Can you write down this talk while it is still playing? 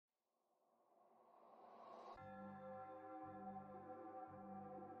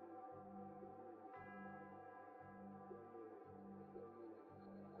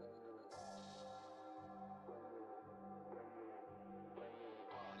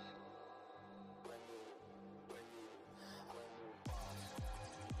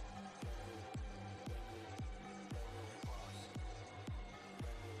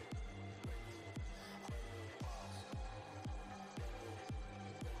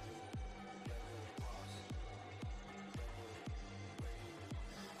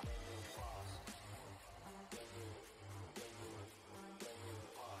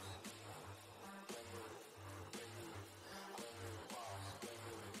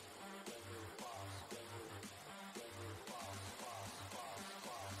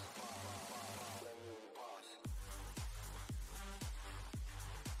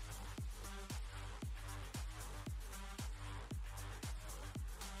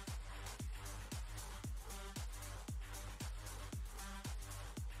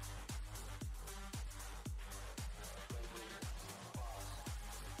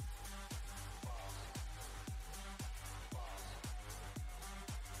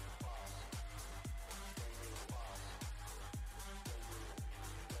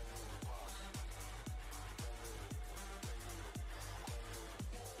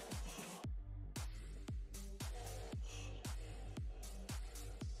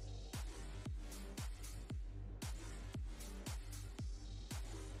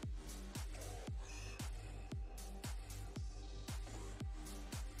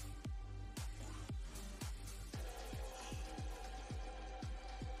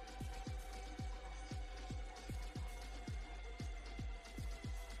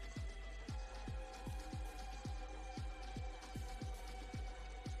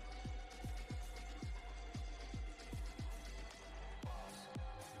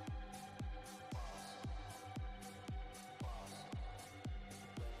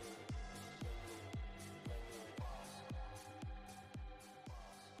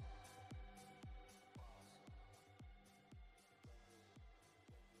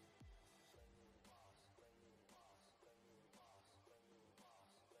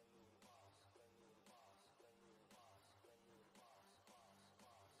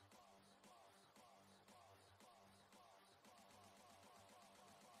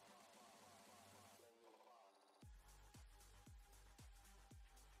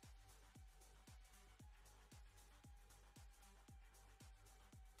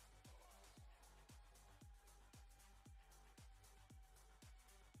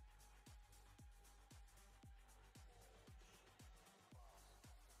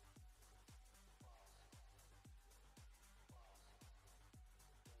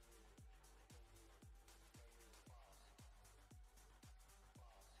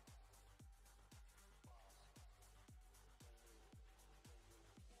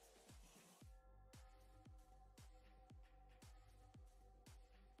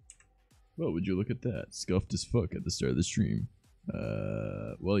Well, would you look at that? Scuffed as fuck at the start of the stream.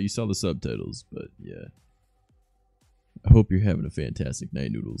 Well, you saw the subtitles, but yeah. I hope you're having a fantastic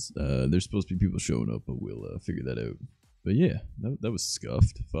night, Noodles. There's supposed to be people showing up, but we'll figure that out. But yeah, that was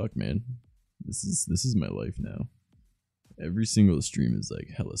scuffed. Fuck, man. This is my life now. Every single stream is like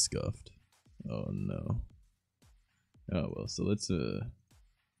hella scuffed. Oh no. Oh well, so let's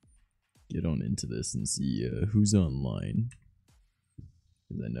get on into this and see who's online.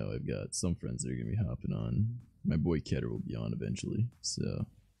 Because I know I've got some friends that are gonna be hopping on. My boy Ketter will be on eventually, so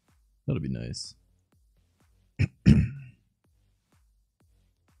that'll be nice.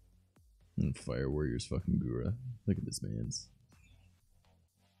 And Fire Warriors fucking Gura. Look at this man's.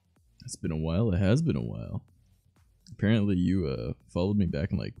 It's been a while. It has been a while. Apparently you followed me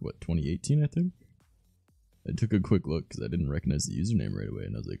back in like what 2018 I think. I took a quick look because I didn't recognize the username right away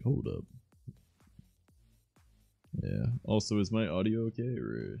and I was like, hold up. Yeah. Also, is my audio okay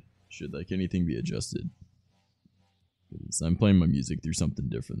or should like anything be adjusted? Because I'm playing my music through something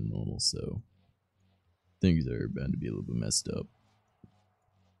different than normal, so things are bound to be a little bit messed up.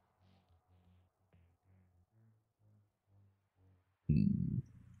 You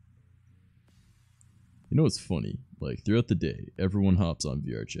know what's funny? Like, throughout the day, everyone hops on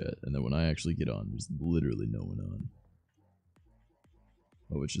VR chat, and then when I actually get on, there's literally no one on.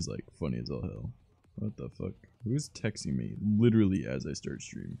 Oh, which is, like, funny as all hell. What the fuck? Who's texting me literally as I start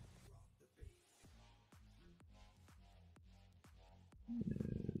stream?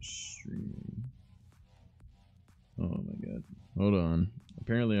 Streaming. Oh my god. Hold on.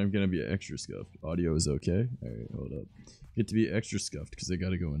 Apparently I'm gonna be extra scuffed. Audio is okay? Alright, hold up. Get to be extra scuffed because I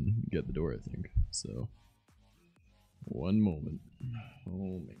gotta go and get the door, I think. So, one moment.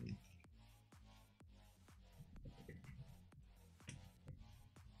 Oh man.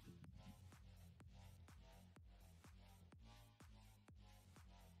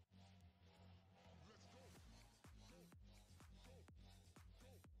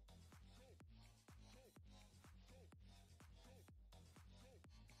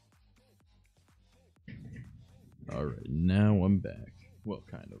 Alright, now I'm back. Well,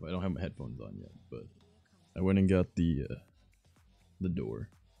 kind of. I don't have my headphones on yet, but I went and got the door.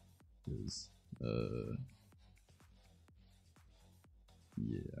 Cause,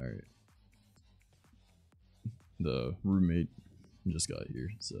 yeah, alright. The roommate just got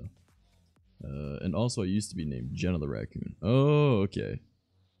here, so. And also I used to be named Jenna the Raccoon. Oh, okay.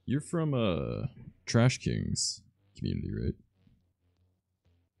 You're from, Trash Kings community, right?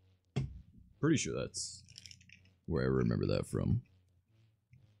 Pretty sure that's where I remember that from.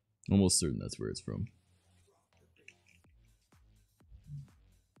 Almost certain that's where it's from.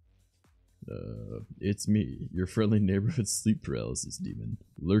 It's me, your friendly neighborhood sleep paralysis demon,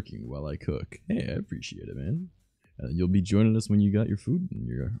 lurking while I cook. Hey, I appreciate it, man. You'll be joining us when you got your food and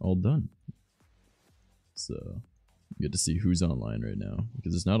you're all done. So, you get to see who's online right now,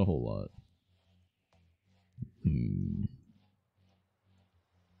 because there's not a whole lot.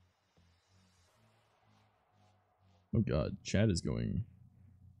 Oh god, chat is going...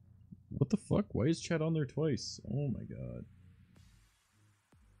 What the fuck? Why is chat on there twice? Oh my god.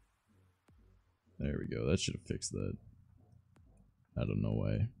 There we go, that should have fixed that. I don't know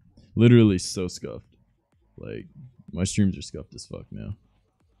why. Literally so scuffed. Like, my streams are scuffed as fuck now.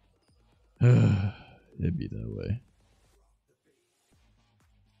 It'd be that way.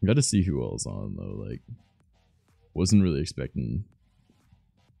 Gotta see who all's on though, like... Wasn't really expecting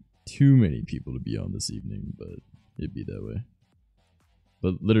too many people to be on this evening, but it'd be that way.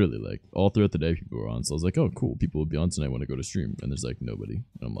 But literally, like, all throughout the day people were on, so I was like, oh cool, people will be on tonight when I go to stream, and there's like nobody.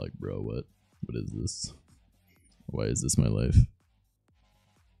 And I'm like, bro, what? What is this? Why is this my life?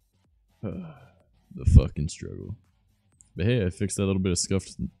 The fucking struggle. But hey, I fixed that little bit of scuff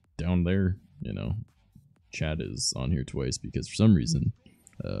down there, you know. Chat is on here twice because for some reason,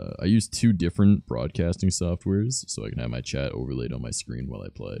 I use 2 different broadcasting softwares so I can have my chat overlaid on my screen while I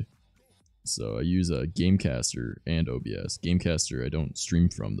play. So I use a Gamecaster and OBS. Gamecaster I don't stream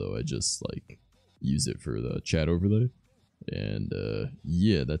from though, I just like use it for the chat overlay. And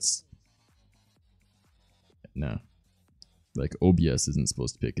yeah, that's... Nah. Like OBS isn't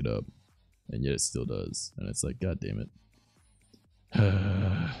supposed to pick it up, and yet it still does. And it's like, god damn it.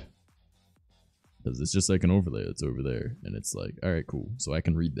 Because it's just like an overlay that's over there, and it's like, alright, cool. So I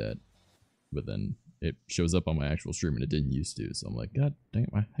can read that, but then it shows up on my actual stream and it didn't used to. So I'm like, god damn,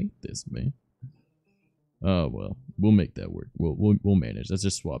 I hate this, man. Oh well, we'll make that work. We'll manage. That's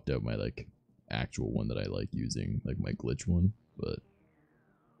just swapped out my like actual one that I like using, like my glitch one. But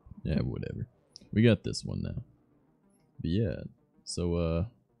yeah, whatever. We got this one now. But yeah, so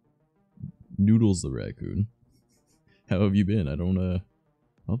Noodles the Raccoon, how have you been? I don't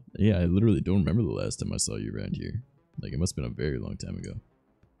Yeah, I literally don't remember the last time I saw you around here. Like, it must have been a very long time ago.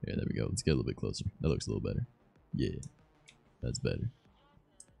 Yeah, there we go. Let's get a little bit closer. That looks a little better. Yeah, that's better.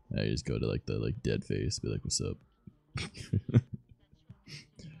 I just go to like the dead face, be like, "What's up?"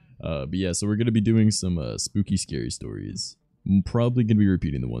 But yeah, so we're gonna be doing some spooky, scary stories. I'm probably gonna be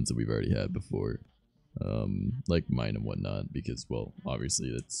repeating the ones that we've already had before, like mine and whatnot, because well,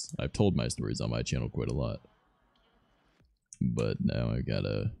 obviously I've told my stories on my channel quite a lot. But now I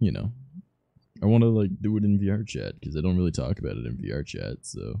gotta, I want to like do it in VR chat because I don't really talk about it in VR chat.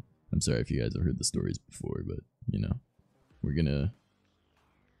 So I'm sorry if you guys have heard the stories before, but we're gonna,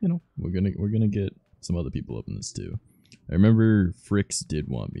 we're gonna get some other people up in this too. I remember Fricks did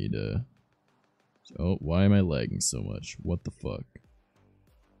want me to. Oh, why am I lagging so much? What the fuck?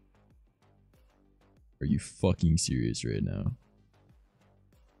 Are you fucking serious right now?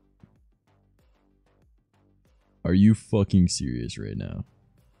 Are you fucking serious right now?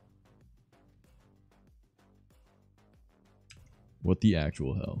 What the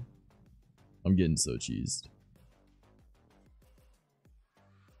actual hell? I'm getting so cheesed.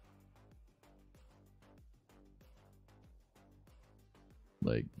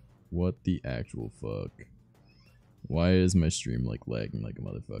 Like, what the actual fuck? Why is my stream like lagging like a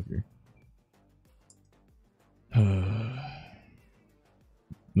motherfucker?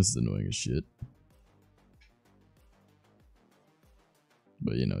 This is annoying as shit.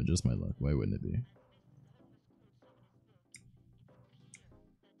 But just my luck. Why wouldn't it be?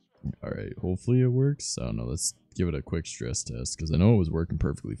 Alright, hopefully it works. I don't know, let's give it a quick stress test, because I know it was working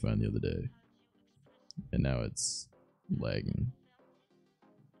perfectly fine the other day. And now it's lagging.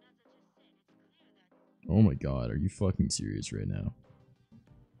 Oh my god, are you fucking serious right now?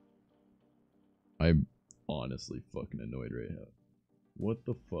 I'm honestly fucking annoyed right now. What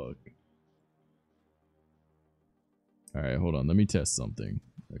the fuck? Alright, hold on, let me test something,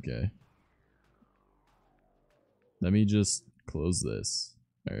 okay? Let me just close this.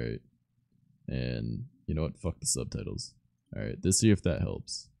 Alright. And you know what? Fuck the subtitles. Alright, let's see if that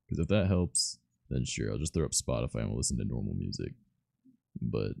helps. Because if that helps, then sure, I'll just throw up Spotify and we'll listen to normal music.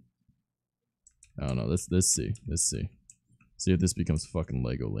 But I don't know. Let's see. Let's see. See if this becomes fucking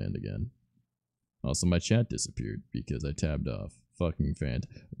Legoland again. Also, my chat disappeared because I tabbed off. Fucking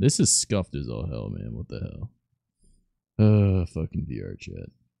This is scuffed as all hell, man. What the hell? Fucking VR chat.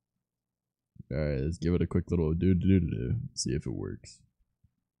 Alright, let's give it a quick little do. See if it works.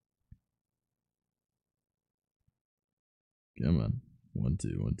 Come on. 1,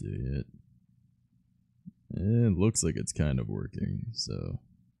 2, 1, 2, hit. It looks like it's kind of working, so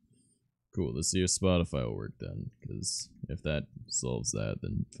cool. Let's see if Spotify will work then, because if that solves that,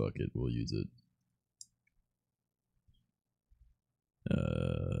 then fuck it, we'll use it.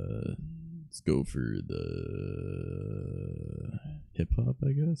 Let's go for the hip hop,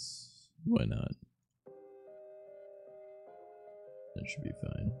 I guess. Why not? That should be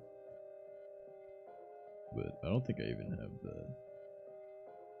fine. But I don't think I even have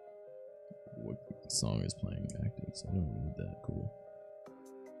what song is playing active, so I don't even need that. Cool.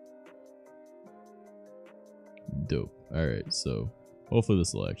 Dope. Alright, so hopefully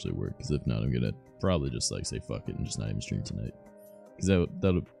this will actually work, because if not, I'm gonna probably just like say fuck it and just not even stream tonight. Because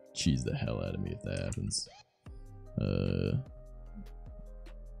that'll cheese the hell out of me if that happens.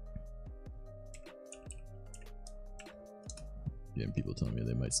 Getting people telling me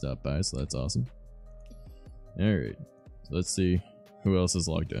they might stop by, so that's awesome. Alright, so let's see who else has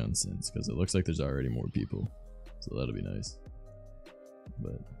logged on since, because it looks like there's already more people, so that'll be nice.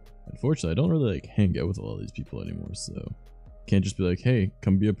 But unfortunately, I don't really like hang out with all these people anymore, so can't just be like, hey,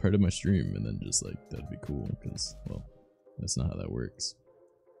 come be a part of my stream, and then just like, that'd be cool, because, well, that's not how that works.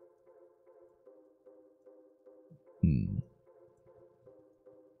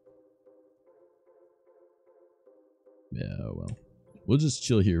 Yeah, well, we'll just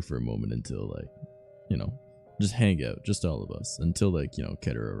chill here for a moment until like, just hang out, just all of us, until like,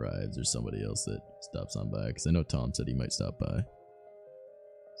 Keter arrives or somebody else that stops on by, because I know Tom said he might stop by.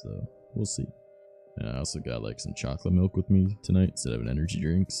 So, we'll see. And I also got like some chocolate milk with me tonight instead of an energy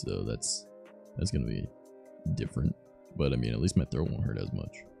drink, so that's gonna be different. But I mean, at least my throat won't hurt as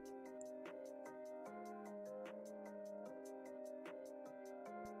much.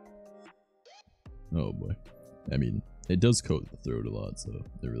 Oh boy. I mean, it does coat the throat a lot, so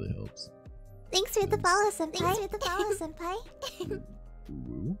it really helps. Thanks for the follow, senpai.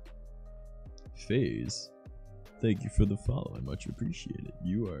 Woo. FaZe, thank you for the follow. I much appreciate it.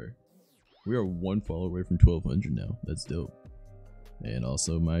 We are 1 follower away from 1200 now. That's dope. And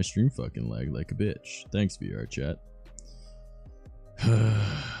also my stream fucking lagged like a bitch. Thanks, VR chat.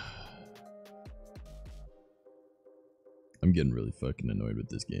 I'm I'm getting really fucking annoyed with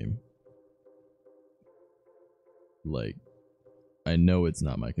this game. Like, I know it's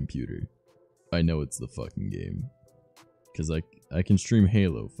not my computer. I know it's the fucking game. Because, like, I can stream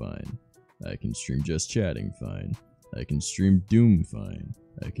Halo fine. I can stream Just Chatting fine. I can stream Doom fine.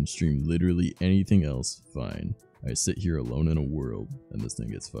 I can stream literally anything else fine. I sit here alone in a world, and this thing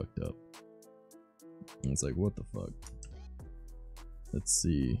gets fucked up. And it's like, what the fuck? Let's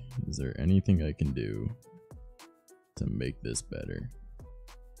see. Is there anything I can do to make this better?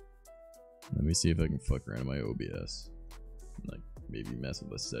 Let me see if I can fuck around in my OBS. Like, maybe mess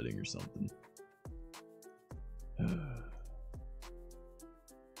with a setting or something.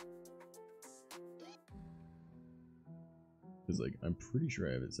 Because, like, I'm pretty sure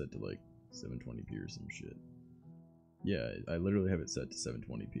I have it set to, like, 720p or some shit. Yeah, I literally have it set to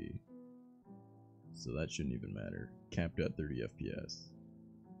 720p. So that shouldn't even matter. Capped at 30 FPS.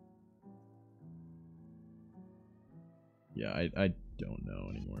 Yeah, I don't know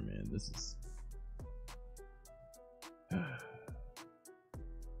anymore, man. This is... I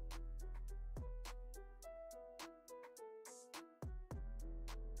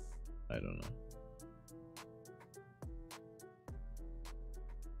don't know.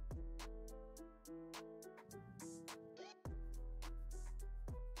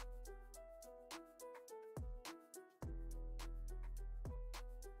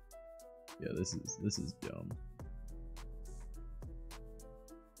 Yeah, this is dumb.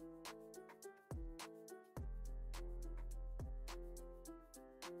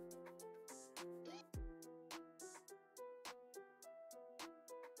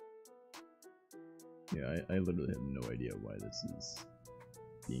 Yeah, I literally have no idea why this is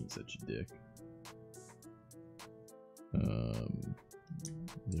being such a dick.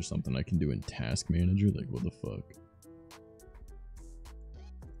 Is there something I can do in Task Manager? Like, what the fuck?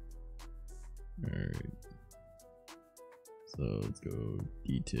 Alright. So let's go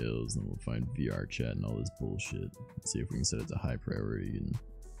details, and we'll find VR chat and all this bullshit. Let's see if we can set it to high priority and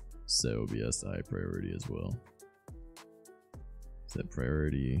set OBS to high priority as well. Set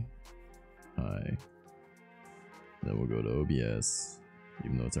priority high. Then we'll go to OBS,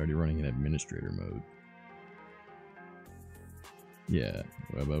 even though it's already running in administrator mode. Yeah,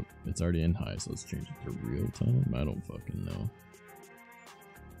 what about, it's already in high, so let's change it to real time? I don't fucking know.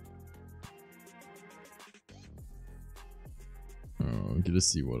 Oh, I'm gonna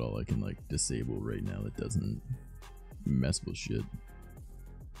see what all I can, like, disable right now that doesn't mess with shit.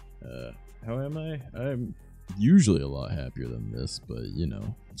 How am I? I'm usually a lot happier than this, but, you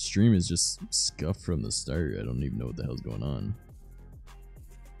know, stream is just scuffed from the start. I don't even know what the hell's going on.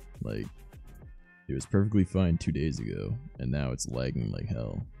 Like, it was perfectly fine 2 days ago, and now it's lagging like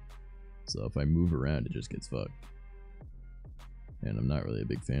hell. So if I move around, it just gets fucked. And I'm not really a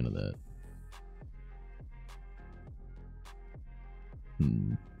big fan of that.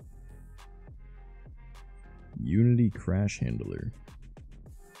 Unity crash handler.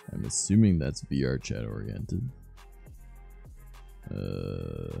 I'm assuming that's VR chat oriented.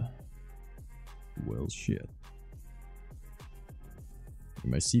 Well, shit.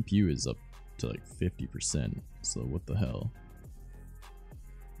 My CPU is up to like 50%, so what the hell?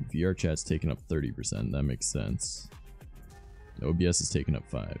 VR chat's taking up 30%, that makes sense. OBS is taking up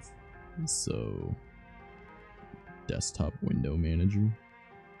 5%. So, desktop window manager?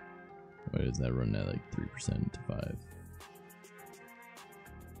 Why does that run at like 3% to 5%?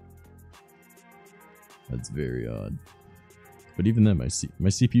 That's very odd. But even then, my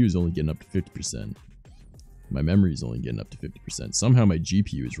CPU is only getting up to 50%. My memory is only getting up to 50%. Somehow my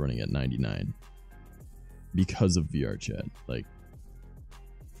GPU is running at 99%. Because of VR chat. Like,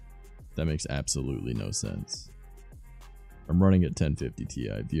 that makes absolutely no sense. I'm running at 1050 Ti.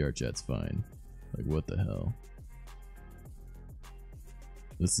 VR chat's fine. Like, what the hell?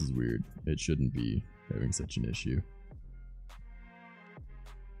 This is weird. It shouldn't be having such an issue.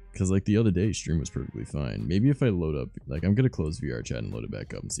 Because, like, the other day, stream was perfectly fine. Maybe if I load up... Like, I'm going to close VR chat and load it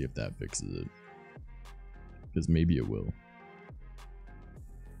back up and see if that fixes it. Because maybe it will.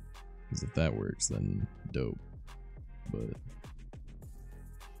 Because if that works, then dope. But...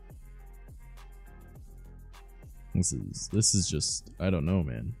 This is just... I don't know,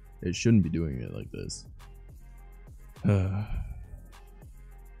 man. It shouldn't be doing it like this.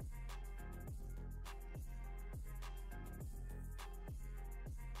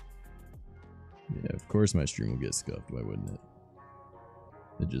 Yeah, of course my stream will get scuffed, why wouldn't it?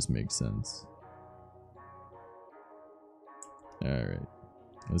 It just makes sense. Alright.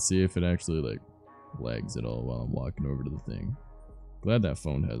 Let's see if it actually, like, lags at all while I'm walking over to the thing. Glad that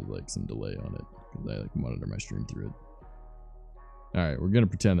phone has, like, some delay on it, because I, like, monitor my stream through it. Alright, we're gonna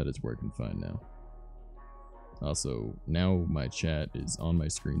pretend that it's working fine now. Also, now my chat is on my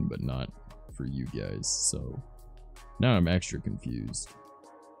screen, but not for you guys, so now I'm extra confused.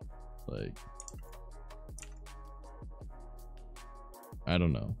 Like, I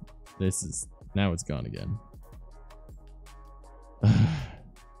don't know. This is, now it's gone again.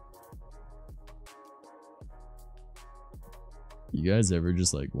 You guys ever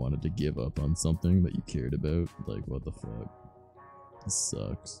just like wanted to give up on something that you cared about? Like, what the fuck? This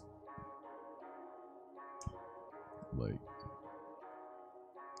sucks. Like,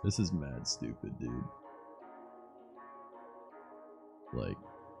 this is mad stupid, dude. Like,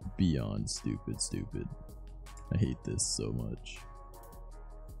 beyond stupid. I hate this so much.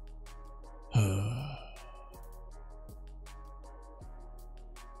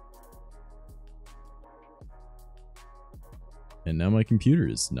 And now my computer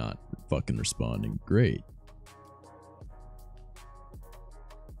is not fucking responding. Great.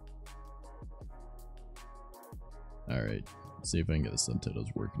 Alright, see if I can get the subtitles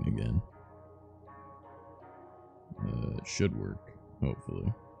working again. It should work,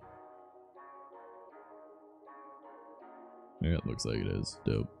 hopefully. Yeah, it looks like it is.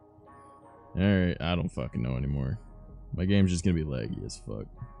 Dope. Alright, I don't fucking know anymore. My game's just gonna be laggy as fuck.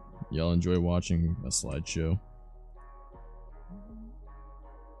 Y'all enjoy watching a slideshow?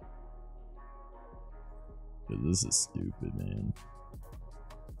 This is stupid, man.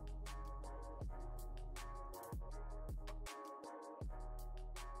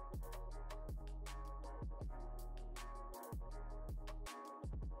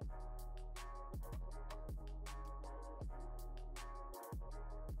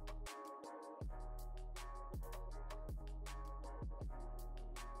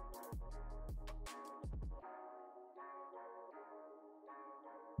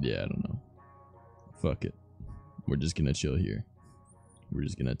 Yeah, I don't know. Fuck it. We're just gonna chill here. We're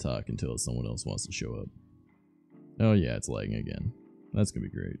just gonna talk until someone else wants to show up. Oh yeah, it's lagging again. That's gonna be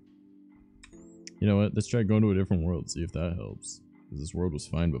great. You know what? Let's try going to a different world, see if that helps. Because this world was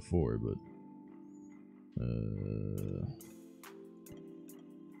fine before, but...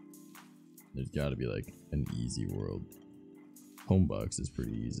 there's gotta be like an easy world. Homebox is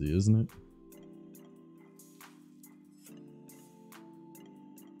pretty easy, isn't it?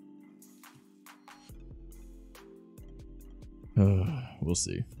 We'll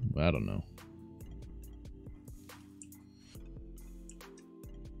see. I don't know.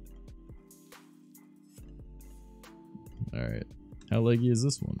 Alright. How laggy is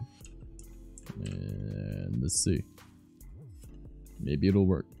this one? And let's see. Maybe it'll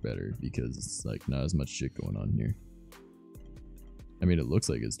work better because it's like not as much shit going on here. I mean, it looks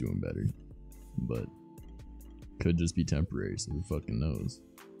like it's doing better, but could just be temporary, so who fucking knows?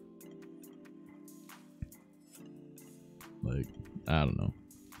 Like, I don't know.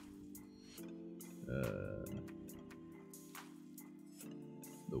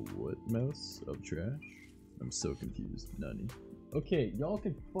 The what mouse of trash? I'm so confused. Nunny. Okay, y'all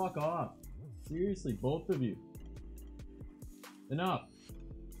can fuck off. Seriously, both of you. Enough.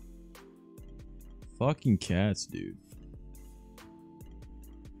 Fucking cats, dude.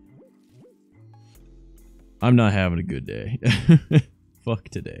 I'm not having a good day. Fuck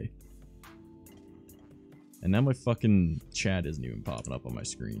today. And now my fucking chat isn't even popping up on my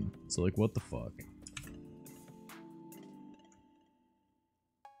screen. So like, what the fuck?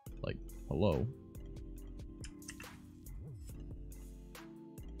 Like, hello?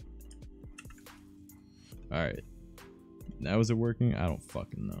 Alright. Now is it working? I don't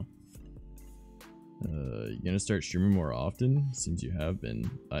fucking know. You gonna start streaming more often? Seems you have been.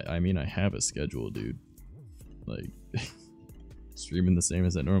 I mean, I have a schedule, dude. Like, streaming the same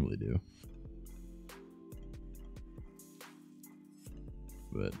as I normally do.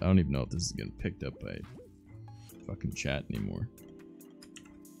 But I don't even know if this is getting picked up by fucking chat anymore.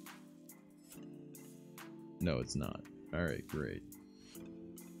 No, it's not. Alright, great.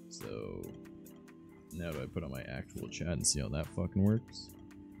 So, now do I put on my actual chat and see how that fucking works?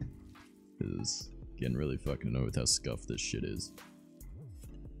 Because getting really fucking annoyed with how scuffed this shit is.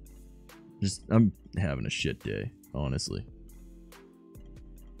 Just, I'm having a shit day, honestly.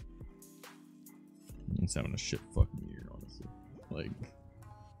 I'm just having a shit fucking year, honestly. Like,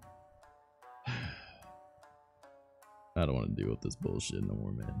 I don't want to deal with this bullshit no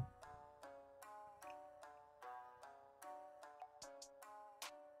more, man.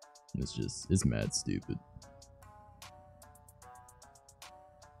 It's just, it's mad stupid.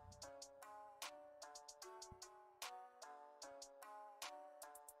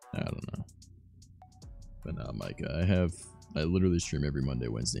 I don't know. But nah, Micah, I literally stream every Monday,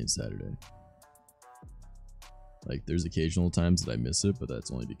 Wednesday, and Saturday. Like, there's occasional times that I miss it, but that's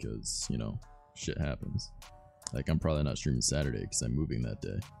only because, you know, shit happens. Like, I'm probably not streaming Saturday because I'm moving that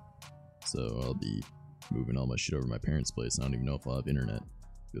day. So I'll be moving all my shit over to my parents' place. I don't even know if I'll have internet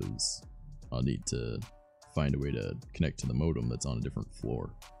because I'll need to find a way to connect to the modem that's on a different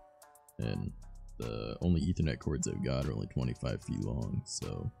floor. And the only Ethernet cords I've got are only 25 feet long,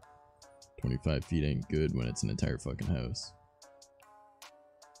 so 25 feet ain't good when it's an entire fucking house.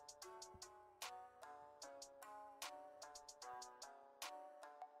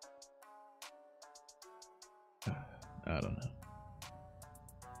 I don't know.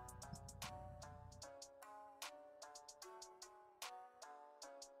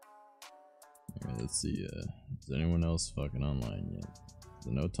 Alright, let's see. Is anyone else fucking online yet?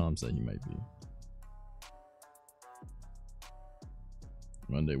 I know Tom said he might be.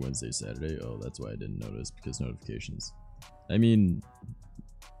 Monday, Wednesday, Saturday. Oh, that's why I didn't notice, because notifications. I mean,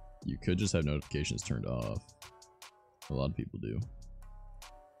 you could just have notifications turned off. A lot of people do.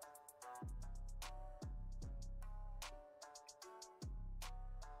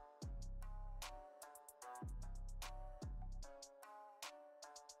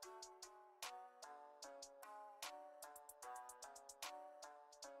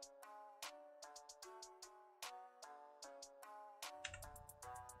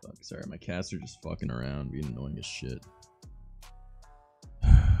 Fuck, sorry, my cats are just fucking around, being annoying as shit.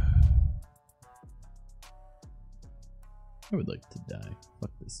 I would like to die. Fuck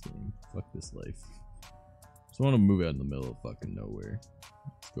this game. Fuck this life. Just want to move out in the middle of fucking nowhere.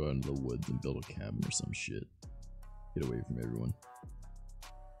 Let's go out into the woods and build a cabin or some shit. Get away from everyone.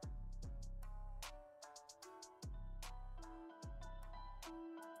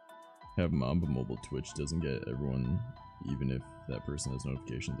 Have Mamba Mobile Twitch doesn't get everyone, even if that person has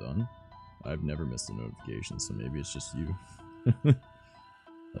notifications on. I've never missed a notification, so maybe it's just you.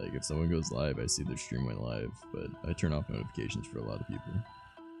 Like, if someone goes live, I see their stream went live, but I turn off notifications for a lot of people.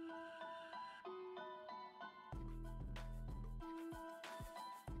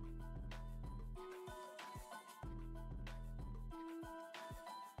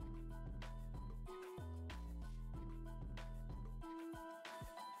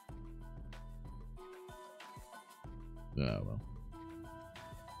 Ah, well.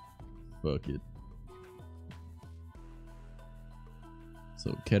 Fuck it.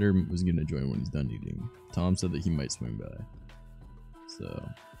 So, Ketter was gonna join when he's done eating. Tom said that he might swing by. So...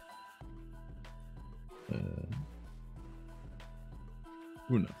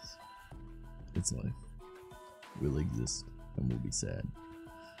 who knows? It's life. We'll exist, and we'll be sad.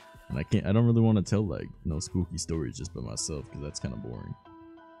 And I don't really want to tell, like, no spooky stories just by myself, because that's kind of boring.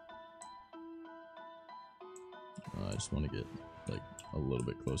 I just want to get, like, a little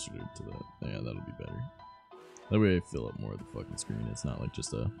bit closer to that. Yeah, that'll be better. That way I fill up more of the fucking screen. It's not like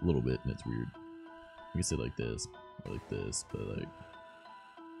just a little bit and it's weird. You can sit like this, or like this, but like,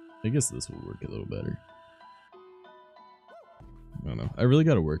 I guess this will work a little better. I don't know. I really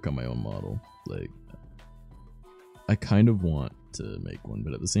got to work on my own model. Like, I kind of want to make one,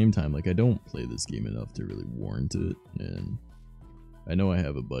 but at the same time, like, I don't play this game enough to really warrant it. And I know I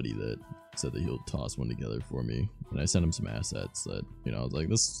have a buddy that said that he'll toss one together for me, and I sent him some assets that, you know, I was like,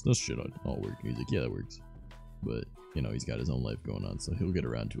 this should all work. And he's like, yeah, that works. But, you know, he's got his own life going on, so he'll get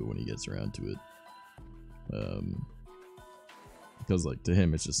around to it when he gets around to it. Because, like, to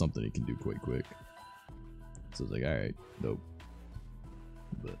him, it's just something he can do quite quick. So it's like, alright, dope.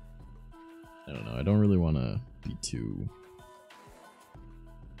 But, I don't know, I don't really want to be too...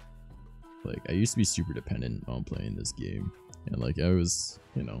 Like, I used to be super dependent on playing this game. And, like, I was,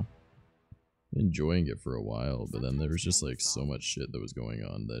 you know, enjoying it for a while, but then there was just, like, so much shit that was going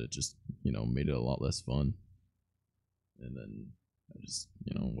on that it just, you know, made it a lot less fun. And then I just,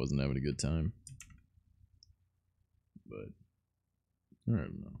 you know, wasn't having a good time. But I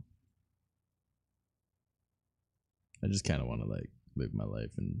don't know. I just kind of want to, like, live my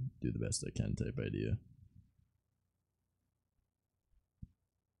life and do the best I can type idea.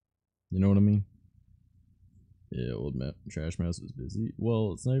 You know what I mean? Yeah, old Trash Mouse was busy.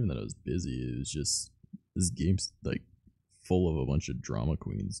 Well, it's not even that I was busy. It was just, this game's, like, full of a bunch of drama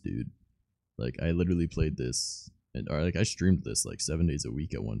queens, dude. Like, I literally played this, or like, I streamed this, like, 7 days a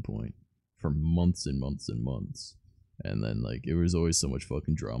week at one point. For months and months and months. And then, like, it was always so much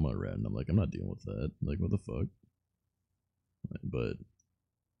fucking drama around. I'm like, I'm not dealing with that. Like, what the fuck? But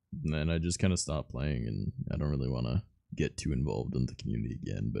then I just kind of stopped playing, and I don't really want to get too involved in the community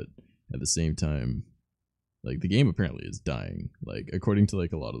again. But at the same time, like, the game apparently is dying. Like, according to,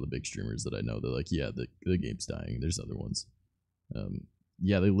 like, a lot of the big streamers that I know, they're like, yeah, the game's dying. There's other ones.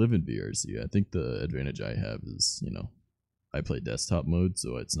 Yeah, they live in VRC. I think the advantage I have is, you know, I play desktop mode,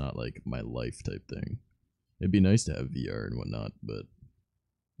 so it's not, like, my life type thing. It'd be nice to have VR and whatnot, but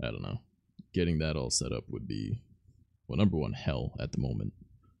I don't know. getting that all set up would be, well, number one, hell at the moment.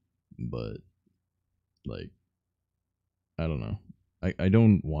 But like, I don't know. I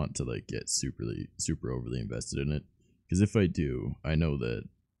don't want to like get super overly invested in it, because if I do, I know that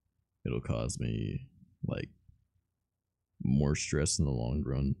it'll cause me like more stress in the long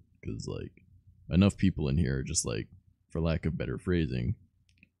run, because like enough people in here are just like, for lack of better phrasing,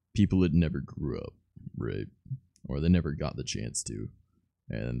 people that never grew up, right? Or they never got the chance to,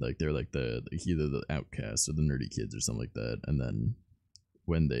 and like they're like the either the outcasts or the nerdy kids or something like that, and then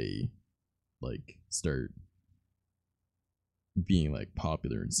when they like start being like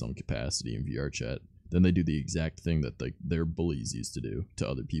popular in some capacity in VR chat, then they do the exact thing that like their bullies used to do to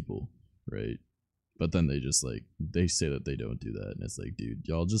other people, right? But then they just like, they say that they don't do that, and it's like, dude,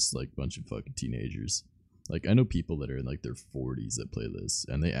 y'all just like bunch of fucking teenagers. Like, I know people that are in like their 40s that play this,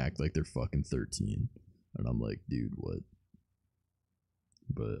 and they act like they're fucking 13, and I'm like, dude, what?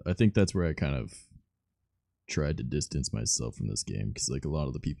 But I think that's where I kind of tried to distance myself from this game, because like a lot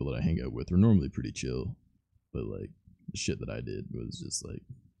of the people that I hang out with are normally pretty chill, but like the shit that I did was just like,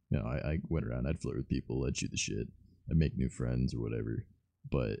 you know, I went around, I'd flirt with people, I'd shoot the shit, I'd make new friends or whatever.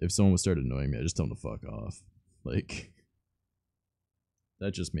 But if someone would start annoying me, I just tell them to fuck off. Like,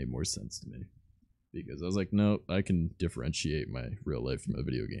 that just made more sense to me. Because I was like, no, I can differentiate my real life from a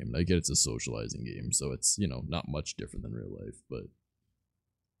video game. And I get it's a socializing game, so it's, you know, not much different than real life, but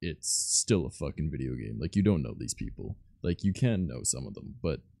it's still a fucking video game. Like, you don't know these people. Like, you can know some of them,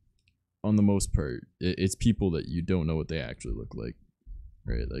 but on the most part, it's people that you don't know what they actually look like.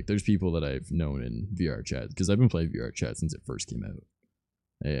 Right? Like, there's people that I've known in VR chat, because I've been playing VR chat since it first came out.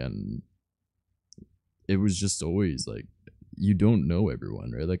 And it was just always like, you don't know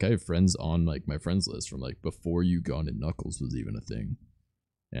everyone, right? Like, I have friends on like my friends list from like before You Gone and Knuckles was even a thing,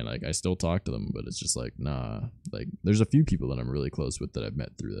 and like I still talk to them, but it's just like, nah. Like, there's a few people that I'm really close with that I've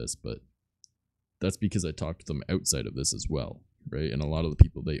met through this, but that's because I talked to them outside of this as well, right? And a lot of the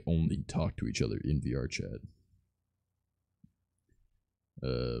people, they only talk to each other in VR chat.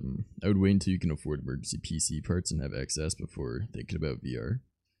 I would wait until you can afford emergency PC parts and have excess before thinking about VR.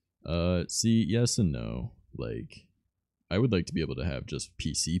 See, yes and no. Like, I would like to be able to have just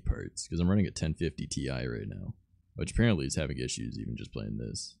PC parts, because I'm running a 1050 Ti right now, which apparently is having issues even just playing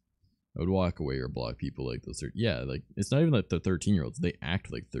this. I would walk away or block people like those. Yeah, like, it's not even like the 13-year-olds. They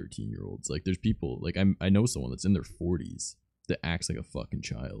act like 13-year-olds. Like, there's people, like, I know someone that's in their 40s that acts like a fucking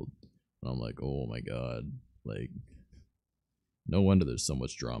child. And I'm like, oh my god. Like, no wonder there's so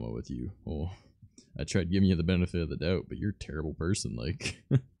much drama with you. Oh, I tried giving you the benefit of the doubt, but you're a terrible person. Like,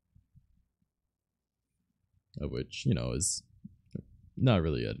 which, you know, is not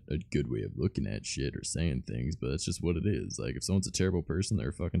really a good way of looking at shit or saying things, but that's just what it is. Like, if someone's a terrible person, they're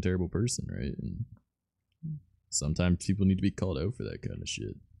a fucking terrible person, right? And sometimes people need to be called out for that kind of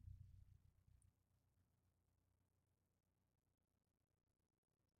shit.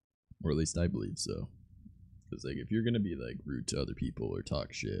 Or at least I believe so. Because, like, if you're gonna be, like, rude to other people or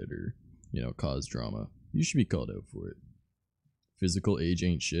talk shit or, you know, cause drama, you should be called out for it. Physical age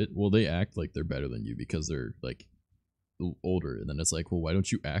ain't shit. Well, they act like they're better than you because they're, like, older, and then it's like, well, why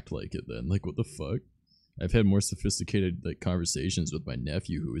don't you act like it then? Like, what the fuck? I've had more sophisticated like conversations with my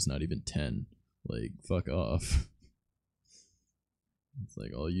nephew who is not even 10. Like, fuck off. It's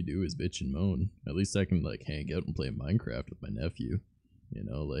like, all you do is bitch and moan. At least I can like hang out and play Minecraft with my nephew, you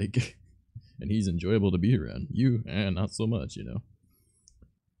know, like, and he's enjoyable to be around. You, not so much, you know.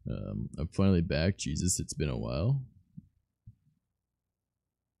 I'm finally back. Jesus, it's been a while.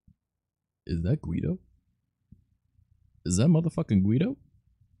 Is that Guido? Is that motherfucking Guido?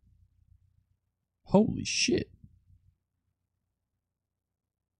 Holy shit.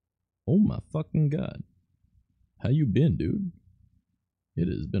 Oh my fucking god. How you been, dude? It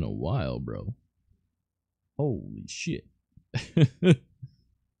has been a while, bro. Holy shit.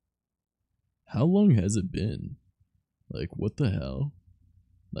 How long has it been? Like, what the hell?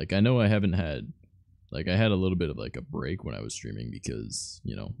 Like, I know I haven't had, like, I had a little bit of like a break when I was streaming because,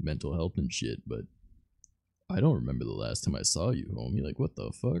 you know, mental health and shit, but I don't remember the last time I saw you, homie. Like, what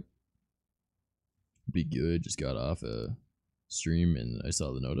the fuck? Be good. Just got off a stream and I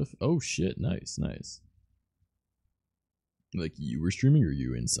saw the notif. Oh shit, nice, nice. Like, you were streaming or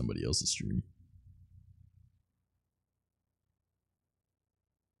you in somebody else's stream?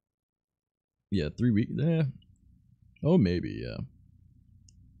 Yeah, 3 weeks. Yeah. Oh, maybe, yeah.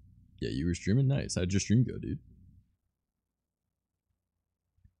 Yeah, you were streaming? Nice. How'd your stream go, dude?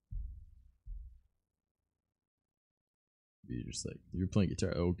 You just like, you were playing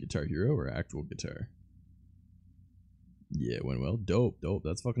guitar. Oh, Guitar Hero or actual guitar? Yeah, it went well. Dope, dope.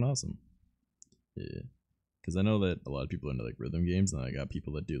 That's fucking awesome. Yeah. Because I know that a lot of people are into like rhythm games, and I got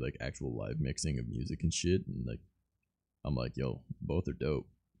people that do like actual live mixing of music and shit, and like I'm like, yo, both are dope.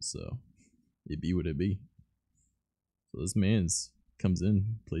 So it be what it be. So this man's comes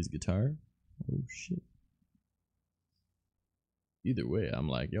in, plays guitar. Oh shit. Either way, I'm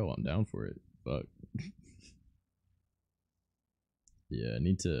like, yo, I'm down for it. Fuck. Yeah, I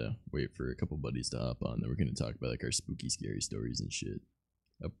need to wait for a couple buddies to hop on. Then we're gonna talk about like our spooky, scary stories and shit.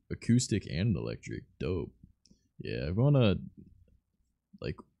 Acoustic and electric, dope. Yeah, I wanna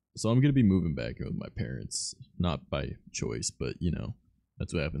like. So I'm gonna be moving back in with my parents, not by choice, but you know,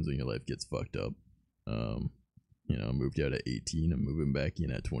 that's what happens when your life gets fucked up. You know, I moved out at 18. I'm moving back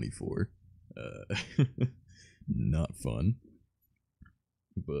in at 24. Not fun.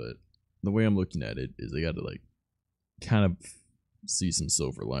 But the way I'm looking at it is I got to like kind of see some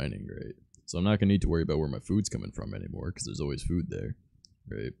silver lining, right? So I'm not gonna need to worry about where my food's coming from anymore because there's always food there,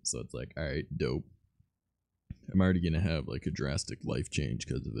 right? So it's like, all right, dope. I'm already gonna have like a drastic life change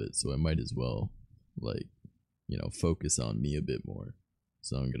because of it, so I might as well like, you know, focus on me a bit more.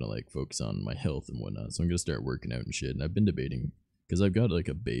 So I'm gonna like focus on my health and whatnot. So I'm gonna start working out and shit. And I've been debating because I've got like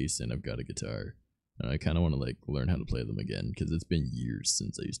a bass and I've got a guitar, and I kind of want to like learn how to play them again because it's been years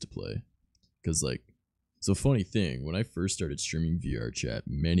since I used to play. Because like, so funny thing, when I first started streaming VR chat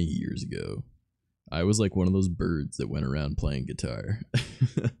many years ago, I was like one of those birds that went around playing guitar.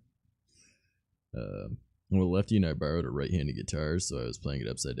 Well, Lefty and I borrowed a right-handed guitar, so I was playing it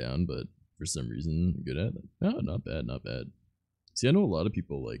upside down, but for some reason, I'm good at it. No, not bad, not bad. See, I know a lot of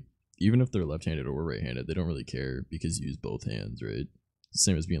people, like, even if they're left-handed or right-handed, they don't really care because you use both hands, right? It's the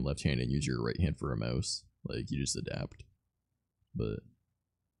same as being left-handed and use your right hand for a mouse. Like, you just adapt. But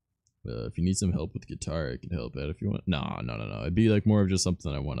if you need some help with guitar, I can help out if you want. No. It'd be, like, more of just something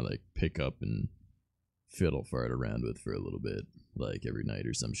I want to, like, pick up and fiddle fart around with for a little bit, like, every night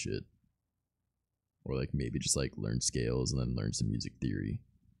or some shit. Or, like, maybe just, like, learn scales and then learn some music theory.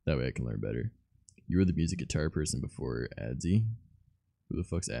 That way I can learn better. You were the music guitar person before Adsy? Who the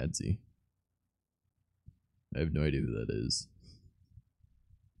fuck's Adsy? I have no idea who that is.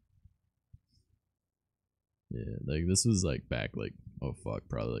 Yeah, like this was like back like, oh fuck,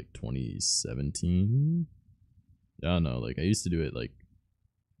 probably like 2017? I don't know, like I used to do it like,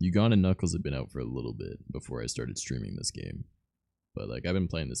 Ugon and Knuckles had been out for a little bit before I started streaming this game. But like I've been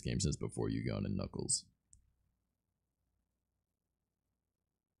playing this game since before Ugon and Knuckles.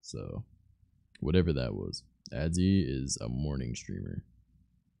 So, whatever that was. Adsy is a morning streamer.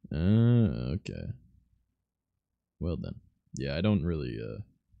 Okay. Well then. Yeah, I don't really,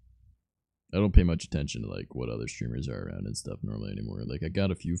 I don't pay much attention to, like, what other streamers are around and stuff normally anymore. Like, I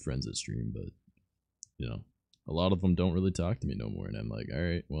got a few friends that stream, but, you know, a lot of them don't really talk to me no more, and I'm like,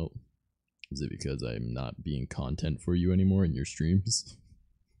 alright, well, is it because I'm not being content for you anymore in your streams?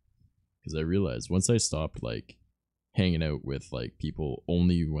 Because I realized once I stopped, like, hanging out with, like, people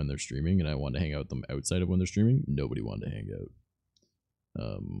only when they're streaming, and I wanted to hang out with them outside of when they're streaming, nobody wanted to hang out.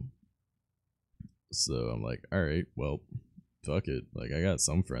 So I'm like, alright, well, fuck it. Like, I got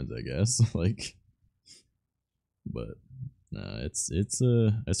some friends, I guess. Like, but nah, it's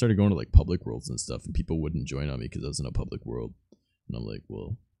I started going to like public worlds and stuff, and people wouldn't join on me because I was in a public world, and I'm like,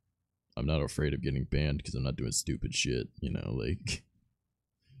 well, I'm not afraid of getting banned because I'm not doing stupid shit, you know. Like,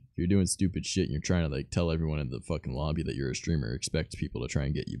 if you're doing stupid shit and you're trying to like tell everyone in the fucking lobby that you're a streamer, expect people to try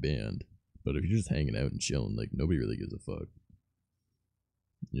and get you banned. But if you're just hanging out and chilling, like, nobody really gives a fuck.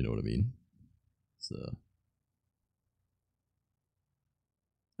 You know what I mean? So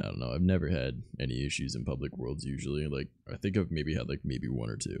I don't know. I've never had any issues in public worlds usually. Like, I think I've maybe had like maybe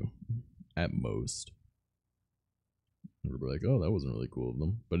one or two at most. We're like, oh, that wasn't really cool of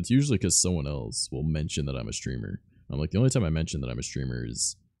them. But it's usually because someone else will mention that I'm a streamer. I'm like, the only time I mention that I'm a streamer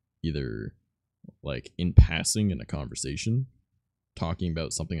is either like in passing in a conversation, talking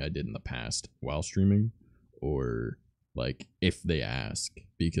about something I did in the past while streaming, or like if they ask,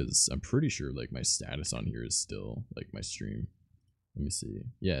 because I'm pretty sure like my status on here is still like my stream. Let me see.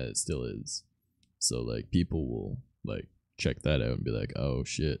 Yeah, it still is. So like people will like check that out and be like, oh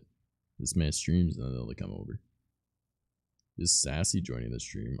shit, this man streams, and then they'll come over. Is Sassy joining the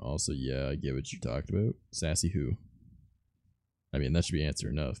stream? Also, yeah, I get what you talked about. Sassy who? I mean, that should be answer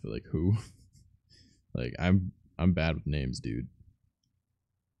enough, but like who? Like I'm bad with names, dude.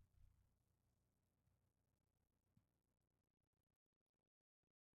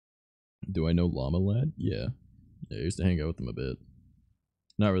 Do I know Llama Lad? Yeah. I used to hang out with him a bit.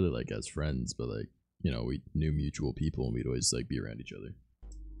 Not really like as friends, but like, you know, we knew mutual people and we'd always like be around each other.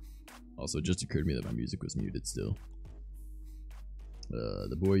 Also, it just occurred to me that my music was muted still.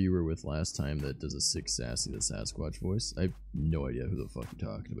 The boy you were with last time that does a sick Sassy the Sasquatch voice. I have no idea who the fuck you're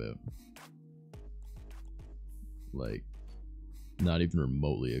talking about. like not even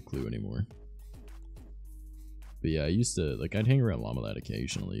remotely a clue anymore. But yeah, I used to like I'd hang around Llama Lad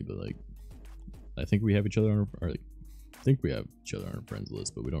occasionally, but like I think we have each other on our, or like I think we have each other on our friends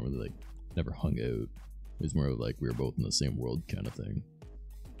list, but we don't really like never hung out. It was more of like we were both in the same world kind of thing.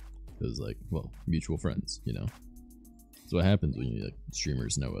 It was like, well, mutual friends, you know. So what happens when you like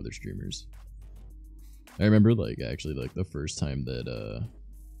streamers know other streamers? I remember like actually like the first time that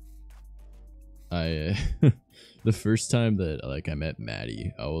I the first time that like I met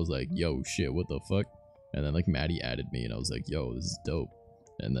Maddie, I was like, yo shit, what the fuck? And then like Maddie added me and I was like, yo, this is dope.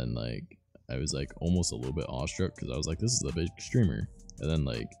 And then like I was like almost a little bit awestruck because I was like, this is a big streamer. And then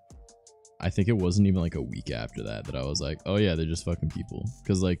like I think it wasn't even like a week after that I was like, oh yeah, they're just fucking people.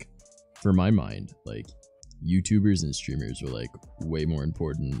 Because like for my mind, like YouTubers and streamers were like way more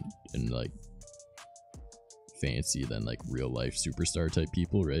important and like fancy than like real life superstar type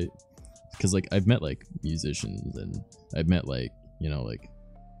people, right? Because like I've met like musicians and I've met like, you know, like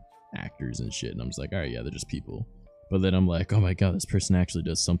actors and shit, and I'm just like, all right, yeah, they're just people. But then I'm like, oh my god, this person actually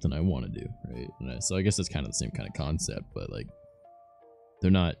does something I want to do, right? So I guess it's kind of the same kind of concept, but like they're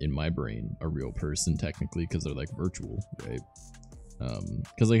not in my brain a real person technically because they're like virtual, right?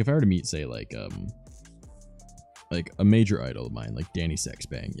 Because like if I were to meet, say like a major idol of mine, like Danny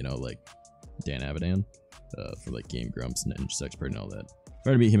Sexbang, you know, like Dan Avidan, for like Game Grumps and Sexpert and all that. If I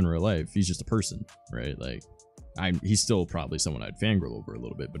were to meet him in real life, he's just a person, right? Like he's still probably someone I'd fangirl over a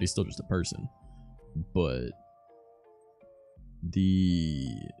little bit, but he's still just a person. But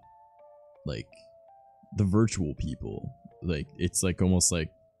the virtual people, like it's like almost like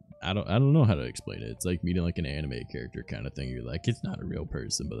I don't know how to explain it. It's like meeting like an anime character kind of thing. You're like, it's not a real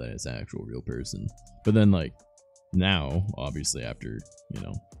person, but then it's an actual real person. But then like now, obviously after, you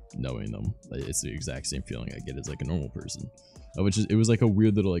know, knowing them, it's the exact same feeling I get as like a normal person. Which is, it was like a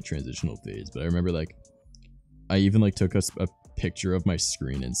weird little like transitional phase. But I remember like I even like took a picture of my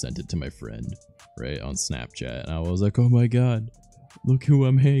screen and sent it to my friend, right, on Snapchat, and I was like, oh my god, look who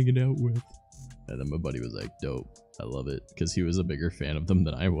I'm hanging out with. And then my buddy was like, dope, I love it, because he was a bigger fan of them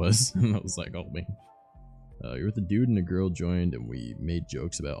than I was. And I was like, oh man, you're with a dude and a girl joined and we made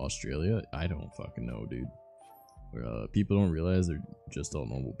jokes about Australia. I don't fucking know, dude. People don't realize they're just all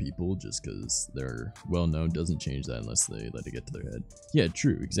normal people. Just because they're well known doesn't change that unless they let it get to their head. Yeah,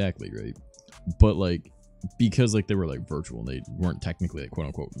 true, exactly, right? But like, because like they were like virtual and they weren't technically like quote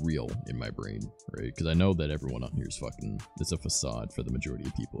unquote real in my brain, right? Because I know that everyone on here is fucking, it's a facade for the majority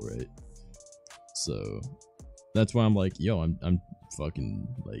of people, right? So that's why I'm like, yo, I'm fucking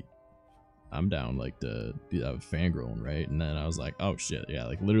like, I'm down like to be that fangirling, right? And then I was like, oh shit, yeah,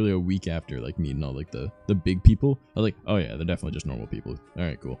 like literally a week after like meeting all like the big people, I was like, oh yeah, they're definitely just normal people. All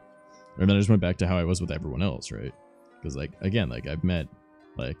right, cool. And then I just went back to how I was with everyone else, right? Because like again, like I've met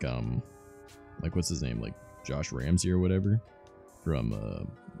like what's his name, like Josh Ramsey or whatever from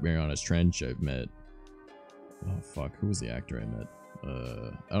Mariana's Trench. I've met, oh fuck, who was the actor I met?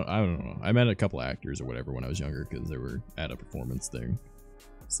 I don't know. I met a couple actors or whatever when I was younger because they were at a performance thing.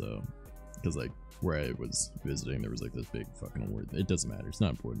 So, because like where I was visiting, there was like this big fucking award. It doesn't matter. It's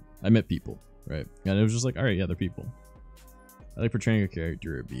not important. I met people, right? And it was just like, all right, yeah, they're people. I like portraying a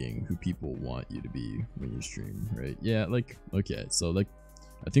character or being who people want you to be when you stream, right? Yeah, like, okay, so like,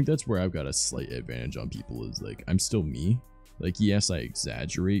 I think that's where I've got a slight advantage on people is like, I'm still me. Like, yes, I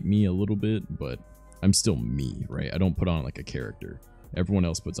exaggerate me a little bit, but I'm still me, right? I don't put on like a character. Everyone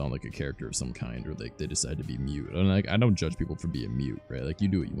else puts on like a character of some kind, or like they decide to be mute. And like, I don't judge people for being mute, right? Like, you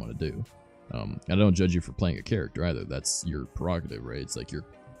do what you want to do. I don't judge you for playing a character either. That's your prerogative, right? It's like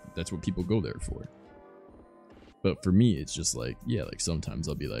that's what people go there for. But for me, it's just like, yeah, like sometimes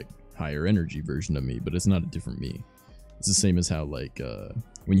I'll be like higher energy version of me, but it's not a different me. It's the same as how like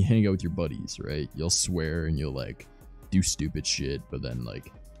when you hang out with your buddies, right? You'll swear and you'll like do stupid shit, but then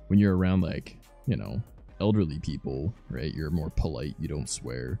like when you're around like, you know, elderly people, right? You're more polite, you don't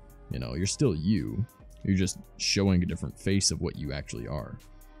swear, you know, you're still you. You're just showing a different face of what you actually are,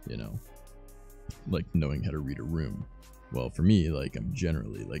 you know? Like knowing how to read a room. Well, for me, like I'm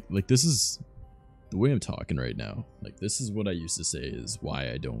generally like this is the way I'm talking right now. Like this is what I used to say is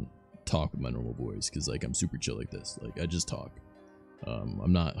why I don't talk with my normal voice, because like I'm super chill like this. Like I just talk.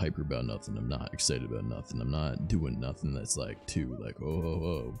 I'm not hyper about nothing. I'm not excited about nothing. I'm not doing nothing that's like too like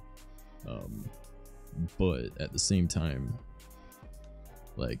oh. But at the same time,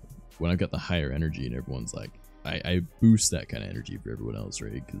 like when I've got the higher energy and everyone's like, I boost that kind of energy for everyone else,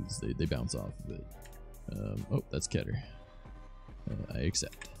 right? Because they bounce off of it. Oh, that's Ketter. I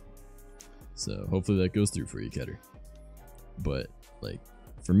accept. So hopefully that goes through for you, Ketter. But like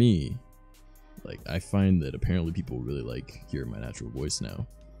for me, like I find that apparently people really like hearing my natural voice now.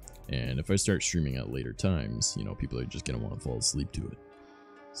 And if I start streaming at later times, you know, people are just gonna want to fall asleep to it.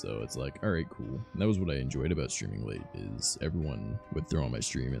 So it's like, alright, cool. And that was what I enjoyed about streaming late, is everyone would throw on my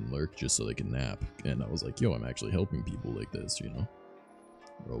stream and lurk just so they can nap. And I was like, yo, I'm actually helping people like this, you know?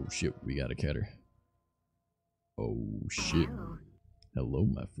 Oh shit, we got a catter. Oh shit. Hello,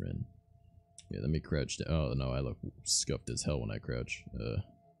 my friend. Yeah, let me crouch down. Oh no, I look scuffed as hell when I crouch.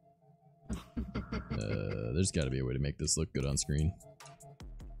 There's gotta be a way to make this look good on screen.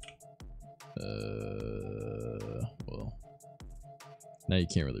 Well. Now you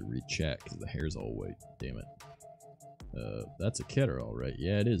can't really read chat because the hair's all white. Damn it. That's a catter, alright.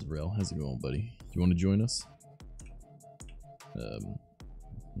 Yeah, it is, Rel. How's it going, buddy? Do you want to join us?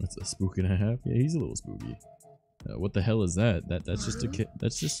 That's a spook and a half? Yeah, he's a little spooky. What the hell is that? That's just a kid.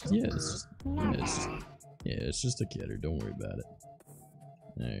 That's just, yeah, it's just a catter. Don't worry about it.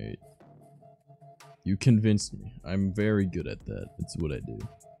 Alright. You convinced me. I'm very good at that. That's what I do.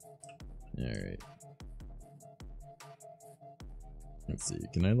 Alright. Let's see,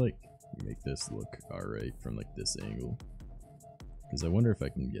 can I like make this look alright from like this angle? Because I wonder if I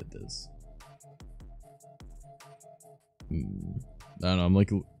can get this. I don't know, I'm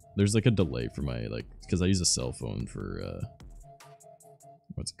like, there's like a delay for my like, because I use a cell phone for,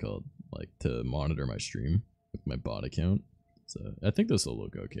 what's it called? Like to monitor my stream with my bot account. So I think this will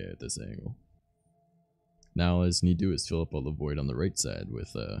look okay at this angle. Now all I just need to do is fill up all the void on the right side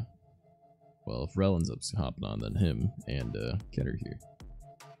with, well, if Rel ends up hopping on, then him and Ketter here.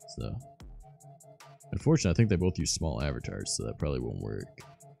 So, unfortunately, I think they both use small avatars, so that probably won't work.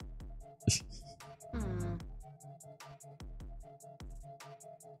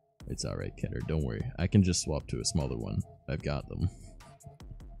 It's alright, Ketter, don't worry. I can just swap to a smaller one. I've got them.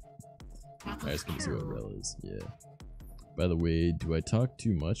 I just gonna see what Rel is, yeah. By the way, do I talk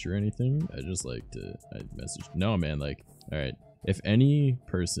too much or anything? I just like to, I message. No, man, like, alright. If any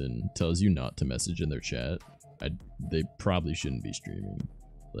person tells you not to message in their chat, they probably shouldn't be streaming.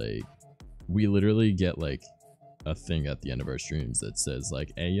 Like, we literally get like a thing at the end of our streams that says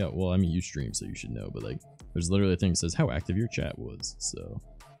like, hey, yo, well, I mean, you stream, so you should know, but like, there's literally a thing that says how active your chat was. So,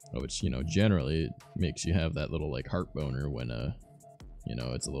 which, you know, generally it makes you have that little like heart boner when, you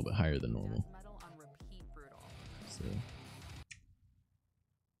know, it's a little bit higher than normal. So,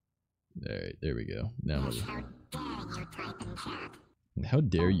 alright, there we go. Now how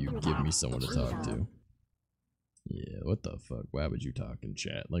dare you give me someone to talk to? Yeah, what the fuck? Why would you talk in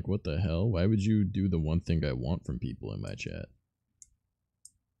chat? Like, what the hell? Why would you do the one thing I want from people in my chat?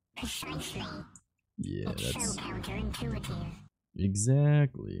 Yeah, that's so counterintuitive.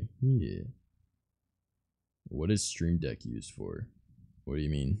 Exactly. Yeah. What is Stream Deck used for? What do you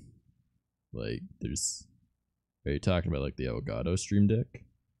mean? Like, there's... Are you talking about like the Elgato Stream Deck?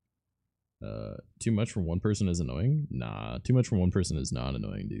 Too much from one person is annoying? Nah, too much from one person is not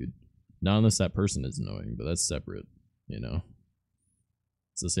annoying, dude. Not unless that person is annoying, but that's separate, you know?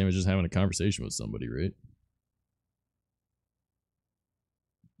 It's the same as just having a conversation with somebody, right?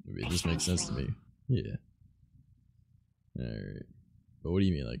 Maybe it just makes sense to me. Yeah. Alright. But what do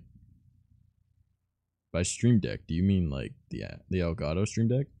you mean, like... By Stream Deck, do you mean like the Elgato Stream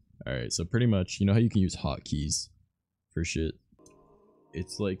Deck? Alright, so pretty much, you know how you can use hotkeys for shit?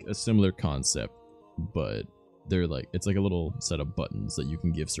 It's like a similar concept, but they're like, it's like a little set of buttons that you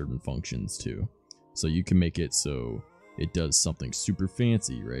can give certain functions to. So you can make it so it does something super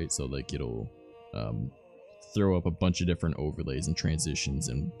fancy, right? So like it'll throw up a bunch of different overlays and transitions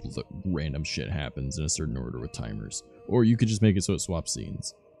and random shit happens in a certain order with timers. Or you could just make it so it swaps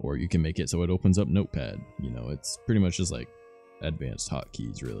scenes. Or you can make it so it opens up Notepad. You know, it's pretty much just like advanced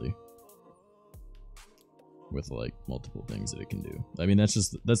hotkeys, really. With like multiple things that it can do. I mean, that's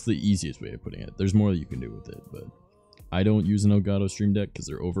the easiest way of putting it. There's more that you can do with it, but I don't use an Elgato Stream Deck because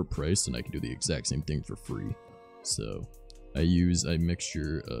they're overpriced and I can do the exact same thing for free. So I use a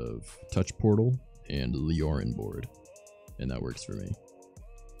mixture of Touch Portal and Leorin board, and that works for me.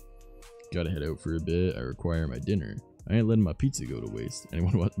 Gotta head out for a bit. I require my dinner. I ain't letting my pizza go to waste.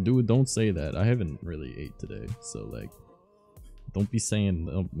 Anyone want to do it? Don't say that. I haven't really ate today, so like, don't be saying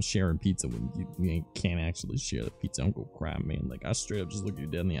I'm sharing pizza when you can't actually share the pizza. Don't go cry, man. Like, I straight up just look you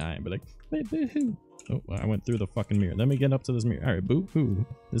dead in the eye and be like, wait, boo-hoo. Oh, I went through the fucking mirror. Let me get up to this mirror. Alright, boo-hoo.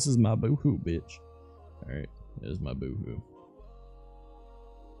 This is my boo-hoo, bitch. Alright, there's my boo-hoo.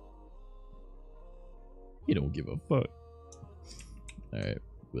 You don't give a fuck. Alright,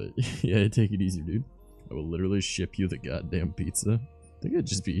 but yeah, take it easy, dude. I will literally ship you the goddamn pizza. I think it'd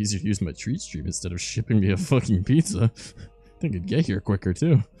just be easier to use my treat stream instead of shipping me a fucking pizza. I think it'd get here quicker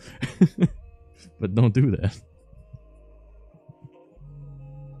too. But don't do that.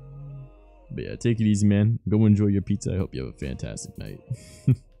 But yeah, take it easy, man. Go enjoy your pizza. I hope you have a fantastic night.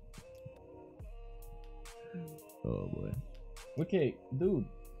 Okay, dude,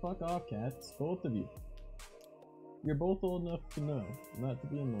 fuck off, cats. Both of you. You're both old enough to know not to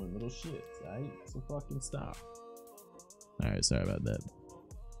be annoying little shits, alright? So fucking stop. Alright, sorry about that.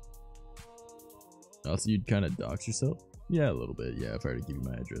 Also, you'd kind of dox yourself? Yeah, a little bit. Yeah, if I were to give you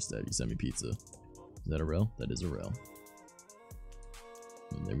my address to have you send me pizza. Is that a rel? That is a rel.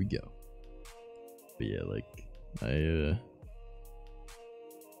 And there we go. But yeah, like,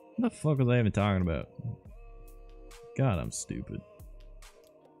 what the fuck was I even talking about? God, I'm stupid.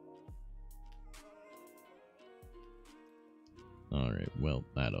 Alright, well,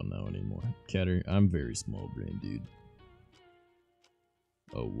 I don't know anymore. Catter, I'm very small brain, dude.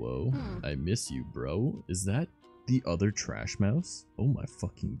 Oh, whoa. I miss you, bro. Is that the other trash mouse? Oh my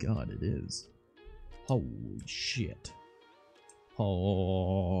fucking god, it is. Holy shit.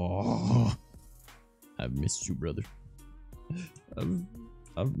 Oh, I've missed you, brother.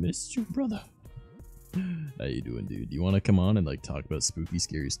 I've missed you, brother. How you doing, dude? You want to come on and like talk about spooky,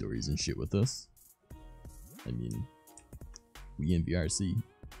 scary stories and shit with us? I mean, we in VRC.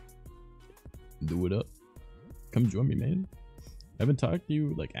 Do it up. Come join me, man. I haven't talked to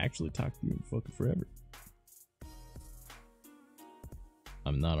you, like actually talked to you in fucking forever.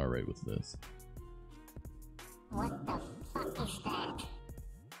 I'm not alright with this. What the fuck is that?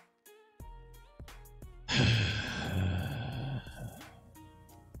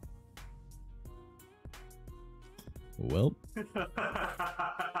 Well, you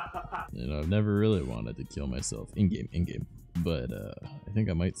know, I've never really wanted to kill myself in-game, but I think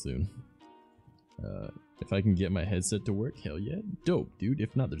I might soon. If I can get my headset to work, hell yeah, dope, dude.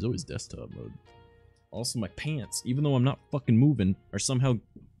 If not, there's always desktop mode. Also, my pants, even though I'm not fucking moving, are somehow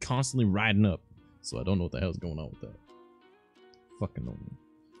constantly riding up. So I don't know what the hell's going on with that. Fucking know me.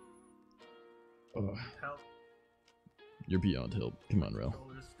 Ugh. Help. You're beyond help. Come on, Rel.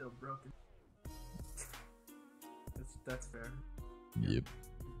 Shoulder's still broken. That's fair. Yep.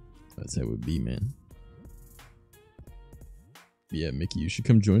 That's how it be, man. Yeah, Mickey, you should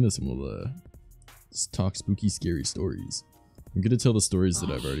come join us and we'll just talk spooky, scary stories. I'm gonna tell the stories that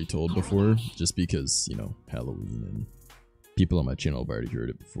I've already told before, just because, you know, Halloween and people on my channel have already heard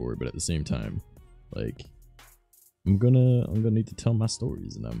it before, but at the same time, like, I'm gonna need to tell my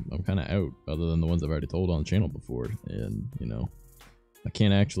stories, and I'm kind of out, other than the ones I've already told on the channel before, and, you know, I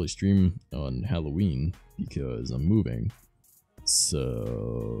can't actually stream on Halloween because I'm moving,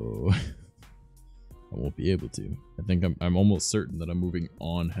 so I won't be able to. I think I'm almost certain that I'm moving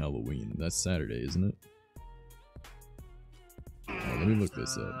on Halloween. That's Saturday, isn't it? Oh, let me look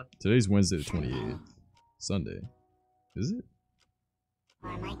this up. Today's Wednesday the 28th. Sunday. Is it?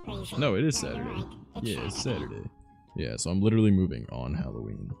 No, it is Saturday. Yeah, it's Saturday. Yeah, so I'm literally moving on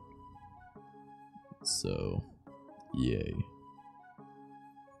Halloween. So, yay.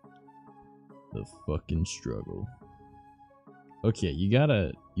 The fucking struggle. Okay, you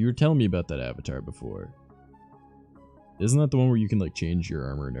were telling me about that avatar before. Isn't that the one where you can like change your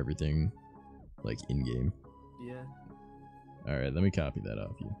armor and everything, like in-game? Yeah. Alright, let me copy that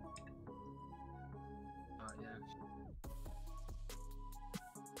off you. Yeah.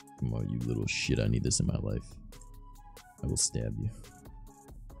 Come on, you little shit, I need this in my life. I will stab you.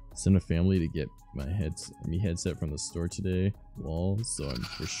 Send a family to get my headset from the store today. Lol, so I'm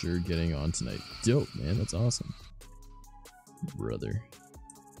for sure getting on tonight. Dope, man, that's awesome. Brother,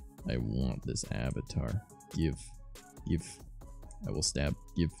 I want this avatar. Give. I will stab.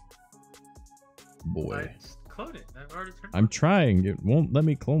 Give. Boy. Clone it. I've already turned I'm trying. It won't let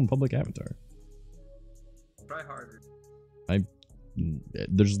me clone public avatar. Try harder.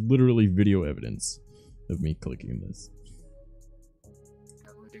 There's literally video evidence of me clicking this.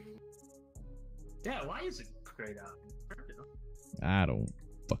 Yeah, why is it grayed out? I don't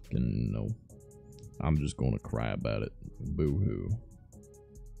fucking know. I'm just gonna cry about it. Boo-hoo.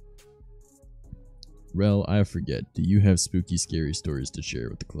 Rel, I forget. Do you have spooky, scary stories to share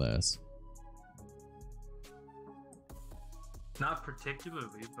with the class? Not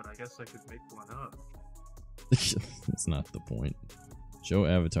particularly, but I guess I could make one up. That's not the point. Show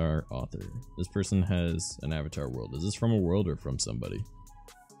avatar author. This person has an avatar world. Is this from a world or from somebody?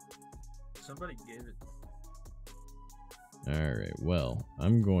 Somebody gave it. Alright, well,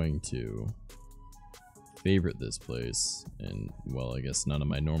 I'm going to favorite this place, and, well, I guess none of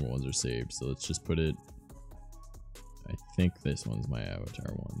my normal ones are saved, so let's just put it... I think this one's my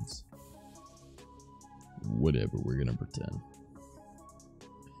avatar ones. Whatever, we're gonna pretend.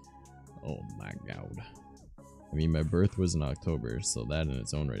 Oh my god. I mean, my birth was in October, so that in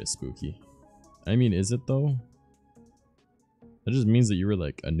its own right is spooky. I mean, is it though? That just means that you were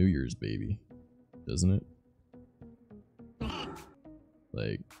like a New Year's baby, doesn't it?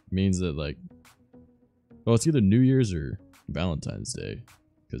 Like, means that like... Well, it's either New Year's or Valentine's Day,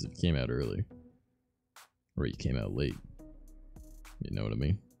 because if you came out early, or you came out late, you know what I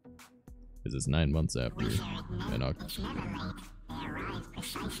mean? Because it's 9 months after. And It's never late. They arrive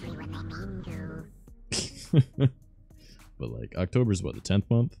precisely when they mean to. But like October's what, the 10th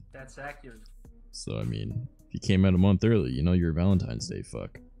month? That's accurate. So I mean, if you came out a month early, you know you're a Valentine's Day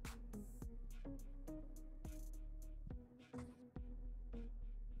fuck.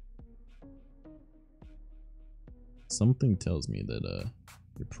 Something tells me that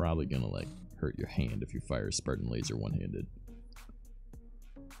you're probably gonna like hurt your hand if you fire a Spartan laser one-handed.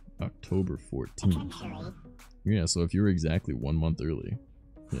 October 14th. Yeah, so if you were exactly 1 month early,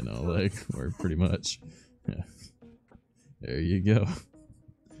 you know, like, or pretty much. Yeah. There you go.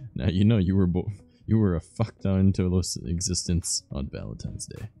 Now you know you were a fucked out into existence on Valentine's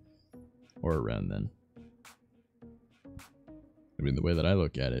Day. Or around then. I mean, the way that I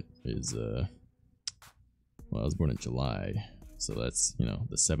look at it is, well, I was born in July, so that's, you know,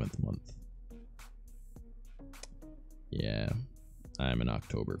 the 7th month. Yeah, I'm an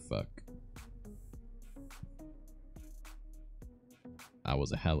October fuck. I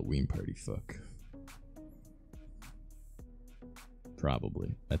was a Halloween party fuck.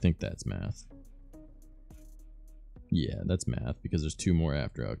 Probably. I think that's math. Yeah, that's math, because there's 2 more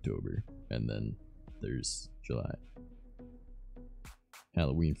after October, and then there's July.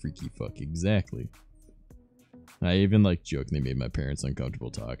 Halloween freaky fuck, exactly. I even like jokingly made my parents uncomfortable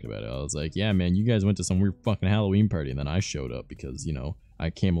talking about it. I was like, yeah man, you guys went to some weird fucking Halloween party, and then I showed up because, you know, I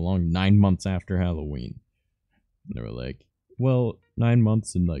came along 9 months after Halloween. And they were like, well, 9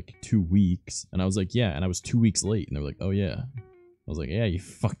 months and like 2 weeks. And I was like, yeah, and I was 2 weeks late. And they were like, oh yeah. I was like, yeah, you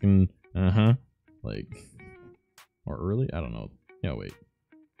fucking, like, or early? I don't know. Yeah, wait.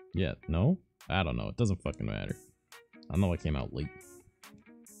 Yeah, no? I don't know. It doesn't fucking matter. I know I came out late.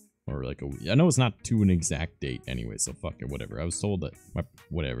 Or like a week. I know it's not to an exact date anyway, so fuck it, whatever. I was told that,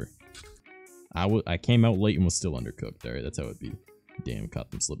 whatever. I came out late and was still undercooked, alright? That's how it be. Damn,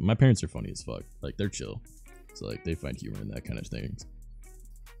 caught them slipping. My parents are funny as fuck. Like, they're chill. So, like, they find humor in that kind of things.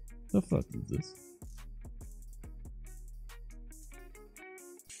 The fuck is this?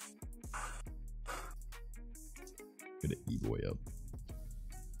 Get an E-boy up.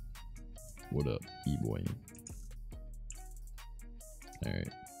 What up, E-boy? Alright.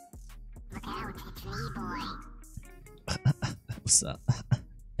 Look out, it's me, boy. What's up?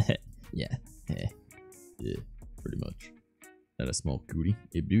 Yeah. Yeah, pretty much. That a small cootie?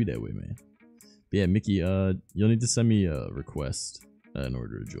 It do that way, man. But yeah, Mickey, you'll need to send me a request in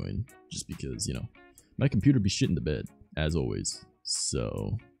order to join. Just because, you know, my computer be shitting the bed, as always.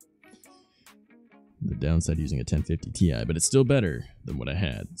 So, the downside using a 1050 Ti, but it's still better than what I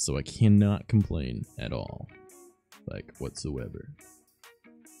had. So I cannot complain at all. Like, whatsoever.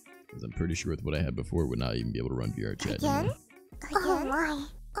 Because I'm pretty sure with what I had before, would not even be able to run VR chat anymore. Oh my.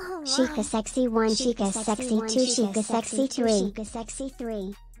 Oh my. Sheikah sexy 1, Sheikah sexy 2, Sheikah sexy 3, Sheikah sexy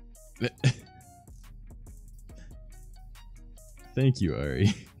 3. Thank you,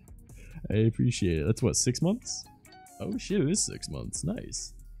 Ari. I appreciate it. That's what, 6 months? Oh shit, it is 6 months.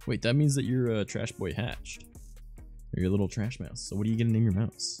 Nice. Wait, that means that your trash boy hatched. Or your little trash mouse. So what are you gonna name your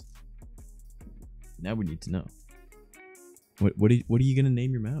mouse? Now we need to know. What are you gonna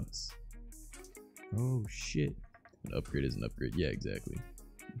name your mouse? Oh shit. An upgrade is an upgrade. Yeah, exactly.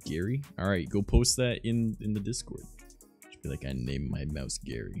 Gary? Alright, go post that in the Discord. Just be like, I named my mouse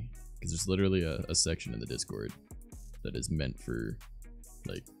Gary. Because there's literally a section in the Discord that is meant for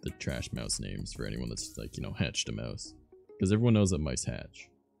like the trash mouse names for anyone that's like, you know, hatched a mouse. Because everyone knows that mice hatch.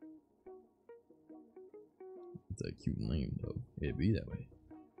 It's a cute name though. It'd be that way.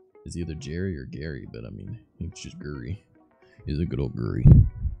 It's either Jerry or Gary, but I mean, it's just Gurry. He's a good old Gurry.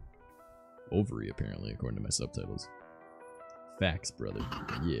 Ovary, apparently, according to my subtitles. Facts, brother.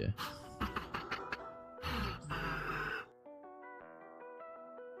 Yeah.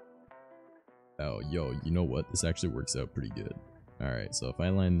 Oh, yo, you know what? This actually works out pretty good. Alright, so if I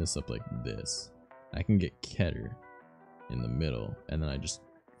line this up like this, I can get Keter in the middle, and then I just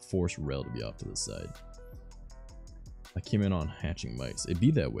force Rel to be off to the side. I came in on hatching mice. It'd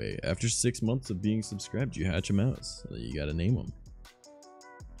be that way. After 6 months of being subscribed, you hatch a mouse. You gotta name them.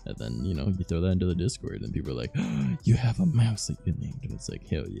 And then, you know, you throw that into the Discord, and people are like, oh, you have a mouse that you named. And it's like,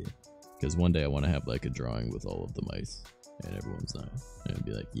 hell yeah. Because one day I want to have like a drawing with all of the mice, and everyone's not. And I'd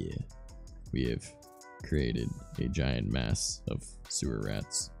be like, yeah, we have created a giant mass of sewer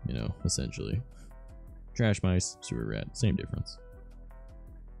rats, you know, essentially. Trash mice, sewer rat, same difference.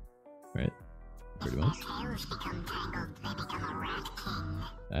 Right? Pretty much. Tails become tangled, they become a rat king.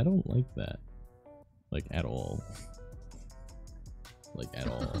 I don't like that. Like, at all. Like, at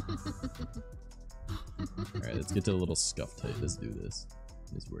all. Alright, let's get to a little scuff tight. Let's do this.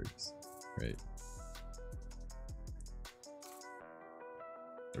 This works. Right.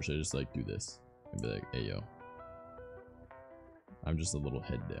 Or should I just like do this? And be like, hey yo. I'm just a little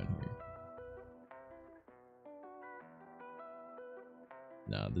head down here.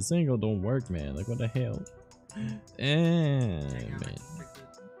 Nah, this angle don't work, man. Like, what the hell? Man.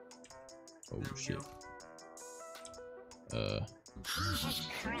 Oh shit. Jesus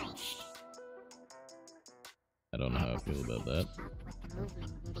Christ. I don't know how I feel about that.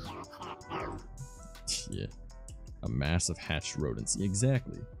 Yeah. A mass of hatched rodents.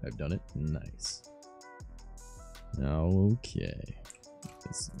 Exactly. I've done it. Nice. Okay.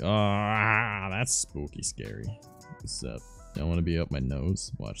 That's spooky scary. What's up? Don't want to be up my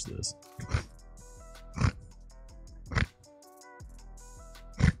nose. Watch this.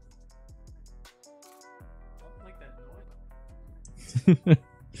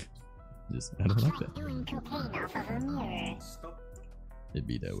 Just, I don't like that. Doing cocaine off of a mirror. Stop. It'd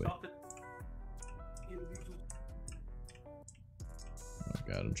be that way. Stop it. Oh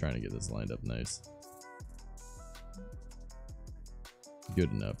god, I'm trying to get this lined up nice.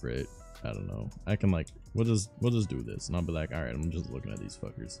 Good enough, right? I don't know. I can like, we'll just do this, and I'll be like, all right, I'm just looking at these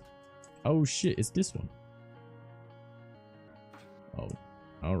fuckers. Oh shit, it's this one. Oh,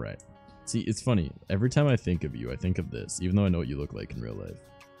 all right. See, it's funny. Every time I think of you, I think of this, even though I know what you look like in real life.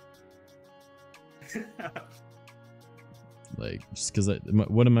 Like, just because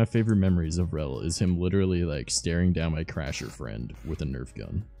one of my favorite memories of Rel is him literally like staring down my Crasher friend with a Nerf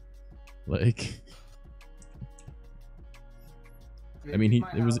gun. Like, I mean, it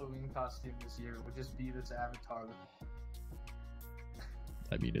was. Halloween costume this year would just be this avatar.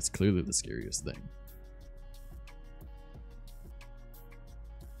 I mean, it's clearly the scariest thing.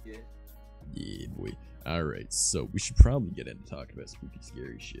 Yeah. Yeah, boy. All right, so we should probably get into talking about spooky,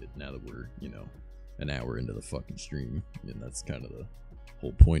 scary shit now that we're, you know, an hour into the fucking stream, and that's kind of the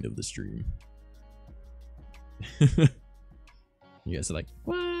whole point of the stream. You guys are like,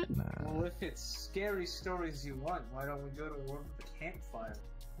 what? Nah. Well, if it's scary stories you want, why don't we go to war with the campfire?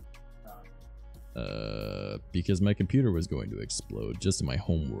 Because my computer was going to explode just in my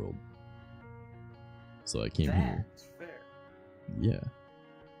home world, so I came here. That's fair. Yeah.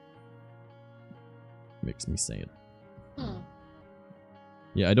 Makes me sad.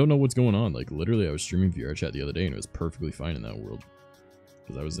 Yeah, I don't know what's going on. Like, literally, I was streaming VR chat the other day and it was perfectly fine in that world.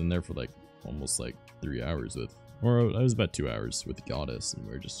 Because I was in there for like almost like 3 hours with, or I was about 2 hours with Goddess, and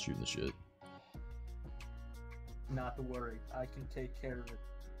we were just shooting the shit. Not to worry, I can take care of it.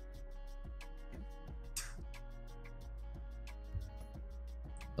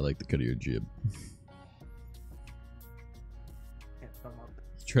 I like the cut of your jib. Can't thumb up.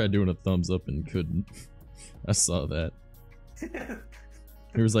 Tried doing a thumbs up and couldn't. I saw that.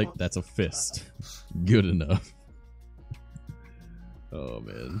 He was like, that's a fist. Good enough. Oh,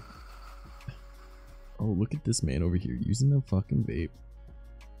 man. Oh, look at this man over here using a fucking vape.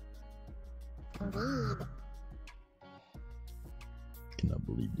 Indeed. Cannot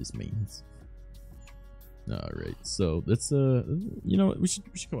believe this means. Alright, so let's you know what, we should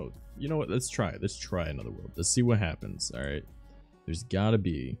come out. You know what, let's try another world. Let's see what happens, alright? There's gotta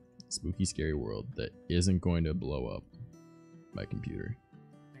be a spooky, scary world that isn't going to blow up my computer.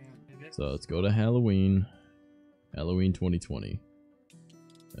 So let's go to Halloween 2020.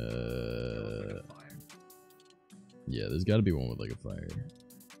 Yeah, there's got to be one with like a fire.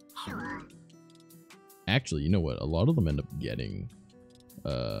 Sure. Actually, you know what? A lot of them end up getting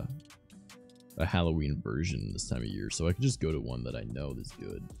a Halloween version this time of year, so I could just go to one that I know is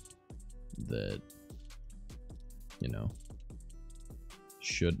good. That, you know,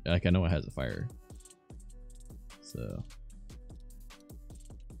 should, like, I know it has a fire. So.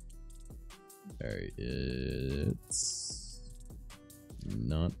 Alright, it's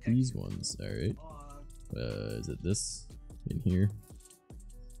not these ones, alright. Is it this in here?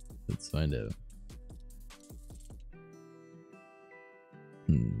 Let's find out.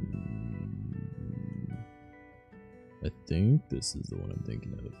 I think this is the one I'm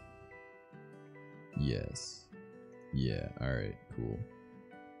thinking of. Yes. Yeah, alright, cool.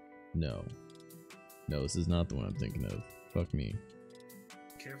 No. No, this is not the one I'm thinking of. Fuck me.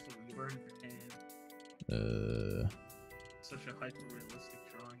 Careful, you burn your hand. Such a hyper-realistic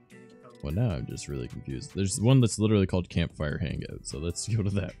drawing game. Well, now I'm just really confused. There's one that's literally called Campfire Hangout, so let's go to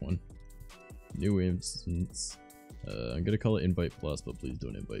that one. New instance. I'm gonna call it Invite Plus, but please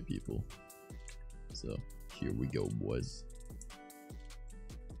don't invite people. So, here we go, boys.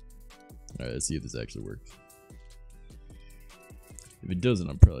 Alright, let's see if this actually works. If it doesn't,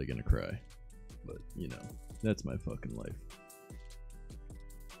 I'm probably gonna cry. But, you know, that's my fucking life.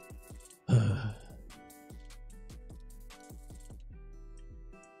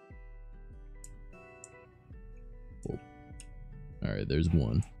 Alright, there's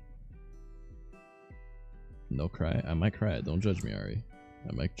one. No cry. I might cry. Don't judge me, Ari.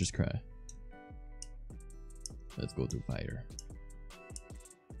 I might just cry. Let's go through fire.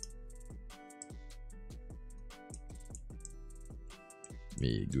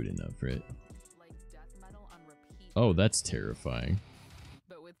 Me, good enough, right? Oh, that's terrifying.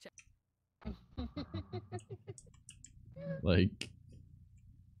 Like,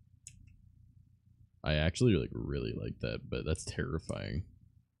 I actually like really like that, but that's terrifying.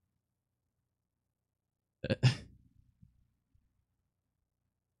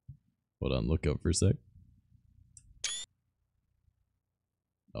 Hold on, look up for a sec.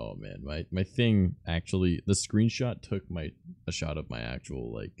 Oh man, my thing actually, the screenshot took a shot of my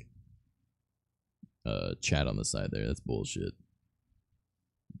actual like chat on the side there. That's bullshit.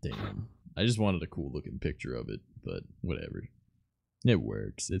 Damn. I just wanted a cool looking picture of it, but whatever. It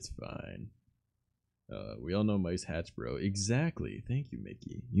works. It's fine. We all know mice hatch, bro. Exactly. Thank you,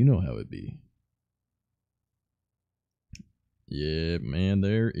 Mickey. You know how it be. Yeah, man,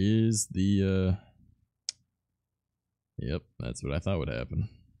 there is the Yep, that's what I thought would happen.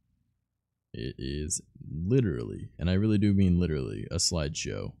 It is literally, and I really do mean literally, a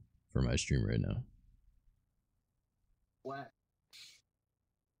slideshow for my stream right now. What?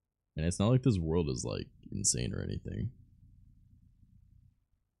 And it's not like this world is like insane or anything.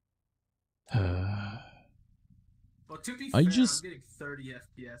 Well, to be I fair, just- I'm getting 30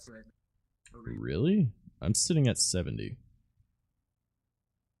 FPS right now. Okay. Really? I'm sitting at 70.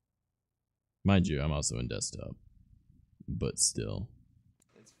 Mind you, I'm also in desktop. But still.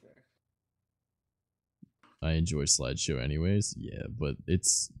 That's fair. I enjoy slideshow anyways. Yeah, but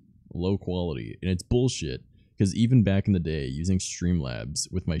it's low quality. And it's bullshit. Because even back in the day, using Streamlabs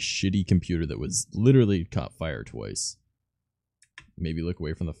with my shitty computer that was literally caught fire twice. Maybe look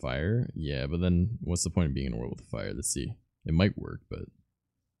away from the fire? Yeah, but then what's the point of being in a world with a fire? Let's see. It might work, but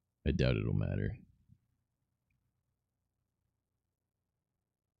I doubt it'll matter.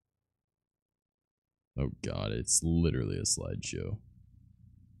 Oh god, it's literally a slideshow.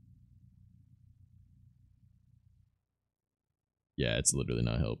 Yeah, it's literally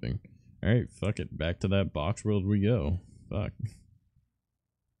not helping. Alright, fuck it. Back to that box world we go. Fuck.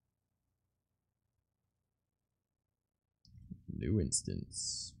 New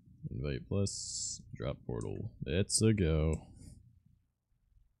instance. Invite plus. Drop portal. Let's a go.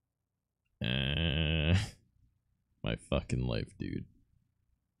 My fucking life, dude.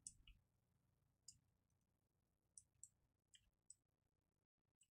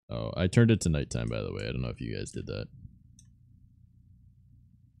 Oh, I turned it to nighttime, by the way. I don't know if you guys did that.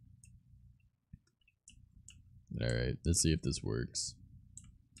 Alright, let's see if this works.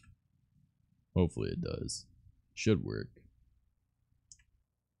 Hopefully it does. Should work.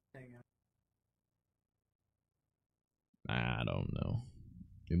 Hang on. I don't know.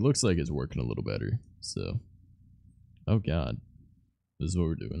 It looks like it's working a little better, so. Oh god. This is what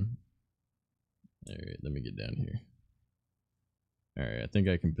we're doing. Alright, let me get down here. Alright, I think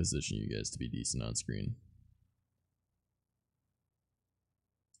I can position you guys to be decent on screen.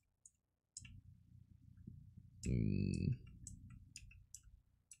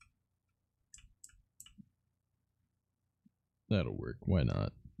 That'll work. Why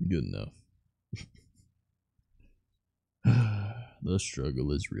not? Good enough. The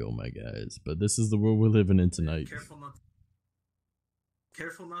struggle is real, my guys. But this is the world we're living in tonight.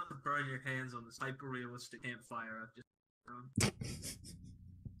 Careful not to burn your hands on this hyper-realistic campfire I've just thrown.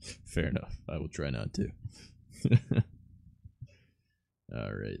 Fair enough. I will try not to.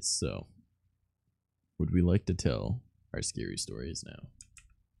 Alright, so. Would we like to tell our scary stories now?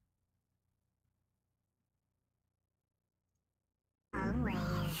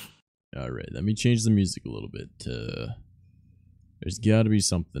 Always. Alright, let me change the music a little bit to... There's gotta be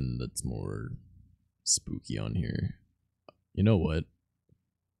something that's more spooky on here. You know what?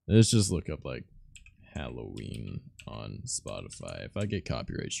 Let's just look up like Halloween on Spotify. If I get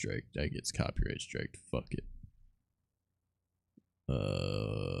copyright striked, I get copyright striked. Fuck it.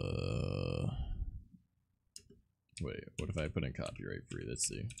 Wait, what if I put in copyright free? Let's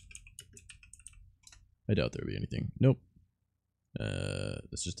see. I doubt there'll be anything. Nope.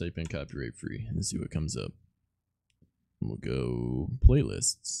 Let's just type in copyright free and see what comes up. And we'll go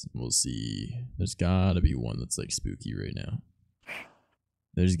playlists. We'll see. There's gotta be one that's like spooky right now.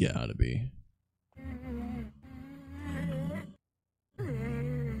 There's gotta be.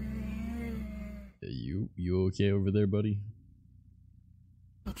 You okay over there, buddy?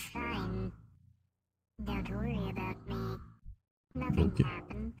 It's fine. Don't worry about me. Nothing Okay.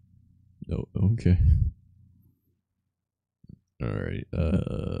 happened. No, okay. Alright,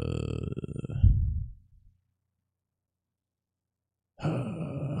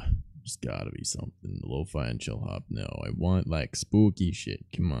 There's gotta be something. Lo-fi and chill hop. No, I want like spooky shit.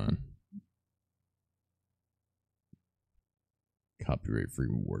 Come on. Copyright free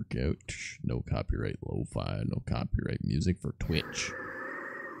workout. No copyright lo-fi. No copyright music for Twitch.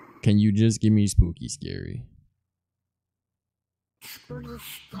 Can you just give me spooky scary? Spooky,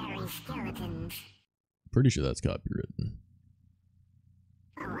 scary skeletons. Pretty sure that's copywritten.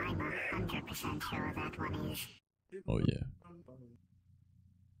 Oh, I'm 100% sure that one is. Oh yeah.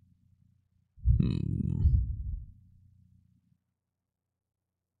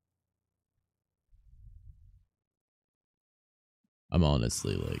 I'm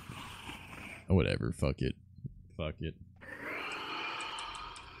honestly like, whatever, fuck it. Fuck it.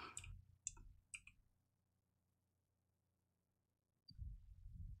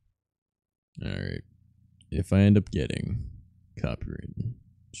 Alright. If I end up getting copyright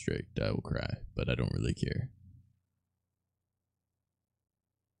striked, I will cry, but I don't really care.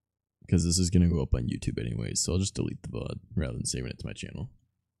 Because this is going to go up on YouTube anyways, so I'll just delete the VOD rather than saving it to my channel.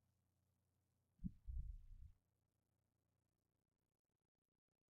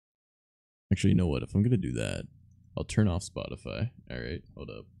 Actually, you know what? If I'm going to do that, I'll turn off Spotify. Alright, hold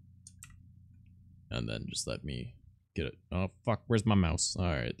up. And then just let me get it. Oh, fuck, where's my mouse?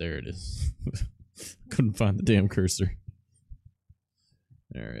 Alright, there it is. Couldn't find the damn cursor.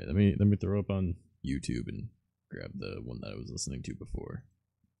 Alright, let me throw up on YouTube and grab the one that I was listening to before.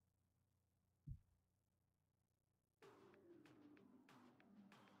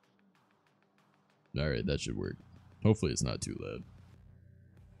 Alright, that should work. Hopefully it's not too loud.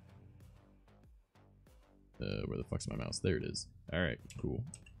 Where the fuck's my mouse? There it is. Alright, cool.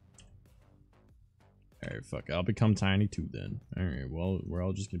 Alright, fuck. I'll become tiny too then. Alright, well, we're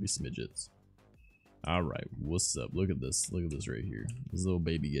all just gonna be smidgets. Alright, what's up? Look at this. Look at this right here. This little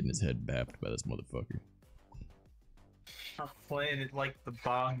baby getting his head bapped by this motherfucker. I'm playing it like the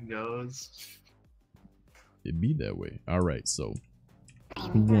bong goes. It'd be that way. Alright, so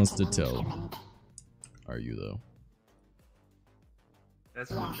who wants to tell? Are you though?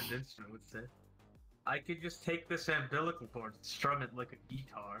 That's what the instrument would say. I could just take this umbilical cord and strum it like a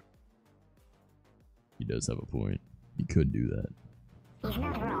guitar. He does have a point. He could do that. He's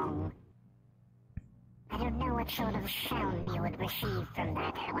not wrong. I don't know what sort of sound you would receive from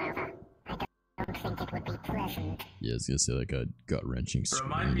that, however. I don't think it would be pleasant. Yeah, I was gonna say like a gut-wrenching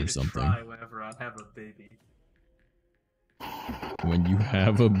Remind scream me or to something. try whenever I have a baby. When you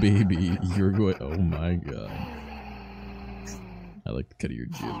have a baby, you're going. Oh my god. I like the cut of your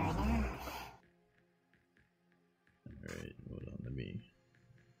jib. Alright, hold on, let me.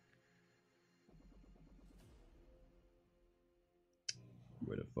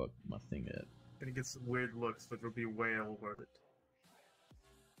 Where the fuck my thing at? Gonna get some weird looks, but it'll be well worth it.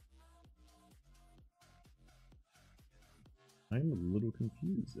 I'm a little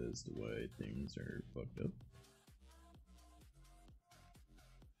confused as to why things are fucked up.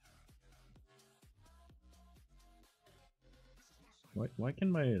 Why can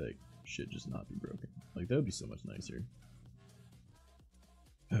my like shit just not be broken? Like that would be so much nicer.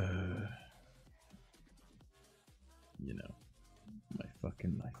 You know, my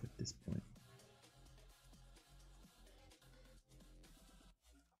fucking life at this point.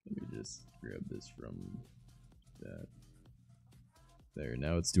 Let me just grab this from that. There,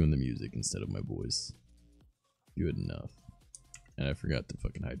 now it's doing the music instead of my voice. Good enough. And I forgot to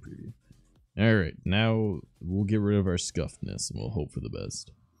fucking hide preview. Alright, now we'll get rid of our scuffedness and we'll hope for the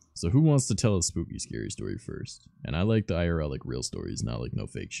best. So who wants to tell a spooky scary story first? And I like the IRL like real stories, not like no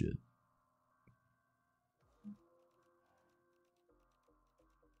fake shit.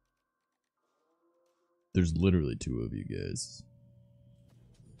 There's literally two of you guys.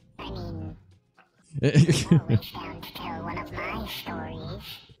 I mean, always down to tell one of my stories.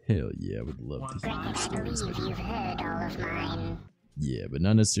 Hell yeah, I would love to hear your I stories. believe you've heard all of mine. Yeah, but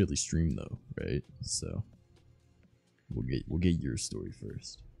not necessarily stream though, right? So we'll get your story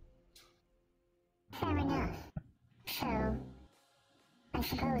first. Fair enough. So, I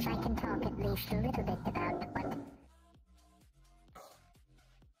suppose I can talk at least a little bit about what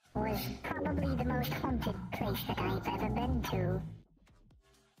was probably the most haunted place that I've ever been to.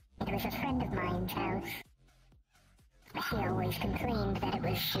 It was a friend of mine's house. She always complained that it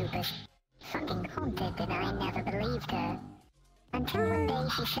was super fucking haunted, and I never believed her. Until one day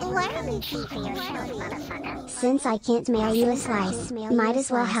she said, "Come and see for yourself, motherfucker." Since I can't mail you a slice, might as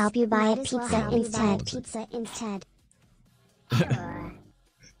well help you buy a pizza instead. Sure.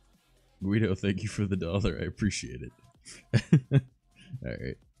 Guido, thank you for the $1. I appreciate it.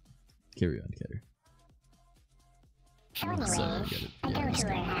 Alright. Carry on, Ketter. So anyways, Sorry, I get it. I Yeah, go just to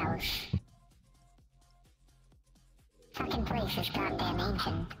her go. house. fucking place is goddamn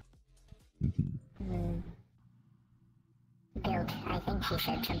ancient. Built, I think she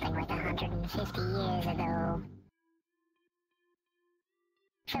said something like 150 years ago.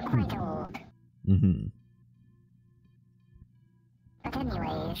 So quite old. But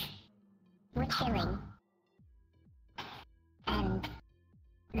anyways, we're chilling. And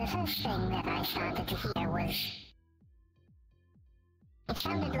the first thing that I started to hear was... It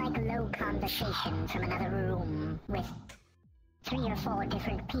sounded like low conversation from another room, with 3 or 4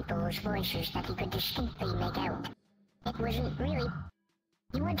 different people's voices that he could distinctly make out. It wasn't really...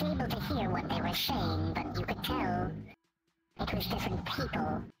 You weren't able to hear what they were saying, but you could tell it was different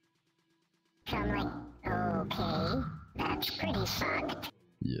people. So I'm like, okay, that's pretty fucked.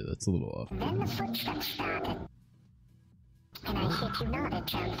 Yeah, that's a little off. Then the footsteps started. And I shit you not, it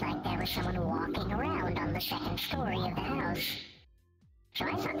sounds like there was someone walking around on the 2nd story of the house. So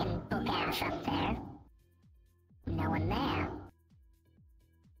I fucking book ass up there. No one there.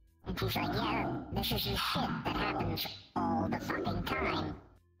 And she's like, yeah, this is the shit that happens all the fucking time.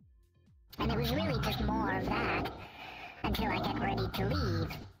 And it was really just more of that until I get ready to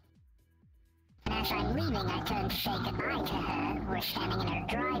leave. And as I'm leaving, I turn to say goodbye to her. We're standing in her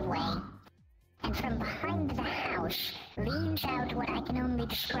driveway. And from behind the house leans out what I can only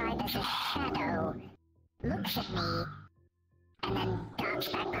describe as a shadow, looks at me, and then darts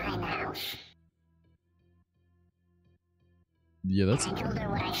back behind the house. Yeah, that's... And I told her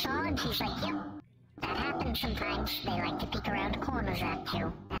what I saw, and she's like, yep, that happens sometimes. They like to peek around corners at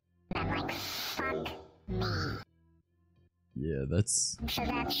you. And I'm like, fuck me. Yeah, that's... So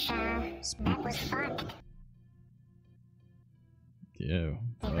that's, that was fucked. Yeah.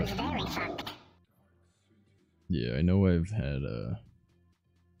 It was very fucked. Yeah, I know I've had,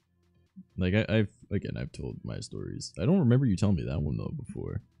 like, I've told my stories. I don't remember you telling me that one, though,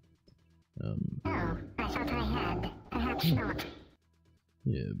 before. Oh, I thought I had. Perhaps not.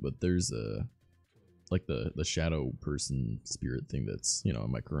 Yeah, but there's, like, the shadow person spirit thing that's, you know,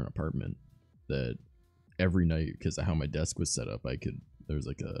 in my current apartment, that every night, because of how my desk was set up, there was,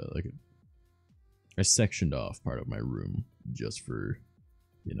 I sectioned off part of my room just for,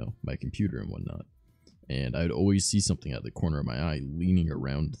 you know, my computer and whatnot. And I'd always see something at the corner of my eye leaning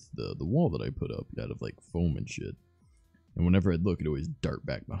around the wall that I put up out of like foam and shit. And whenever I'd look, it'd always dart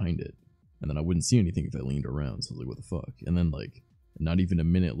back behind it. And then I wouldn't see anything if I leaned around. So I was like, what the fuck? And then like not even a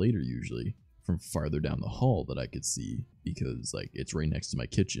minute later usually, from farther down the hall that I could see, because like it's right next to my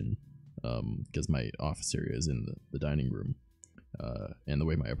kitchen, because my office area is in the dining room. And the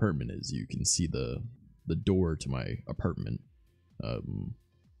way my apartment is, you can see the door to my apartment,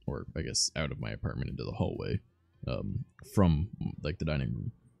 or I guess out of my apartment into the hallway, from like the dining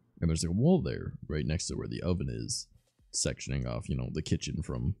room. And there's like a wall there right next to where the oven is, sectioning off, you know, the kitchen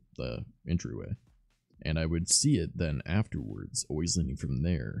from the entryway. And I would see it then afterwards, always leaning from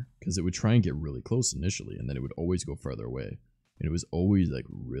there, because it would try and get really close initially, and then it would always go farther away. And it was always like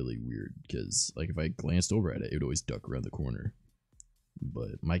really weird, because like if I glanced over at it, it would always duck around the corner.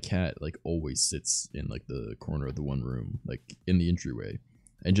 But my cat like always sits in like the corner of the one room, like in the entryway,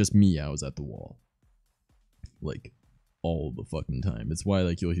 and just meows at the wall, like all the fucking time. It's why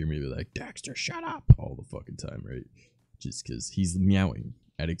like you'll hear me be like, Dexter, shut up, all the fucking time, right? Just because he's meowing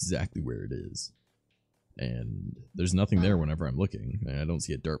at exactly where it is. And there's nothing there whenever I'm looking, and I don't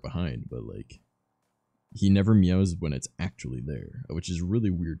see a dart behind, but like he never meows when it's actually there, which is really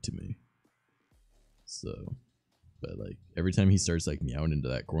weird to me. So, but like every time he starts like meowing into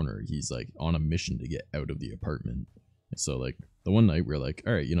that corner, he's like on a mission to get out of the apartment. So like the one night we're like,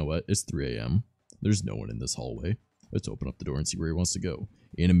 all right, you know what? It's 3 a.m. There's no one in this hallway. Let's open up the door and see where he wants to go.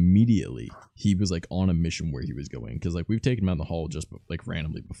 And immediately he was like on a mission where he was going, because like we've taken him out in the hall just like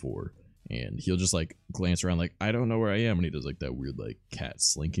randomly before. And he'll just like glance around like, I don't know where I am. And he does like that weird like cat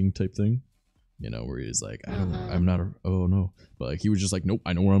slinking type thing, you know, where he's like, I'm not oh no. But like he was just like, nope,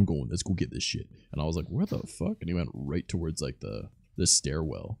 I know where I'm going. Let's go get this shit. And I was like, where the fuck? And he went right towards like the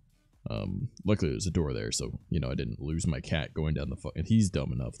stairwell. Luckily there's a door there, so you know I didn't lose my cat going down the fuck. And he's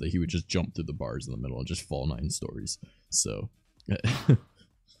dumb enough that he would just jump through the bars in the middle and just fall 9 stories. So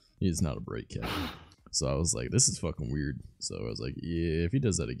he's not a bright cat. So I was like, this is fucking weird. So I was like, yeah, if he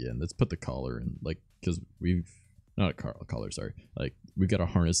does that again, let's put the collar in, like, because we've, not a collar, sorry. Like, we've got a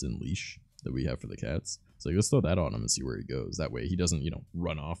harness and leash that we have for the cats. So like, let's throw that on him and see where he goes. That way he doesn't, you know,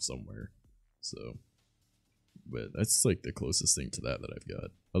 run off somewhere. So, but that's like the closest thing to that I've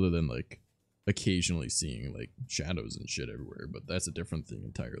got. Other than like occasionally seeing like shadows and shit everywhere. But that's a different thing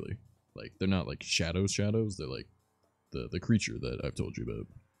entirely. Like, they're not like shadows. They're like the creature that I've told you about.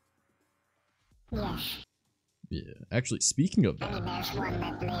 Yes. Yeah. Actually, speaking of I mean, that, there's one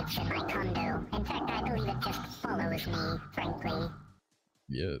that lives in my condo. In fact, I believe it just follows me, frankly.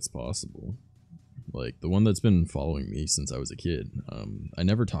 yeah, it's possible. Like the one that's been following me since I was a kid. I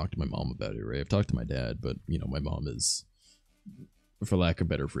never talked to my mom about it, right? I've talked to my dad, but you know, my mom is, for lack of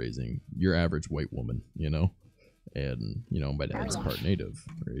better phrasing, your average white woman, you know? And, you know, my dad's part native,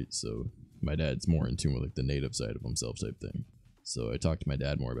 right? So my dad's more in tune with like the native side of himself type thing. So I talked to my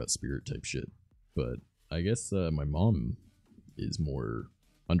dad more about spirit type shit. But I guess my mom is more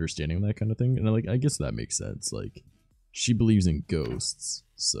understanding of that kind of thing. And like I guess that makes sense. Like she believes in ghosts.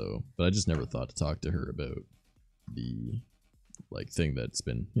 So, but I just never thought to talk to her about the like thing that's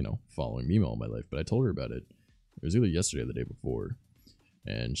been, you know, following me all my life. But I told her about it. It was either yesterday or the day before.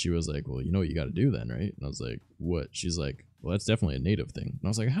 And she was like, well, you know what you got to do then, right? And I was like, what? She's like, well, that's definitely a native thing. And I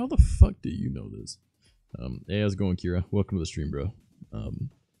was like, how the fuck do you know this? Hey, how's it going, Kira? Welcome to the stream, bro.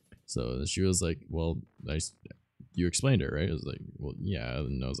 So she was like, well, you explained it, right? I was like, well, yeah.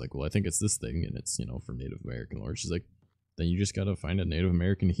 And I was like, well, I think it's this thing, and it's, you know, for Native American lore. She's like, then you just got to find a Native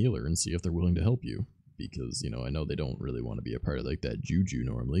American healer and see if they're willing to help you. Because, you know, I know they don't really want to be a part of like that juju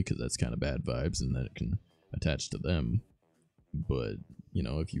normally, because that's kind of bad vibes and that it can attach to them. But, you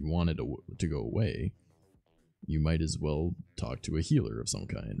know, if you wanted to go away, you might as well talk to a healer of some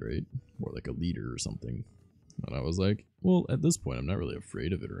kind, right? Or like a leader or something. And I was like, well, at this point, I'm not really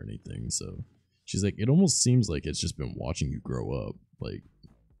afraid of it or anything. So she's like, it almost seems like it's just been watching you grow up. Like,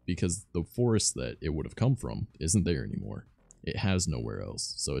 because the forest that it would have come from isn't there anymore. It has nowhere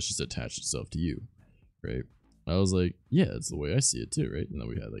else. So it's just attached itself to you, right? I was like, yeah, that's the way I see it too, right? And then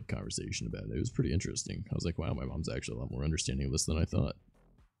we had like a conversation about it. It was pretty interesting. I was like, wow, my mom's actually a lot more understanding of this than I thought.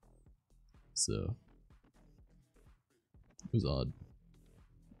 So it was odd.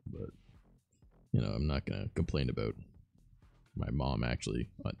 But, you know, I'm not going to complain about my mom actually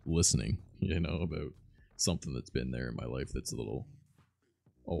listening, you know, about something that's been there in my life that's a little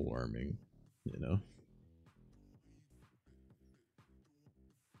alarming, you know?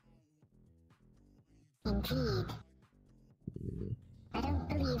 Indeed. I don't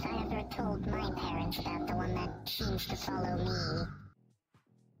believe I ever told my parents about the one that seems to follow me.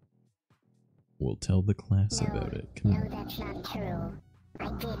 We'll tell the class about it. Come on. No, that's not true.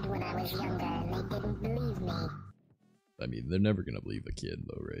 I did when I was younger, and they didn't believe me. I mean, they're never gonna believe a kid,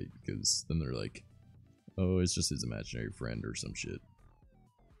 though, right? Because then they're like, oh, it's just his imaginary friend or some shit.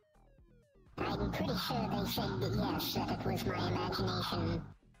 I'm pretty sure they said that yes, that it was my imagination.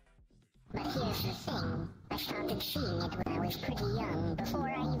 But here's the thing, I started seeing it when I was pretty young, before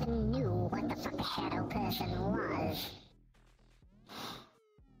I even knew what the fuck a shadow person was.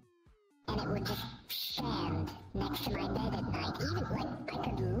 And it would just stand next to my bed at night, even like I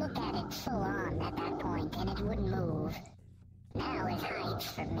could look at it full on at that point, and it wouldn't move. Now it hides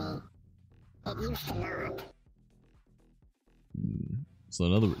from me. It used to not. So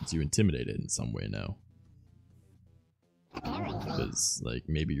in other words, you intimidate it in some way now. Apparently. Because, like,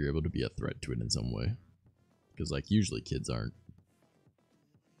 maybe you're able to be a threat to it in some way. Because, like, usually kids aren't.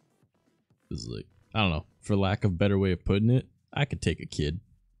 Because, like, I don't know. For lack of a better way of putting it, I could take a kid.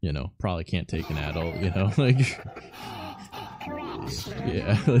 You know, probably can't take an adult, you know? Like,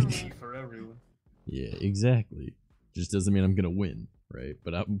 yeah, like, For everyone. yeah, exactly. Just doesn't mean I'm going to win, right?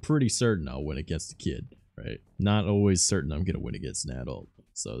 But I'm pretty certain I'll win against a kid, right? Not always certain I'm going to win against an adult.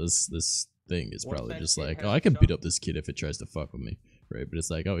 So this thing is What if probably that just kid like, has oh, a I can beat job? up this kid if it tries to fuck with me, right? But it's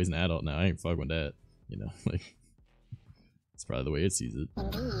like, oh, he's an adult now. I ain't fucking with that, you know? Like, it's probably the way it sees it.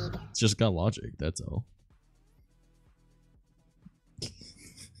 Indeed. It's just got logic, that's all.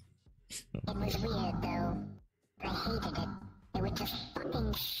 It was weird, though. I hated it. It would just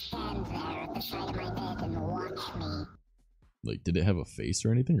fucking stand there at the side of my bed and watch me. Like, did it have a face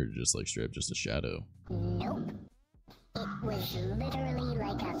or anything, or just like straight up just a shadow? Nope. It was literally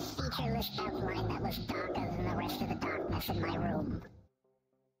like a featureless outline that was darker than the rest of the darkness in my room.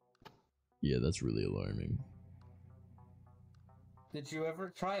 Yeah, that's really alarming. Did you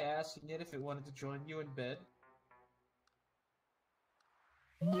ever try asking it if it wanted to join you in bed?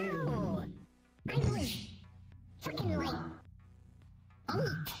 No! I was fucking like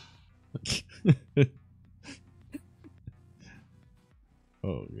 8.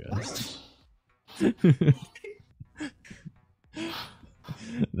 Oh, gosh.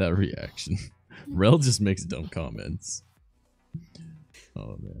 That reaction. Rel just makes dumb comments.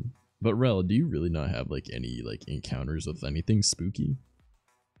 Oh, man. But Rel, do you really not have, like, any, like, encounters with anything spooky?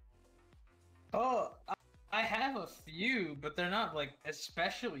 Oh, I have a few, but they're not like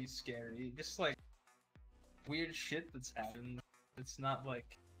especially scary. Just like weird shit that's happened. It's not like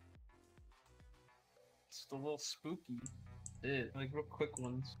it's a little spooky. Like real quick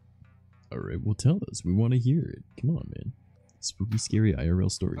ones. All right, well, tell us. We want to hear it. Come on, man. Spooky, scary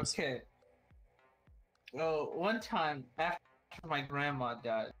IRL stories. Okay. Well, one time after my grandma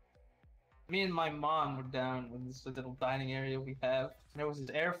died, me and my mom were down in this little dining area we have. And there was this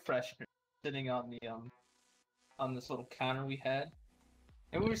air freshener sitting on this little counter we had,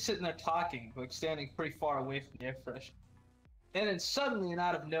 and we were sitting there talking, like standing pretty far away from the air freshener. And then suddenly, and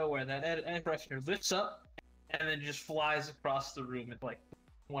out of nowhere, that air freshener lifts up and then just flies across the room at like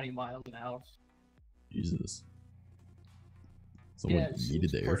 20 miles an hour. Jesus. Someone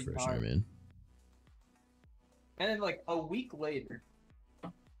needed the air freshener, hard. man. And then like a week later,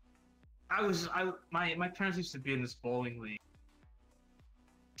 my parents used to be in this bowling league,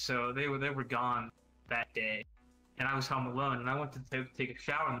 so they were gone that day, and I was home alone, and I went to take a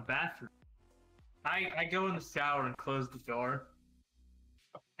shower in the bathroom. I go in the shower and close the door,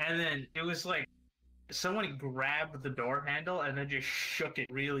 and then it was like someone grabbed the door handle and then just shook it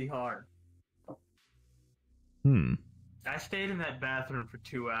really hard. I stayed in that bathroom for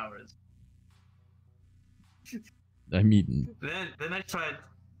 2 hours. I mean, Then I tried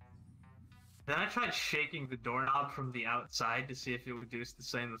shaking the doorknob from the outside to see if it would produce the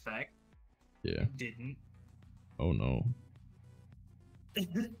same effect. yeah. It didn't. Oh no.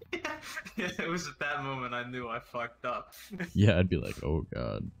 It was at that moment I knew I fucked up. Yeah, I'd be like, oh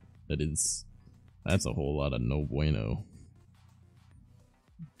god, that's a whole lot of no bueno.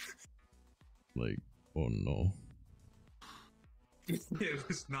 Like, oh no. It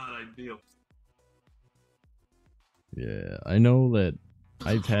was not ideal. Yeah, I know that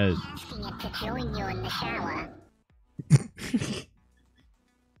I've had. Asking it to join you in the shower.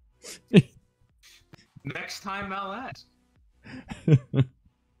 Next time I'll ask.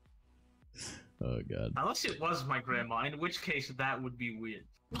 Oh god. Unless it was my grandma, in which case that would be weird.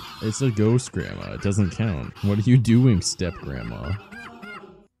 It's a ghost grandma. It doesn't count. What are you doing, step grandma?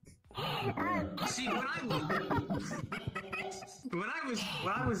 See, when I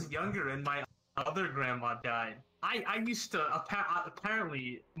was younger and my other grandma died, I used to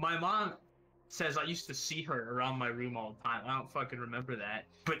apparently my mom says I used to see her around my room all the time. I don't fucking remember that,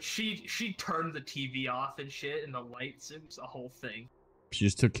 but she turned the TV off and shit and the lights. It was a whole thing. She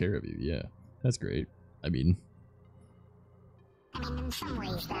just took care of you. Yeah, that's great. I mean, in some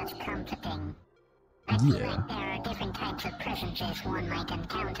ways that's comforting. I feel yeah. like there are different types of presences one might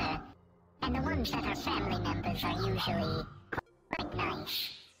encounter, and the ones that are family members are usually quite nice.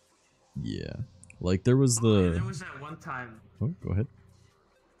 Yeah. Like there was There was that one time. Oh, go ahead.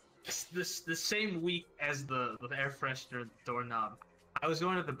 The same week as the air freshener doorknob, I was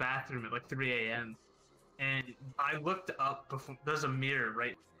going to the bathroom at like 3 a.m. and I looked up before. There's a mirror,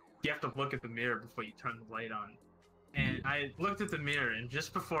 right? You have to look at the mirror before you turn the light on. And I looked at the mirror, and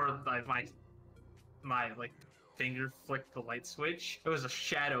just before my like finger flicked the light switch, there was a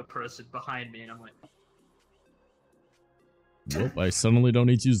shadow person behind me, and I'm like, Nope, I suddenly don't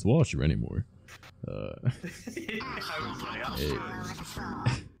need to use the washer anymore. I was like, I'm Hey.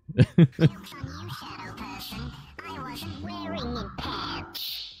 Joke's on you, shadow person. I wasn't wearing it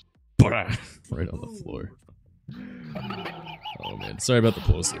pants. Right on the floor. Oh man, sorry about the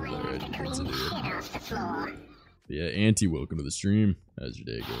post over there. I didn't mean to do it. Shit off the floor. But yeah, Auntie, welcome to the stream. How's your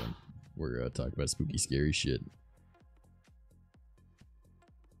day going? We're talking about spooky, scary shit.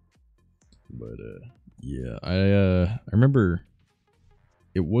 But yeah, I remember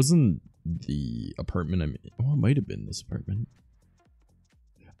it wasn't the apartment I'm in. Oh, it might have been this apartment.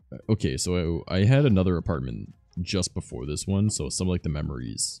 Okay, so I had another apartment just before this one, so some like the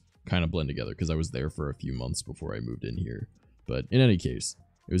memories kind of blend together because I was there for a few months before I moved in here. But in any case,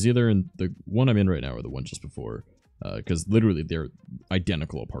 it was either in the one I'm in right now or the one just before, because literally they're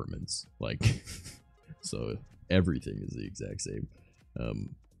identical apartments. Like, so everything is the exact same.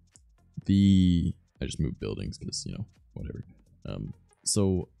 I just moved buildings because, you know, whatever.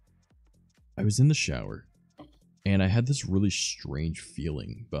 So I was in the shower and I had this really strange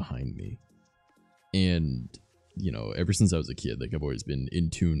feeling behind me. And, you know, ever since I was a kid, like I've always been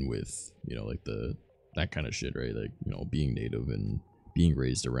in tune with, you know, like that kind of shit, right? Like, you know, being native and being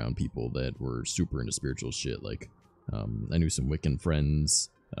raised around people that were super into spiritual shit. Like, I knew some Wiccan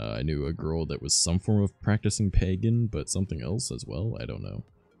friends. I knew a girl that was some form of practicing pagan, but something else as well. I don't know.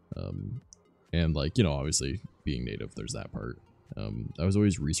 And like, you know, obviously being native, there's that part. I was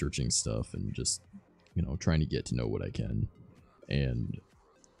always researching stuff and just, you know, trying to get to know what I can. And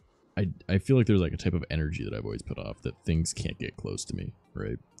I feel like there's like a type of energy that I've always put off that things can't get close to me,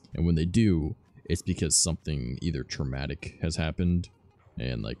 right? And when they do, it's because something either traumatic has happened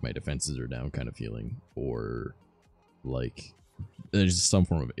and like my defenses are down kind of feeling, or like there's some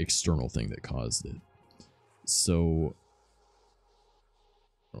form of external thing that caused it. So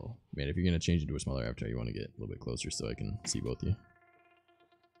Oh man, if you're gonna change into a smaller avatar, you want to get a little bit closer so I can see both of you.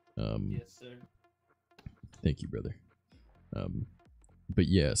 Yes, sir. Thank you, brother. But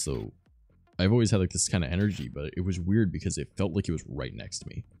yeah, so I've always had like this kind of energy, but it was weird because it felt like it was right next to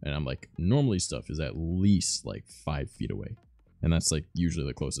me. And I'm like, normally stuff is at least like 5 feet away. And that's like usually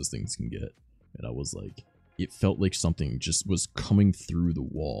the closest things can get. And I was like, it felt like something just was coming through the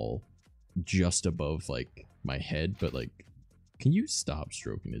wall just above like my head. But like, can you stop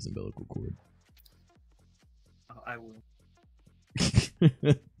stroking his umbilical cord? Oh, I will.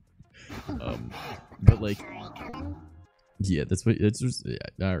 But like, Sorry, coming. yeah, that's what it's just, yeah,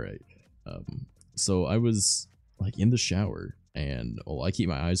 all right. So I was like in the shower, and well, I keep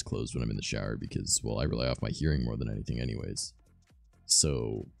my eyes closed when I'm in the shower because, well, I rely off my hearing more than anything anyways.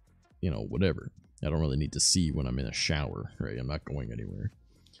 So, you know, whatever. I don't really need to see when I'm in a shower, right? I'm not going anywhere.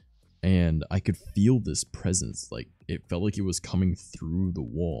 And I could feel this presence, like it felt like it was coming through the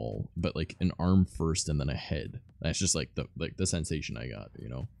wall, but like an arm first and then a head. That's just like the sensation I got, you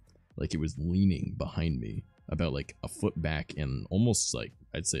know? Like it was leaning behind me about like a foot back and almost like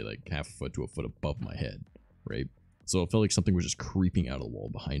I'd say like half a foot to a foot above my head, right? So it felt like something was just creeping out of the wall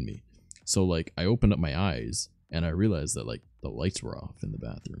behind me. So like I opened up my eyes and I realized that like the lights were off in the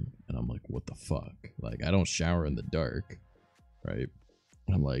bathroom, and I'm like, what the fuck? Like I don't shower in the dark, right?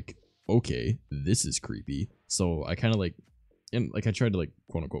 And I'm like, okay, this is creepy. So I kind of like, and like I tried to like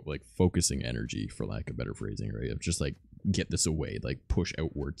quote unquote like focusing energy, for lack of better phrasing, right? Of just like get this away, like push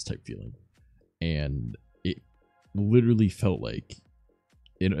outwards type feeling. And it literally felt like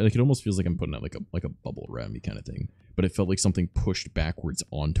it almost feels like I'm putting out like a bubble around me kind of thing, but it felt like something pushed backwards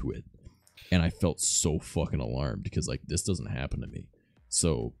onto it. And I felt so fucking alarmed because like this doesn't happen to me.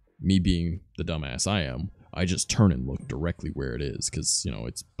 So me being the dumbass I am, I just turn and look directly where it is because, you know,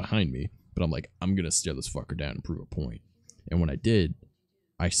 it's behind me. But I'm like, I'm going to stare this fucker down and prove a point. And when I did,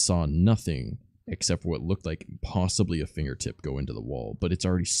 I saw nothing except for what looked like possibly a fingertip go into the wall. But it's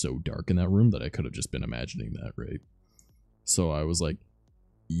already so dark in that room that I could have just been imagining that, right? So I was like,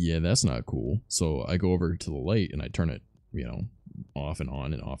 yeah, that's not cool. So I go over to the light and I turn it, you know, off and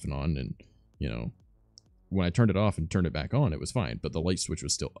on and off and on. And, you know, when I turned it off and turned it back on, it was fine. But the light switch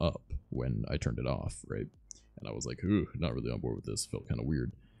was still up when I turned it off, right? And I was like, ooh, not really on board with this. Felt kind of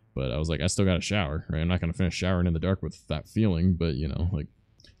weird. But I was like, I still got to shower, right? I'm not going to finish showering in the dark with that feeling. But, you know, like,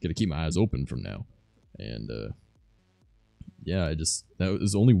 got to keep my eyes open from now. And, yeah, that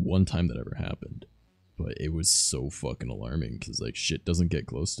was only one time that ever happened. But it was so fucking alarming because, like, shit doesn't get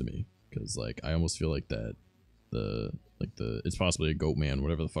close to me. Because, like, I almost feel like that it's possibly a goat man,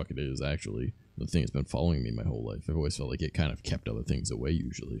 whatever the fuck it is, actually. The thing has been following me my whole life. I've always felt like it kind of kept other things away,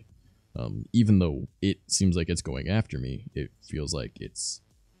 usually. Even though it seems like it's going after me, it feels like it's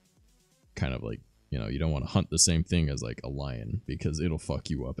kind of like, you know, you don't want to hunt the same thing as, like, a lion because it'll fuck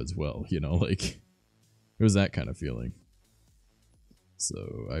you up as well, you know? Like, it was that kind of feeling.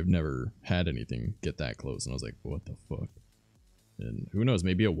 So I've never had anything get that close, and I was like, what the fuck? And who knows,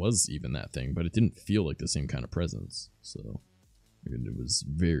 maybe it was even that thing, but it didn't feel like the same kind of presence. So it was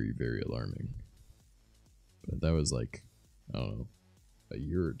very, very alarming. But that was like, I don't know, a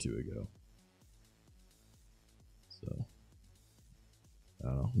year or two ago. So I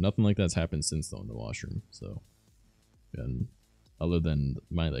don't know, nothing like that's happened since though in the washroom. So, and other than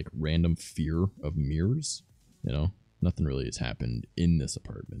my like random fear of mirrors, you know, nothing really has happened in this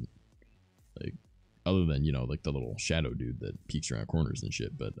apartment. Like, other than, you know, like the little shadow dude that peeks around corners and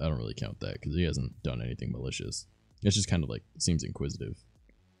shit, but I don't really count that because he hasn't done anything malicious. It's just kind of like, seems inquisitive,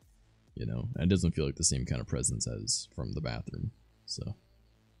 you know, and it doesn't feel like the same kind of presence as from the bathroom. So,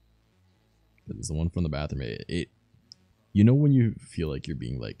 because the one from the bathroom, you know, when you feel like you're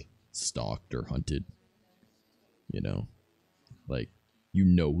being like stalked or hunted, you know, like, you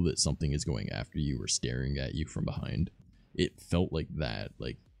know that something is going after you or staring at you from behind. It felt like that,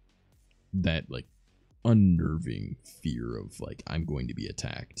 like unnerving fear of like, I'm going to be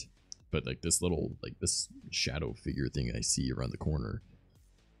attacked. But like this little, like this shadow figure thing I see around the corner,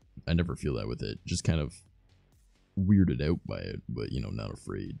 I never feel that with it. Just kind of weirded out by it, but, you know, not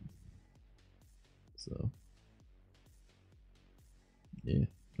afraid. So yeah,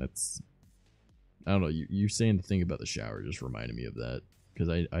 that's, I don't know, you saying the thing about the shower just reminded me of that, because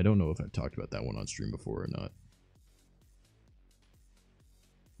I don't know if I've talked about that one on stream before or not.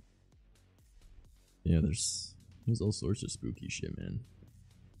 Yeah, there's all sorts of spooky shit, man.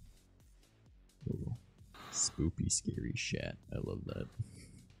 Oh, spooky, scary shit. I love that.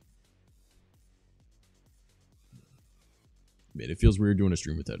 Man, it feels weird doing a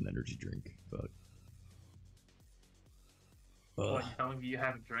stream without an energy drink. Fuck. What, you telling me you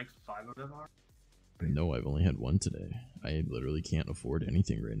haven't drank 5 of them already? No, I've only had one today. I literally can't afford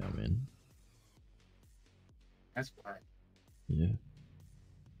anything right now, man. That's why. Yeah.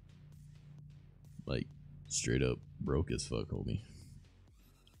 Like, straight up broke as fuck, homie.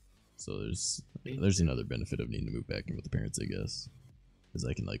 So there's another benefit of needing to move back in with the parents, I guess. Because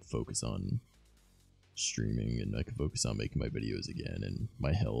I can, like, focus on streaming, and I can focus on making my videos again, and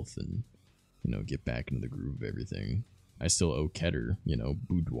my health, and, you know, get back into the groove of everything. I still owe Keter, you know,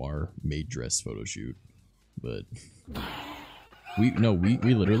 boudoir maid dress photo shoot, but we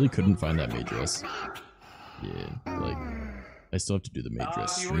literally couldn't find that maid dress. Yeah, like I still have to do the maid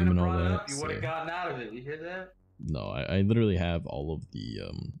dress stream and all that. You would have gotten out of it. You hear that? No, I literally have all of the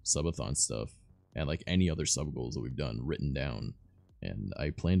subathon stuff and like any other sub goals that we've done written down, and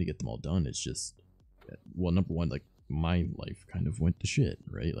I plan to get them all done. It's just, well, number one, like my life kind of went to shit,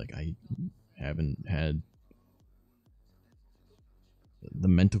 right? Like I haven't had the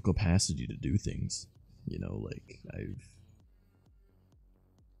mental capacity to do things, you know, like I've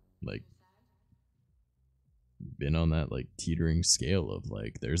like been on that like teetering scale of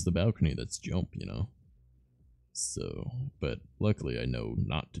like there's the balcony, let's jump, you know. So, but luckily I know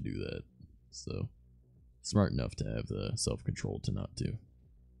not to do that, so smart enough to have the self-control to not to.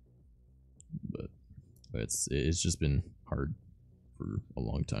 But it's just been hard for a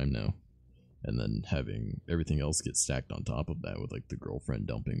long time now. And then having everything else get stacked on top of that with like the girlfriend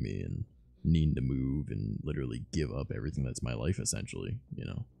dumping me and needing to move and literally give up everything that's my life essentially, you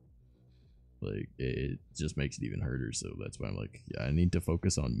know. Like it just makes it even harder, so that's why I'm like, yeah, I need to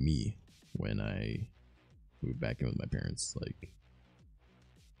focus on me when I move back in with my parents. Like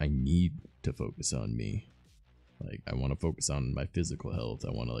I need to focus on me. Like I want to focus on my physical health.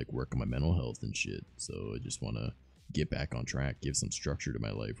 I want to like work on my mental health and shit. So I just want to get back on track, give some structure to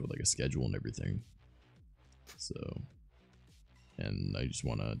my life with like a schedule and everything. So, and I just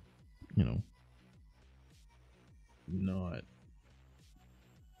want to, you know, not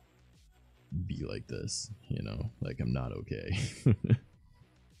be like this, you know, like I'm not okay.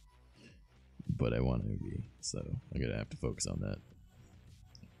 But I want to be, so I'm gonna have to focus on that.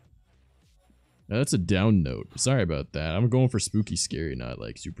 Now, that's a down note. Sorry about that. I'm going for spooky scary, not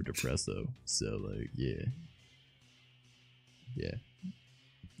like super depressed though. So like, yeah.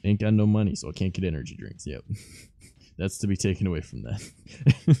 Ain't got no money, so I can't get energy drinks. Yep. That's to be taken away from that.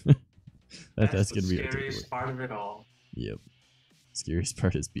 that's gonna be the scariest part of it all. Yep. Scariest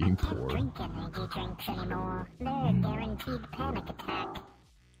part is being poor. Drink energy drinks anymore. They're a guaranteed panic attack.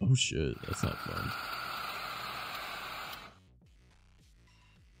 Oh shit, that's not fun.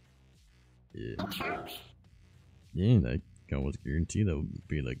 Yeah. Yeah, I can almost guarantee that would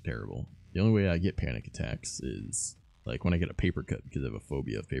be like terrible. The only way I get panic attacks is like when I get a paper cut because I have a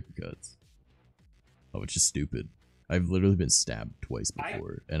phobia of paper cuts. Oh, it's just stupid. I've literally been stabbed twice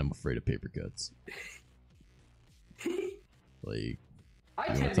before, and I'm afraid of paper cuts. Like, I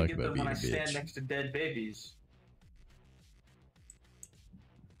you wanna tend to talk get about them being when a I stand bitch. next to dead babies.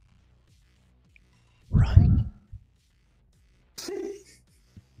 Run.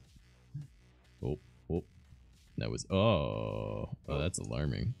 Oh. That was, oh, that's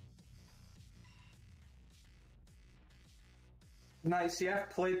alarming. Nice. See,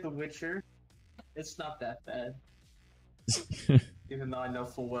 I've played The Witcher. It's not that bad. Even though I know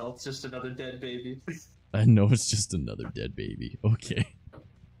full well it's just another dead baby. I know it's just another dead baby. Okay.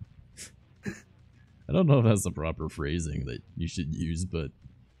 I don't know if that's the proper phrasing that you should use, but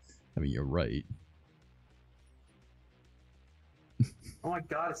I mean, you're right. Oh my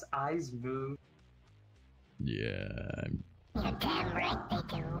god, its eyes move. Yeah. You're damn right they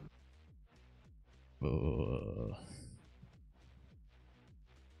do.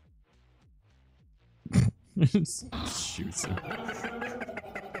 Shoots him.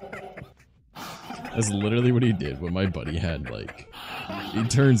 That's literally what he did when my buddy had, like, he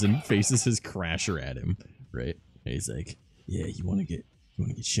turns and faces his crasher at him, right? And he's like, yeah, you wanna get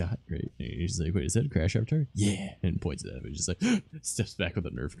shot, right? And he's like, wait, is that a crash avatar? Yeah, and points at him. He's just like, steps back with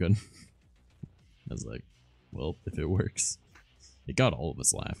a Nerf gun. I was like, well, if it works. It got all of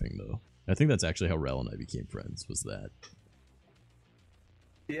us laughing, though. I think that's actually how Rel and I became friends, was that.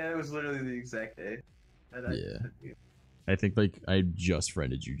 Yeah, it was literally the exact day. Yeah. I think, like, I just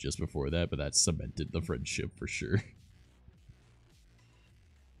friended you just before that, but that cemented the friendship for sure.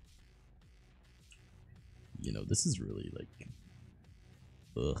 You know, this is really, like,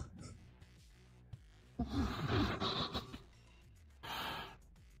 ugh.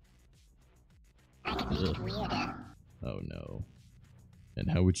 Ugh. Oh no. And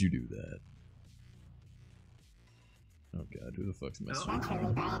how would you do that? Oh god, who the fuck's messing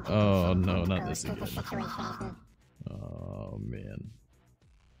with me? Oh no, not this again. Oh man.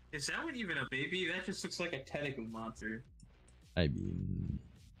 Is that one even a baby? That just looks like a tentacle monster. I mean,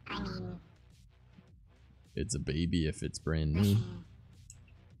 I mean, it's a baby if it's brand new. listen.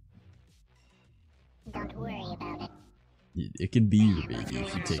 Don't worry about it. It can be your baby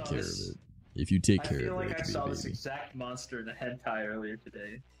if you take care of it. If you take I care feel of it, like it I can be saw a this baby. exact monster in a head tie earlier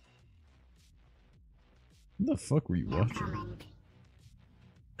today. What the fuck were you No watching? comment.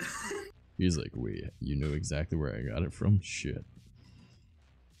 He's like, wait, you know exactly where I got it from? Shit.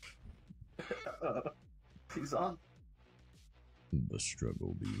 He's on. The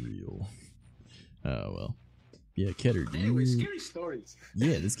struggle be real. Oh, well. Yeah, Ketter, do Anyway, you... scary stories.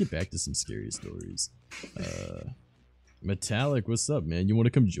 Yeah, let's get back to some scary stories. Metallic, what's up, man? You want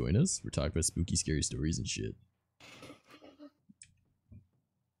to come join us? We're talking about spooky, scary stories and shit.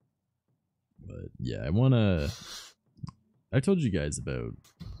 But yeah, I told you guys about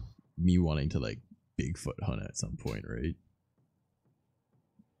me wanting to like Bigfoot hunt at some point, right?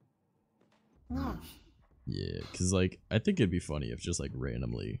 Yes. Yeah, because like I think it'd be funny if just like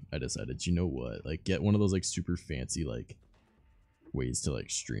randomly I decided, you know what, like get one of those like super fancy like ways to like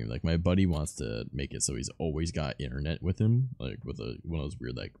stream. Like my buddy wants to make it so he's always got internet with him, like with one of those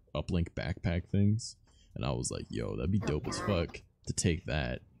weird like uplink backpack things. And I was like, yo, that'd be dope as fuck to take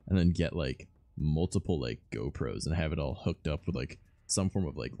that and then get like multiple like GoPros and have it all hooked up with like some form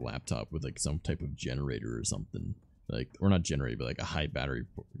of like laptop with like some type of generator or something, like, or not generator but like a high battery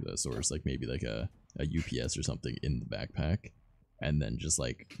source, like maybe like a UPS or something in the backpack, and then just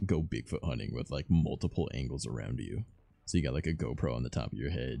like go Bigfoot hunting with like multiple angles around you. So you got like a GoPro on the top of your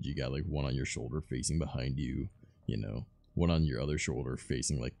head, you got like one on your shoulder facing behind you, you know, one on your other shoulder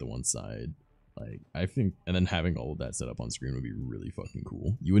facing like the one side. Like I think, and then having all of that set up on screen would be really fucking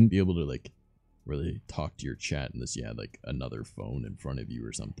cool. You wouldn't be able to like really talk to your chat unless you had like another phone in front of you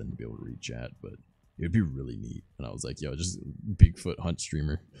or something to be able to read chat, but it would be really neat. And I was like, yo, just Bigfoot hunt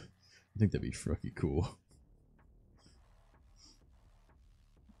streamer. I think that'd be fucking cool.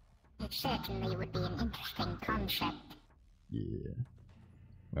 It certainly would be an interesting concept. Yeah.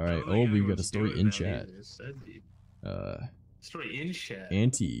 Alright, oh, we've got a story in chat. Story in chat.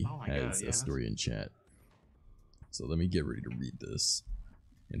 Auntie Oh my has God, a story in chat. So let me get ready to read this.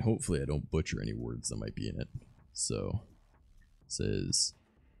 And hopefully I don't butcher any words that might be in it. So, it says,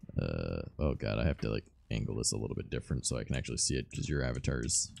 oh god, I have to like angle this a little bit different so I can actually see it, because your avatar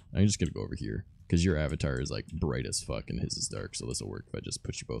is, I'm just gonna go over here, because your avatar is like bright as fuck and his is dark, so this will work if I just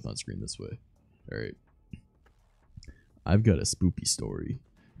put you both on screen this way. Alright. I've got a spoopy story.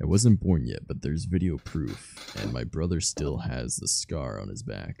 I wasn't born yet, but there's video proof, and my brother still has the scar on his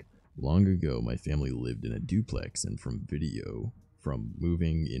back. Long ago, my family lived in a duplex, and from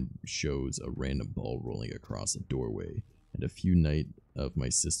moving in shows a random ball rolling across a doorway, and a few night of my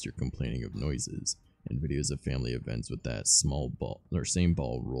sister complaining of noises, and videos of family events with that small ball, or same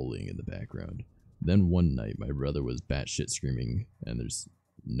ball rolling in the background. Then one night, my brother was batshit screaming, and there's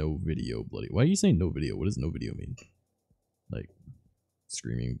no video bloody. Why are you saying no video? What does no video mean? Like,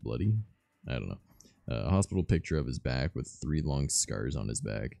 screaming bloody? I don't know. A hospital picture of his back with 3 long scars on his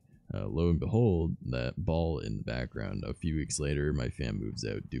back. Lo and behold, that ball in the background. A few weeks later, my fam moves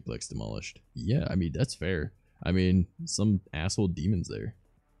out, duplex demolished. Yeah, I mean, that's fair. I mean, some asshole demon's there.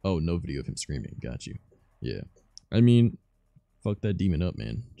 Oh, no video of him screaming. Got you. Yeah. I mean, fuck that demon up,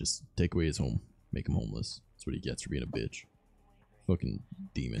 man. Just take away his home. Make him homeless. That's what he gets for being a bitch. Fucking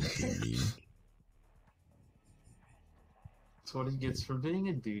demon. Mean. That's what he gets for being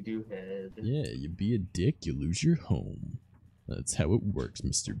a doo-doo head. Yeah, you be a dick, you lose your home. That's how it works,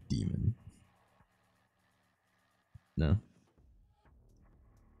 Mr. Demon. No?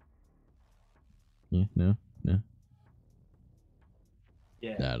 Yeah, no? Yeah.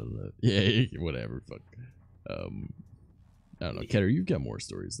 I don't know. Yeah, whatever, fuck. I don't know. Ketter, you've got more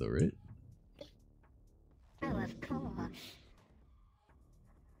stories though, right? Oh, of course.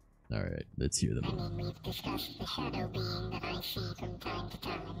 Alright, let's hear them. I mean, we've discussed the shadow being that I see from time to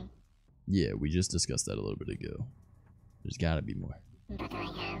time. Yeah, we just discussed that a little bit ago. There's gotta be more. But I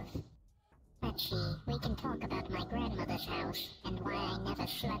have. Let's see, we can talk about my grandmother's house and why I never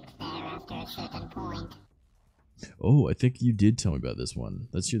slept there after a certain point. Oh, I think you did tell me about this one.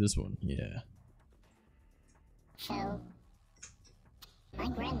 Let's hear this one. Yeah. So, my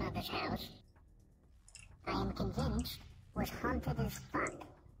grandmother's house, I am convinced, was haunted as fuck.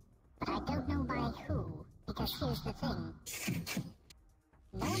 But I don't know by who, because here's the thing.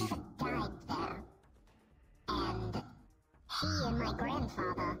 No one ever died there. And he and my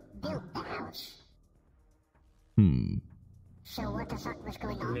grandfather built the house. So what the fuck was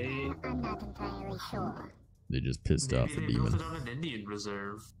going on there, I'm not entirely sure. They just pissed off the Maybe they built demon. it on an Indian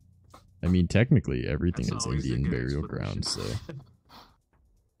reserve. I mean, technically, everything That's is always a Indian good burial explanation. ground, so...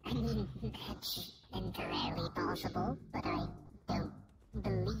 I mean, that's entirely possible, but I don't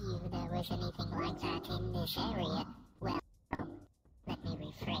believe there was anything like that in this area. Well, let me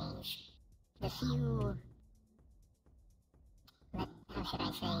rephrase. The few... how should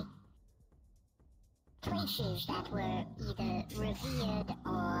I say? Places that were either revered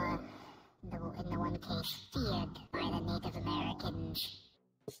or, in the one case, feared by the Native Americans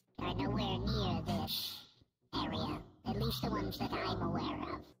are nowhere near this area. At least the ones that I'm aware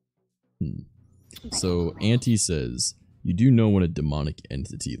of. So, Auntie says, you do know when a demonic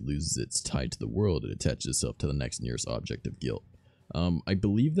entity loses its tie to the world, it attaches itself to the next nearest object of guilt. I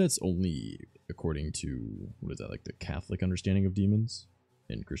believe that's only according to, what is that, like the Catholic understanding of demons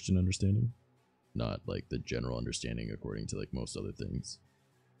and Christian understanding? Not like the general understanding according to like most other things.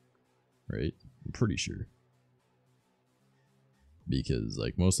 Right? I'm pretty sure. Because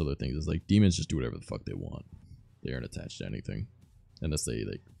like most other things is like demons just do whatever the fuck they want. They aren't attached to anything. Unless they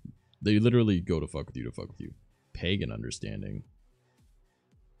like, they literally go to fuck with you to fuck with you. Pagan understanding.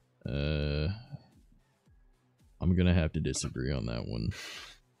 I'm gonna have to disagree on that one.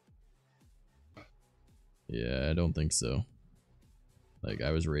 Yeah, I don't think so. Like,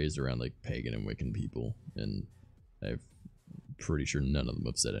 I was raised around, like, pagan and Wiccan people, and I'm pretty sure none of them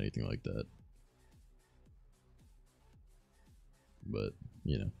have said anything like that. But,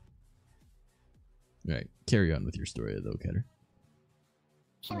 you know. Alright, carry on with your story, though, Ketter.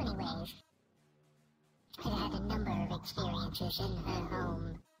 So anyways, I've had a number of experiences in her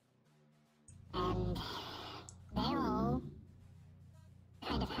home, and they all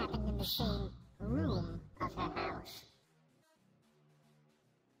kind of happened in the same room of her house.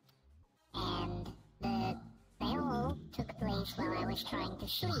 And they all took place while I was trying to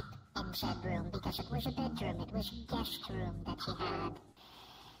sleep in said room, because it was a bedroom, it was a guest room that she had.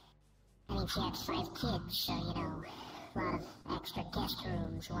 I mean, she had 5 kids, so, you know, a lot of extra guest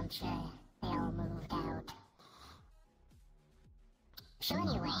rooms once they all moved out. So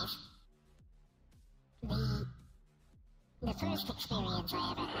anyways, the first experience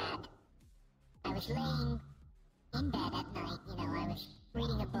I ever had, I was laying in bed at night, you know, I was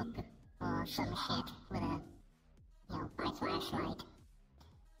reading a book or some shit with a, you know, my flashlight.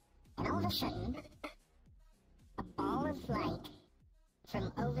 And all of a sudden, a ball of light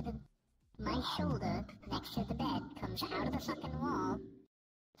from over my shoulder next to the bed comes out of the fucking wall,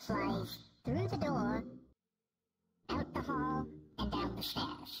 flies through the door, out the hall, and down the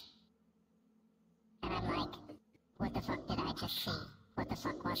stairs. And I'm like, what the fuck did I just see? What the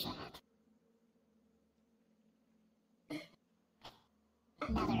fuck was that?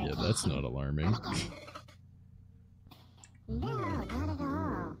 Yeah, that's not alarming. No, not at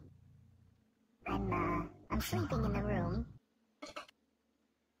all. I'm sleeping in the room,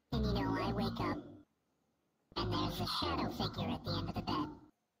 and you know, I wake up, and there's a shadow figure at the end of the bed.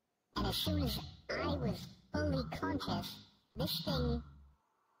 And as soon as I was fully conscious, this thing,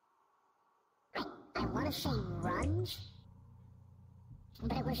 I want to say runs,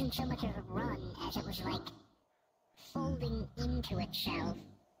 but it wasn't so much of a run as it was like folding into itself,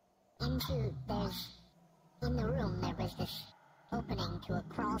 in the room there was this opening to a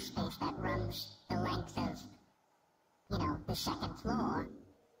crawl space that runs the length of, you know, the second floor,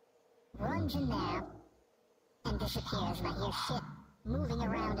 runs in there, and disappears, and I hear shit moving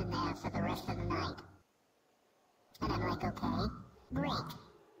around in there for the rest of the night. And I'm like, okay, great.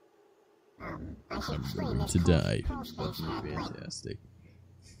 I should explain this to die. crawl space had, like, Fantastic.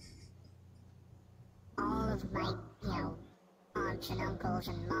 all of my, you know, aunts and uncles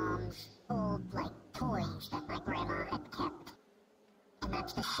and moms' old, like, toys that my grandma had kept. And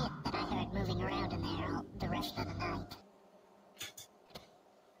that's the shit that I heard moving around in there all the rest of the night.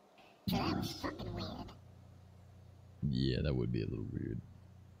 So that was fucking weird. Yeah, that would be a little weird.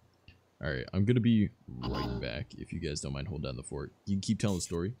 Alright, I'm gonna be right back if you guys don't mind holding down the fort. You can keep telling the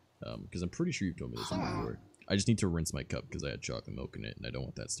story, because I'm pretty sure you've told me this one before. I just need to rinse my cup because I had chocolate milk in it and I don't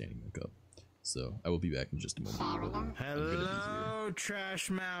want that standing in the cup. So, I will be back in just a moment. Hello, Trash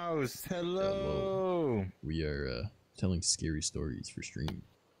Mouse. Hello. We are telling scary stories for stream.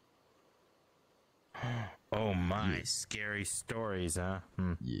 Oh my, scary stories, huh?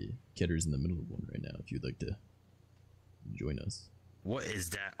 Yeah, Ketter's in the middle of one right now if you'd like to join us. What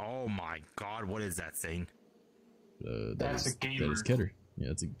is that? Oh my god, what is that thing? That's a gamer. That is Ketter.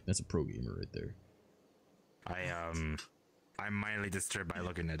 Yeah, that's a pro gamer right there. I'm mildly disturbed by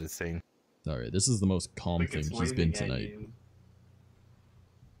looking at this thing. Alright, this is the most calm thing he's been tonight.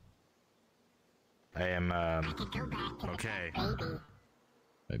 I am, okay.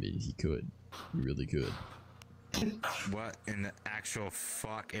 I mean, he could. He really could. What in the actual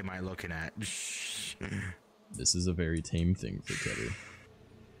fuck am I looking at? This is a very tame thing for Ketter.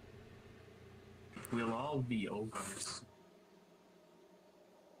 We'll all be ogres.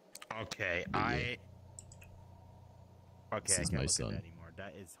 Okay, Yeah. Okay, This I is can't my look son. at that anymore.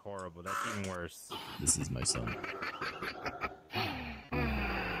 That is horrible. That's even worse. This is my son.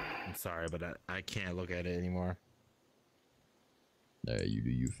 I'm sorry, but I can't look at it anymore. Alright, you do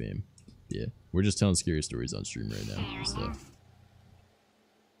you, fam. Yeah. We're just telling scary stories on stream right now. Fair So. enough.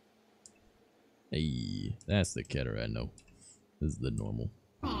 Hey, that's the cat I know. This is the normal.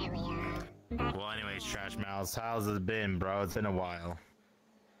 There we are. Back Well, anyways, Trash Mouse, how's it been, bro? It's been a while.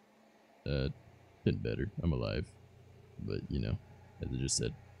 Been better. I'm alive. But, you know, as I just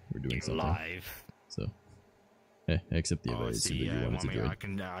said, we're doing something. Live. So, hey, I accept the Oh, invite. see, If you wanted to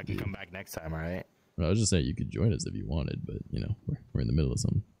join. I can come back next time, alright? Well, I was just saying you could join us if you wanted, but, you know, we're in the middle of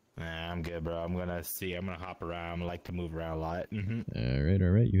something. Nah, I'm good, bro. I'm gonna hop around. I like to move around a lot.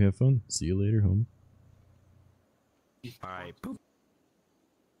 Alright. You have fun. See you later, home. Alright, boop.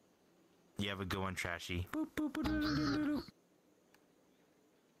 You have a good one, Trashy. Boop, boop, boop, boop, boop, boop.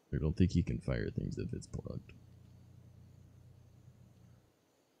 I don't think you can fire things if it's plugged.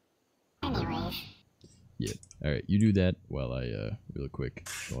 anyways. Yeah. Alright, you do that while I, real quick,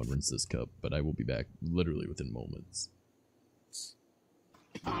 go and rinse this cup, but I will be back literally within moments.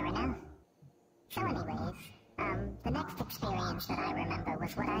 Fair enough. So anyways, the next experience that I remember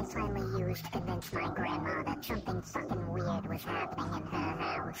was what I finally used to convince my grandma that something fucking weird was happening in her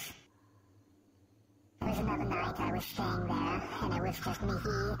house. There was another night I was staying there, and it was just me,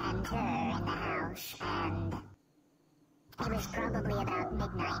 he, and her in the house, and it was probably about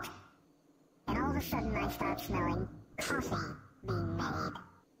midnight. And all of a sudden I start smelling coffee being made.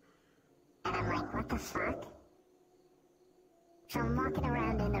 And I'm like, what the fuck? So I'm walking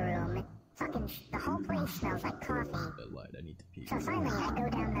around in the room, the whole place smells like coffee. I lied, I need to pee. So finally I go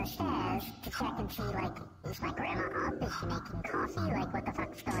down the stairs to check and see, like, is my grandma up? Is she making coffee? Like, what the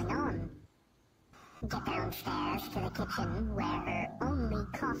fuck's going on? Get downstairs to the kitchen where her only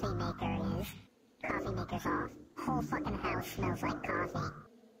coffee maker is. Coffee maker's off. Whole fucking house smells like coffee.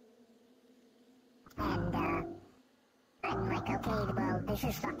 And, I'm like, okay, well, this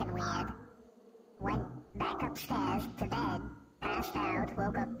is fucking weird. Went back upstairs to bed, passed out,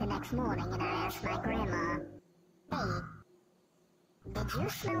 woke up the next morning, and I asked my grandma, hey, did you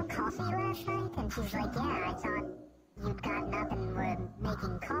smell coffee last night? And she's like, yeah, I thought you'd gotten up and were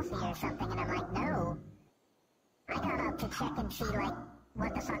making coffee or something. And I'm like, no. I got up to check and see, like,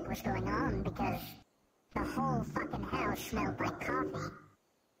 what the fuck was going on, because the whole fucking house smelled like coffee.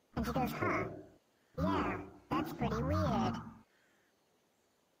 And she goes, huh, yeah, that's pretty weird.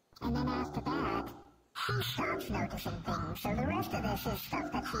 And then after that, she starts noticing things, so the rest of this is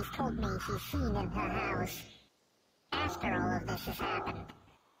stuff that she's told me she's seen in her house after all of this has happened.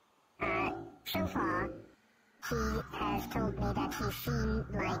 So far, she has told me that she's seen,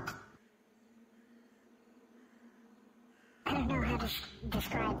 like, I don't know how to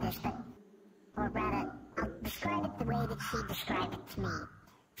describe this, but, or rather, I'll describe it the way that she described it to me.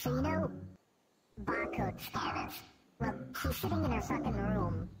 So you know, barcode scanners. Well, she's sitting in her fucking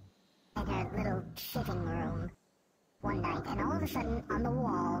room, in her little sitting room, one night, and all of a sudden, on the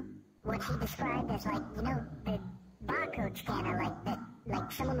wall, what she described as, like, you know, the barcode scanner, like, that,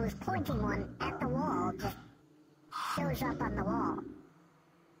 like someone was pointing one at the wall, just shows up on the wall.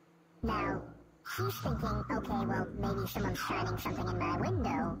 Now, she's thinking, okay, well, maybe someone's shining something in my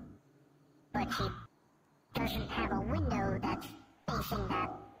window, but she doesn't have a window that's facing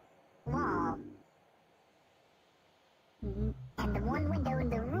that wall. And the one window in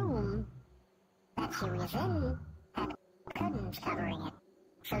the room that she was in had curtains covering it,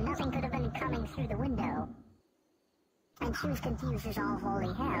 so nothing could have been coming through the window. And she was confused as all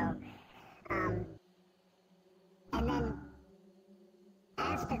holy hell. And then,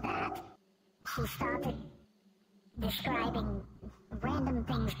 after that, she started describing random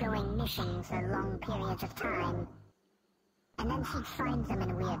things going missing for long periods of time, and then she'd find them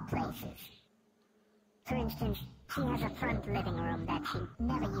in weird places. For instance, she has a front living room that she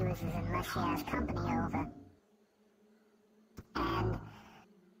never uses unless she has company over. And,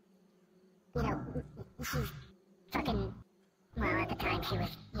 you know, she's fucking, well, at the time she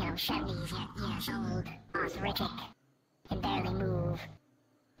was, you know, 70 years old, arthritic, can barely move.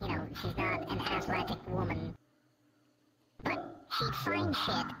 You know, she's not an athletic woman. But she'd find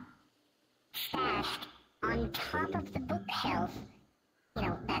shit stashed on top of the bookshelf, you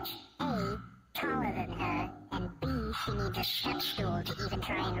know, that's A, taller than her, and B, she needs a step stool to even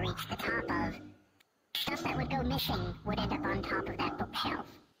try and reach the top of. Stuff that would go missing would end up on top of that bookshelf.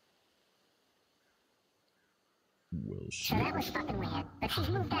 Well, So shit. that was fucking weird, but she's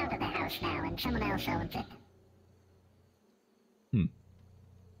moved out of the house now and someone else owns it.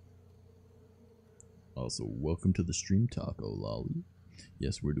 Also, welcome to the stream, Taco Lolly.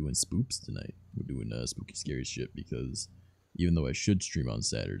 Yes, we're doing spoops tonight. We're doing spooky, scary shit because even though I should stream on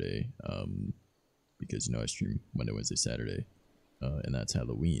Saturday, because you know I stream Monday, Wednesday, Saturday, and that's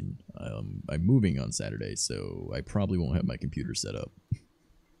Halloween. I'm moving on Saturday, so I probably won't have my computer set up.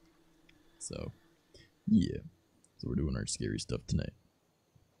 So, yeah. So we're doing our scary stuff tonight.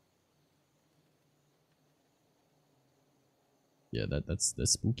 Yeah, that's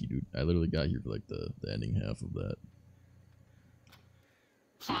spooky, dude. I literally got here for like the ending half of that.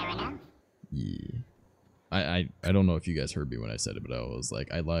 Fair enough. Yeah. I don't know if you guys heard me when I said it, but I was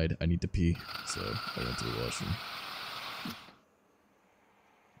like, I lied. I need to pee, so I went to the washroom.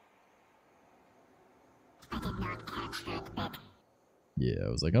 I did not catch that bit. Yeah, I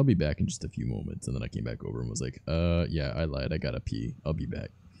was like, I'll be back in just a few moments, and then I came back over and was like, yeah, I lied. I gotta pee. I'll be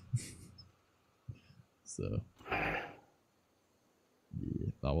back. So, yeah,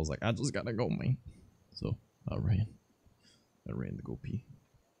 I was like, I just gotta go, man. So I ran to go pee.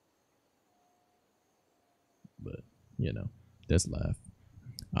 But you know, that's life.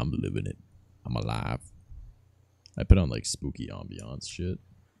 I'm living it. I'm alive. I put on like spooky ambiance shit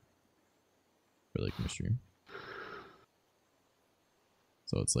for like my stream.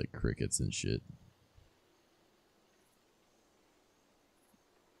 So it's like crickets and shit.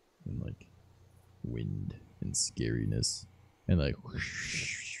 And like wind and scariness. And like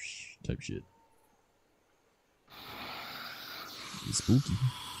type shit. It's spooky.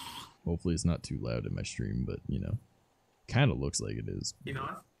 Hopefully it's not too loud in my stream, but you know. Kinda looks like it is. You know,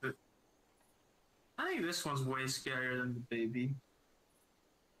 I think this one's way scarier than the baby.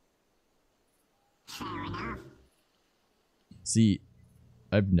 Fair enough. See,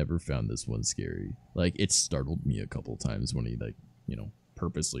 I've never found this one scary. Like, it startled me a couple times when he, like, you know,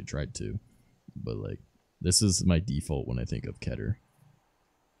 purposely tried to. But, like, this is my default when I think of Keter.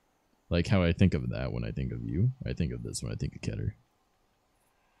 Like how I think of that when I think of you, I think of this when I think of Keter.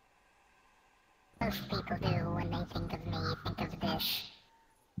 Most people do when they think of me, think of this.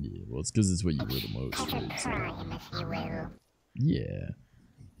 Yeah, well, it's because it's what you were the most, Such a right? So, crime, if you will. yeah.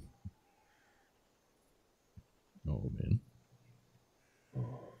 Oh, man.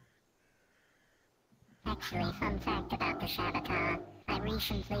 Actually, fun fact about the Avatar, I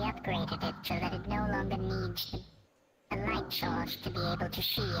recently upgraded it so that it no longer needs a light source to be able to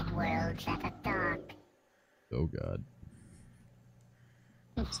see in worlds that are dark. Oh, God.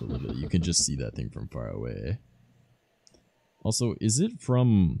 So literally, you can just see that thing from far away. Also, is it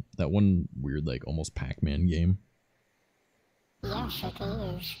from that one weird, like, almost Pac-Man game? Yes, it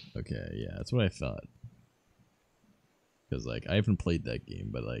is. Okay, yeah, that's what I thought. Because, like, I haven't played that game,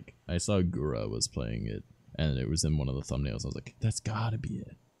 but, like, I saw Gura was playing it, and it was in one of the thumbnails. I was like, that's gotta be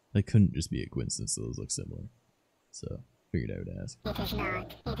it. That couldn't just be a coincidence, those look similar. So, figured I would ask. It is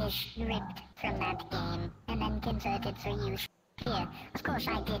not. It is ripped from that game and then converted for use here. Of course,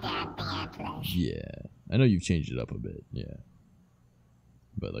 I did add the antlers. Yeah, I know you've changed it up a bit, yeah.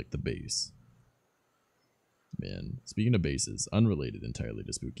 But, like, the base. Man, speaking of bases, unrelated entirely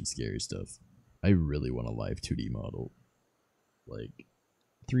to spooky, scary stuff, I really want a live 2D model. Like,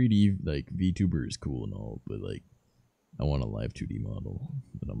 3D, like, VTuber is cool and all, but, like, I want a live 2D model.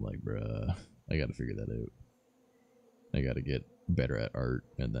 And I'm like, bruh, I gotta figure that out. I gotta get better at art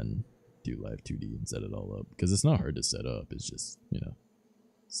and then do live 2D and set it all up. Because it's not hard to set up, it's just, you know,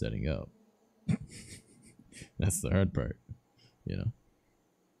 setting up. That's the hard part, you know?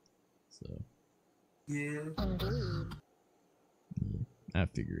 So. Yeah. Indeed. I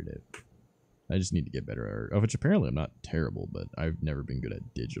figured it out. I just need to get better at art. Of which apparently I'm not terrible, but I've never been good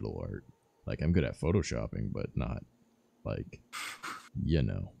at digital art. Like, I'm good at photoshopping, but not, like, you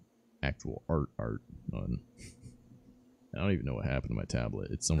know, actual art. I don't even know what happened to my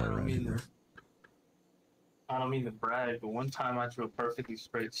tablet. It's somewhere around here. I don't mean to brag, but one time I drew a perfectly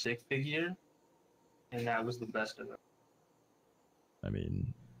straight stick figure, and that was the best of it. I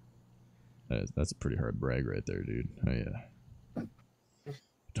mean, that's a pretty hard brag right there, dude. Oh, yeah.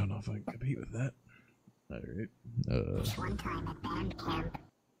 Don't know if I can compete with that. Alright. This one time at band camp.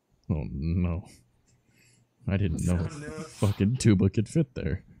 Oh, no. I didn't know fucking tuba could fit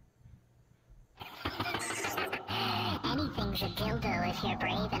there. Anything's a dildo if you're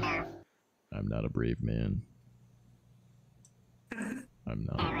brave enough. I'm not a brave man. I'm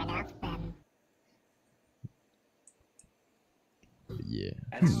Fair not. enough, then. But yeah.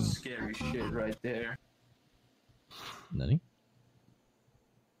 That's some scary shit right there. Nani?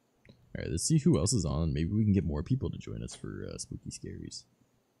 Alright, let's see who else is on. Maybe we can get more people to join us for Spooky Scaries.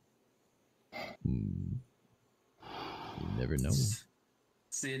 You never know. It's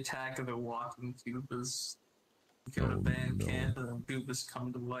the attack of the walking tubas. You go to band camp and then tubas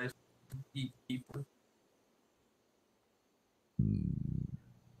come to life and eat people.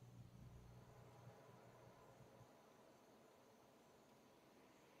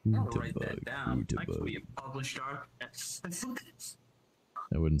 I'll write that down. Actually, a published article.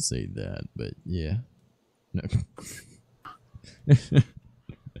 I wouldn't say that, but yeah. No.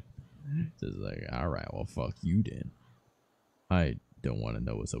 Just like, alright, well, fuck you then. I don't want to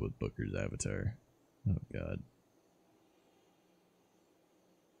know what's up with Booker's avatar. Oh, God.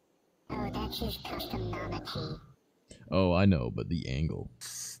 Oh, that's his custom novelty. Oh, I know, but the angle.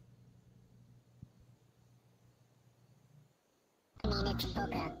 I mean, it's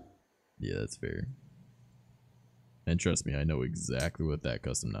Booker. Yeah, that's fair. And trust me, I know exactly what that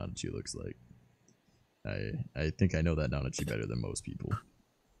custom Nanachi looks like. I think I know that Nanachi better than most people.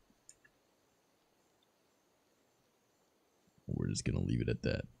 We're just gonna leave it at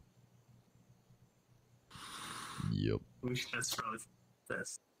that. Yep. That's probably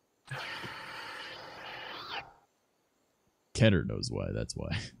best. Keter knows why, that's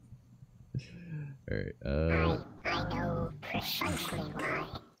why. Alright, I know precisely why.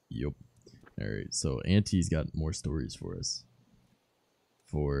 Yep. Alright, so Auntie's got more stories for us.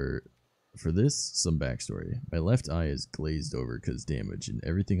 For this, some backstory. My left eye is glazed over because damage, and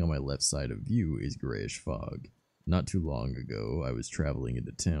everything on my left side of view is grayish fog. Not too long ago, I was traveling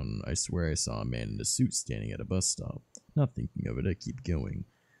into town. I swear I saw a man in a suit standing at a bus stop. Not thinking of it, I keep going.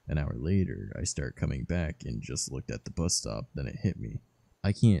 An hour later, I start coming back and just looked at the bus stop, then it hit me.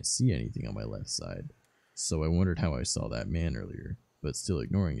 I can't see anything on my left side. So I wondered how I saw that man earlier, but still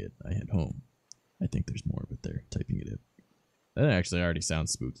ignoring it, I head home. I think there's more of it there, typing it in. That actually already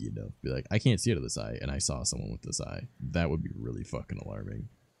sounds spooky enough. Be like, I can't see out of this eye, and I saw someone with this eye. That would be really fucking alarming.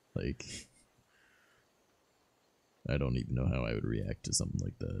 Like, I don't even know how I would react to something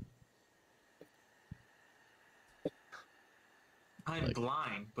like that. I'm Like,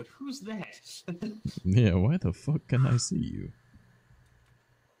 blind, but who's that? yeah, why the fuck can I see you?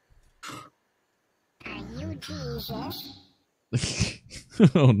 Are you Jesus?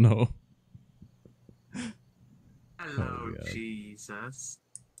 Oh no. Hello, God. Jesus.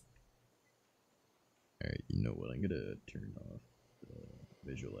 Alright, you know what? I'm gonna turn off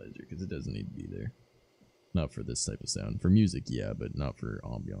the visualizer because it doesn't need to be there. Not for this type of sound. For music, yeah, but not for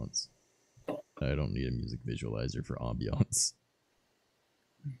ambiance. I don't need a music visualizer for ambiance.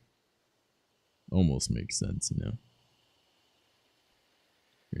 Almost makes sense, you know.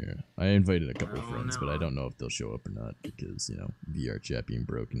 Yeah, I invited a couple friends, but I don't know if they'll show up or not because, you know, VR chat being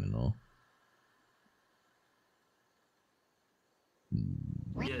broken and all.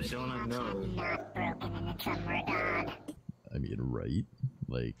 Yeah, don't I know? Not broken in some regard. I mean, right?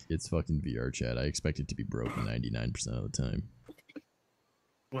 Like, it's fucking VR chat. I expect it to be broken 99% of the time.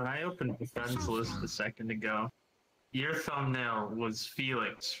 When I opened the friends list a second ago, your thumbnail was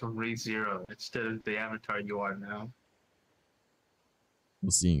Felix from ReZero instead of the avatar you are now.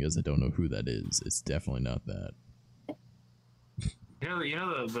 Well, seeing as I don't know who that is, it's definitely not that. You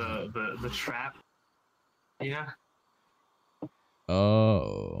know the trap. Yeah.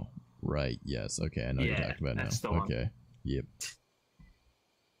 Oh, right. Yes. Okay, I know what you're talking about that's now. the one. Okay. Yep.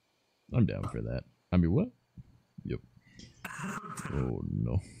 I'm down for that. I mean, what? Yep. Oh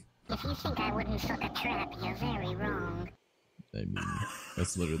no. If you think I wouldn't suck a trap, you're very wrong. I mean,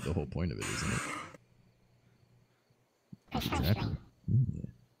 that's literally the whole point of it, isn't it? Precisely. Exactly. Yeah.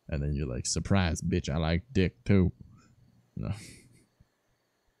 And then you're like, surprise, bitch, I like dick too. No.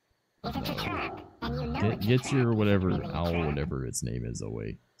 If it's a trap, and you know it's a Get trap, your whatever it's really a owl, trap. whatever its name is,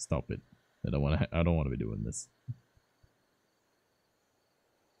 away. Stop it. I don't want to be doing this.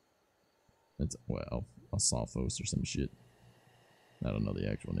 It's well, a Sophos or some shit. I don't know the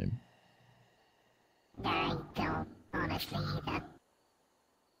actual name. I don't honestly either.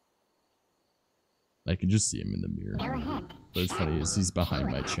 I can just see him in the mirror. Go ahead. But it's funny is he's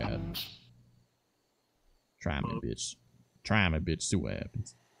behind my chat. happens. Try me, bitch. Try me, bitch. See what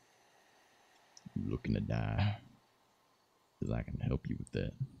happens. You looking to die? Because I can help you with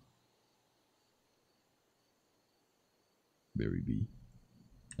that. Barry B.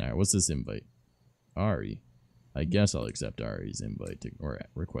 Alright, what's this invite? Ari. I guess I'll accept Ari's invite to, or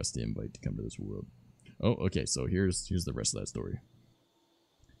request the invite to come to this world. Oh, okay, so here's the rest of that story.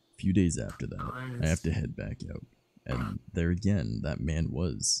 A few days after that, I have to head back out. And there again, that man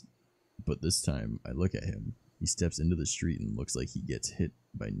was. But this time, I look at him. He steps into the street and looks like he gets hit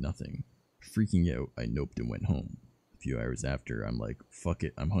by nothing. Freaking out, I noped and went home. A few hours after, I'm like, fuck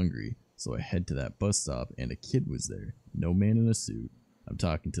it, I'm hungry. So I head to that bus stop and a kid was there. No man in a suit. I'm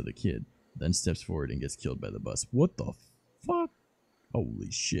talking to the kid. Then steps forward and gets killed by the bus. What the fuck?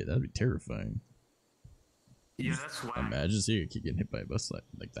 Holy shit, that'd be terrifying. Yeah, that's why. Imagine seeing a kid getting hit by a bus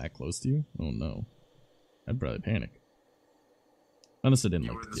like that close to you. Oh no. I'd probably panic. Unless I didn't You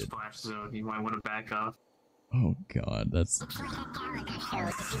like were the the kid. splash zone. You might want to back off. Oh god, that's... It's like a Gallagher show.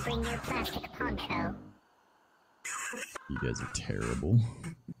 Did you bring your plastic poncho? You guys are terrible.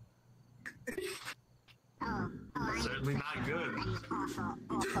 I'm Certainly not good. an awful,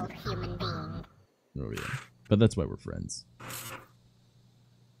 awful human being. Oh yeah. But that's why we're friends.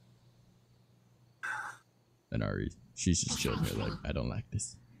 And Ari, she's just chilling here like, I don't like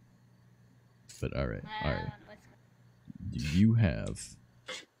this. But alright, alright. Do you have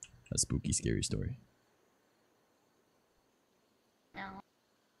a spooky, scary story? No.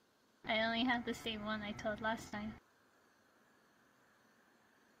 I only have the same one I told last time.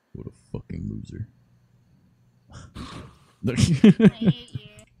 What a fucking loser. I hate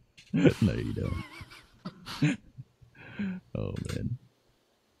you. No, you don't. Oh, man.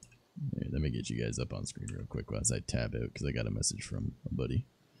 Here, let me get you guys up on screen real quick while I tab out, because I got a message from a buddy.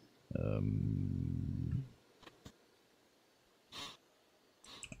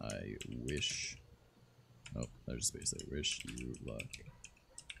 I wish... Oh, there's a space. I wish you luck.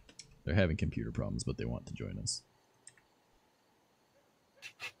 They're having computer problems, but they want to join us.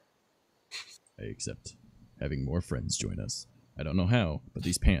 I accept having more friends join us. I don't know how, but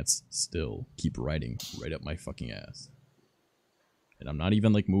these pants still keep riding right up my fucking ass. And I'm not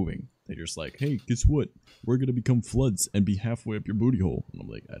even like moving. They're just like, hey, guess what? We're gonna become floods and be halfway up your booty hole. And I'm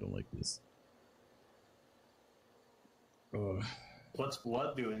like, I don't like this. What's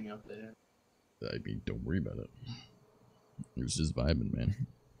blood doing up there? I mean, don't worry about it. It was just vibing, man.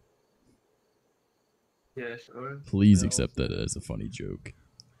 Yeah, sure. Please accept that as a funny joke.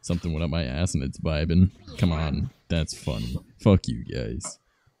 Something went up my ass and it's vibing. Come on, that's funny. Fuck you guys.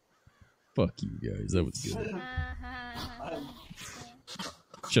 Fuck you guys, that was good.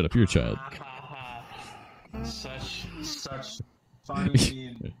 Shut up, you're a child. Such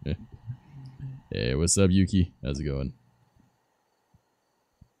funny. Hey, what's up, Yuki? How's it going?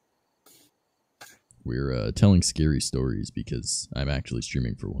 We're telling scary stories because I'm actually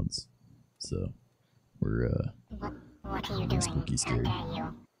streaming for once. So, we're What are you doing? spooky, scary. How dare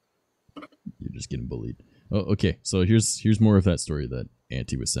you? You're just getting bullied. Oh, okay. So here's more of that story that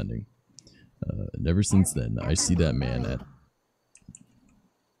Auntie was sending. And ever since then, I see that man at...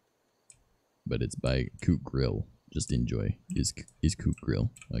 But it's by Coot Grill. Just enjoy. Is Coot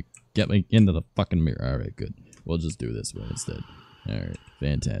Grill. Like, get me into the fucking mirror. Alright, good. We'll just do this one instead. Alright,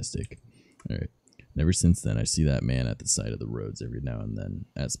 fantastic. Alright. And ever since then, I see that man at the side of the roads every now and then,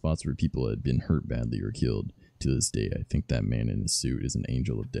 at spots where people had been hurt badly or killed. To this day, I think that man in his suit is an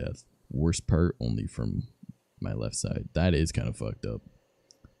angel of death. Worst part, only from my left side. That is kind of fucked up.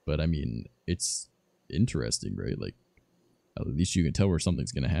 But I mean, it's interesting, right? Like, at least you can tell where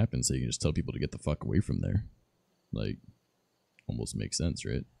something's gonna happen, so you can just tell people to get the fuck away from there. Like, almost makes sense,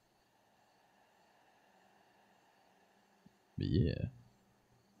 right? But yeah.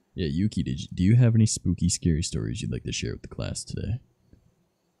 Yeah, Yuki, do you have any spooky, scary stories you'd like to share with the class today?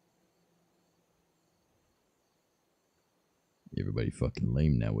 Everybody fucking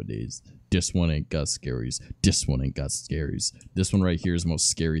lame nowadays. This one ain't got scaries. This one ain't got scaries. This one right here is the most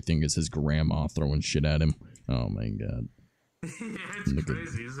scary thing is his grandma throwing shit at him. Oh my god. It's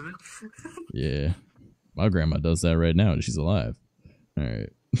crazy, isn't it? Yeah. My grandma does that right now and she's alive.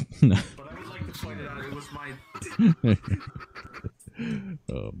 Alright. But I would like to point it out, it was my...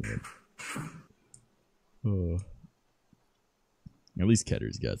 Oh man. Oh. At least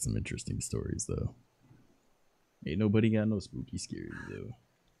Ketter's got some interesting stories though. Ain't nobody got no spooky scaries though.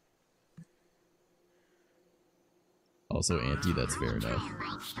 Also, Auntie, that's fair enough.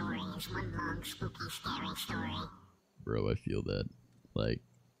 Right story is one long, spooky, scary story. Bro, I feel that. Like,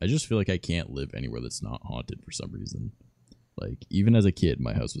 I just feel like I can't live anywhere that's not haunted for some reason. Like, even as a kid,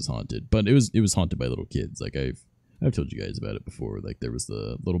 my house was haunted, but it was haunted by little kids. Like I've told you guys about it before. Like, there was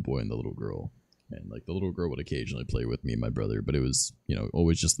the little boy and the little girl, and like the little girl would occasionally play with me and my brother, but it was, you know,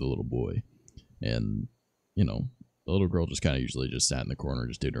 always just the little boy. And you know, the little girl just kind of usually just sat in the corner,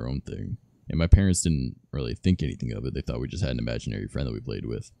 just did her own thing. And my parents didn't really think anything of it. They thought we just had an imaginary friend that we played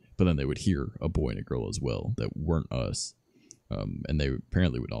with. But then they would hear a boy and a girl as well that weren't us. And they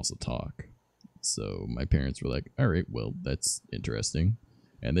apparently would also talk. So my parents were like, all right, well, that's interesting.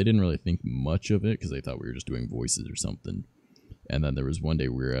 And they didn't really think much of it because they thought we were just doing voices or something. And then there was one day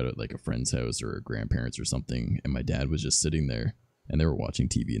we were at like a friend's house or a grandparents or something. And my dad was just sitting there and they were watching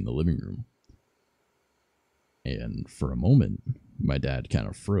TV in the living room. And for a moment, my dad kind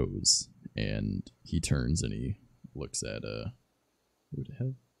of froze. And he turns and he looks at, who the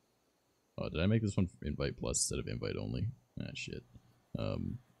hell? Oh, did I make this one invite plus instead of invite only? Ah, shit. I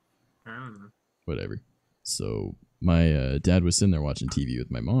don't know. Whatever. So, my dad was sitting there watching TV with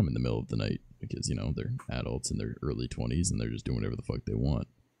my mom in the middle of the night. because, you know, they're adults in their early 20s and they're just doing whatever the fuck they want.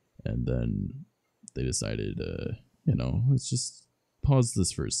 And then they decided, you know, let's just pause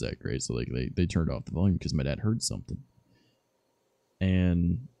this for a sec, right? So, like, they turned off the volume because my dad heard something.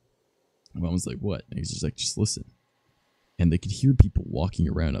 And my mom was like, what? And he's just like, just listen. And they could hear people walking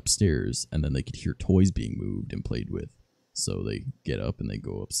around upstairs, and then they could hear toys being moved and played with. So they get up and they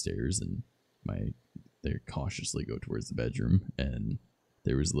go upstairs, and they cautiously go towards the bedroom, and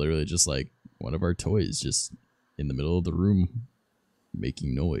there was literally just like one of our toys just in the middle of the room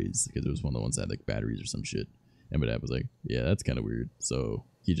making noise, because it was one of the ones that had like batteries or some shit. And my dad was like, yeah, that's kind of weird. So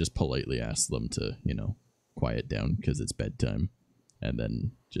he just politely asked them to, you know, quiet down because it's bedtime. And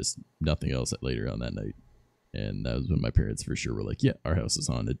then just nothing else later on that night. And that was when my parents for sure were like, yeah, our house is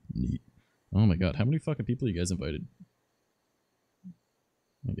haunted. Neat. Oh my god, how many fucking people you guys invited? Oh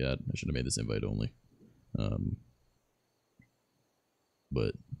my god, I should have made this invite only.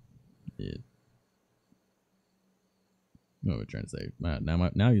 But yeah. What am I trying to say?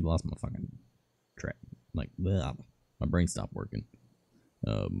 Now you lost my fucking track. Like, blah, my brain stopped working.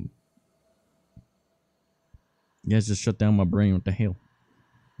 You guys just shut down my brain. What the hell?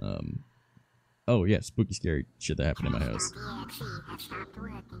 Oh yeah, spooky, scary shit that happened in my house.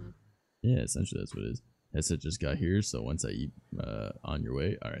 Yeah, essentially that's what it is. Headset just got here, so once I eat, on your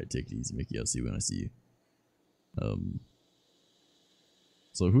way. All right, take it easy, Mickey. I'll see you when I see you.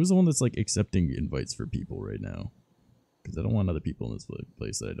 So who's the one that's like accepting invites for people right now? Because I don't want other people in this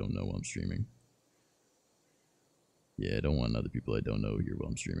place that I don't know while I'm streaming. Yeah, I don't want other people I don't know here while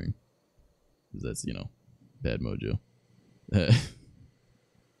I'm streaming. Because that's, you know, bad mojo.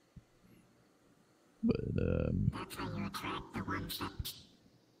 But, That's how you attract the ones that...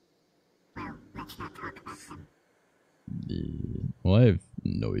 Well, let's not talk about them. yeah. Well, I have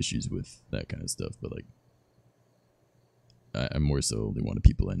no issues with that kind of stuff, but like, I more so only want the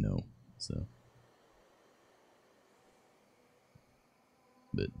people I know, so.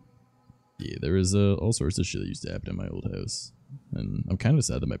 But, yeah, there was all sorts of shit that used to happen in my old house. And I'm kind of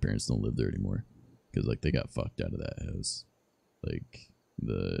sad that my parents don't live there anymore. Because, like, they got fucked out of that house. Like,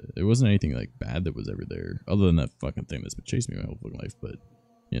 it wasn't anything, like, bad that was ever there. Other than that fucking thing that's been chasing me my whole fucking life. But,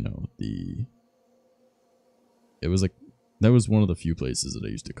 you know, it was, like, that was one of the few places that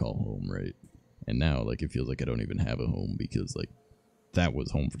I used to call home, right? And now, like, it feels like I don't even have a home because, like, that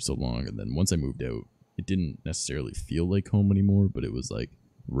was home for so long. And then once I moved out, it didn't necessarily feel like home anymore, but it was, like,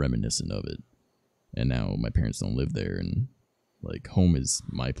 reminiscent of it. And now my parents don't live there, and like home is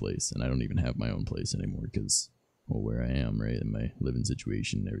my place, and I don't even have my own place anymore because, well, where I am, right, in my living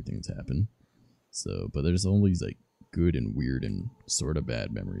situation, everything that's happened. So, but there's all these like good and weird and sort of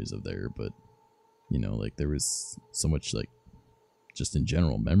bad memories of there, but you know, like there was so much like just in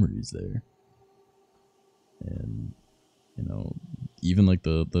general memories there. And you know, even like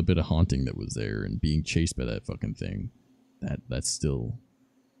the bit of haunting that was there and being chased by that fucking thing, that's still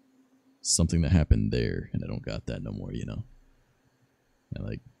something that happened there, and I don't got that no more, you know. And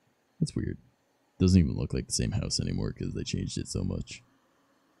like, that's weird. Doesn't even look like the same house anymore because they changed it so much.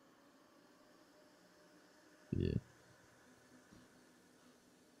 Yeah.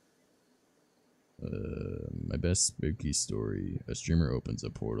 My best spooky story. A streamer opens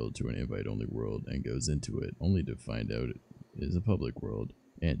a portal to an invite-only world and goes into it, only to find out it is a public world,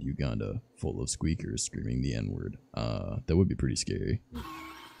 and Uganda, full of squeakers screaming the N-word. That would be pretty scary.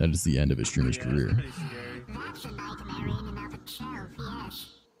 That is the end of a streamer's career. Pretty scary. That's a nightmare in and of itself,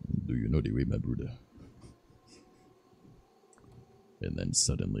 yes. Do you know the way, my brother? And then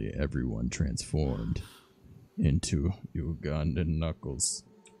suddenly everyone transformed into Ugandan knuckles.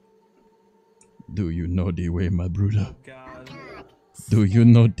 Do you know the way, my brother? God. Do you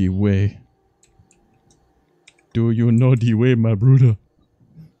know the way? Do you know the way, my brother?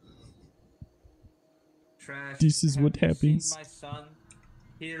 Trash. This is Have what you happens. seen my son?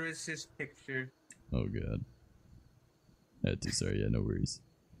 Here is his picture. Oh god. Had to, sorry, yeah, no worries.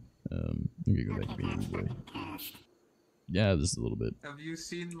 I'm gonna go back to being a boy. Yeah, just a little bit. Have you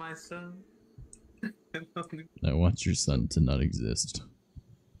seen my son? I want your son to not exist.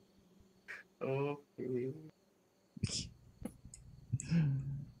 Okay.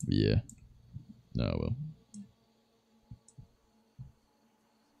 Yeah. Oh well.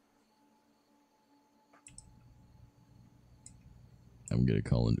 I'm gonna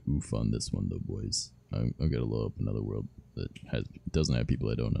call an oof on this one though, boys. I'm gonna load up another world that doesn't have people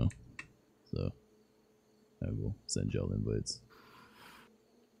I don't know. So I will send y'all invites.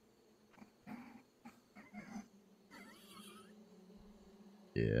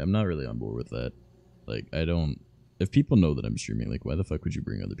 Yeah, I'm not really on board with that. Like, I don't... If people know that I'm streaming, like, why the fuck would you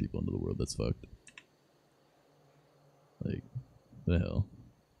bring other people into the world? That's fucked. Like, the hell?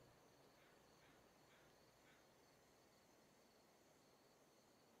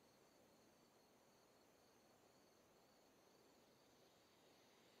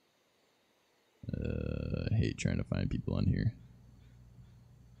 hate trying to find people on here.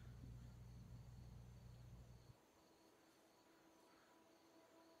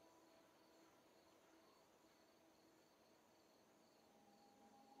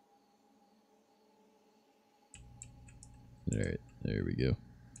 Alright, there we go.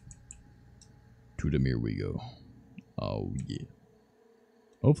 To the mirror we go. Oh, yeah.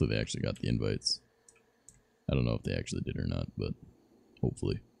 Hopefully they actually got the invites. I don't know if they actually did or not, but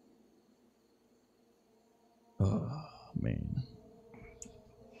hopefully. Oh, man.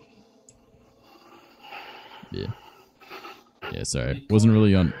 Yeah. Yeah, sorry. Wasn't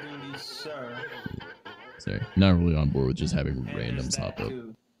really on... Sorry. Not really on board with just having randoms hop up.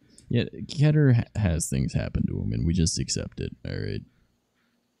 Yeah, Keter has things happen to him, and we just accept it, alright?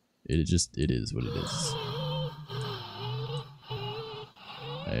 It is what it is.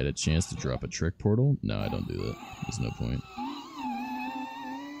 I had a chance to drop a trick portal? No, I don't do that. There's no point.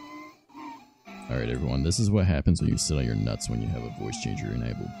 Alright, everyone, this is what happens when you sit on your nuts when you have a voice changer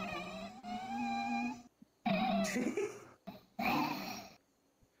enabled.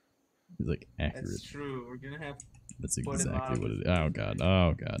 He's like, accurate. That's true. We're gonna have... That's exactly what it is. Oh god,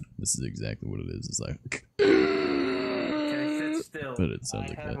 oh god. This is exactly what it is. It's like... Okay, sit still. But it sounds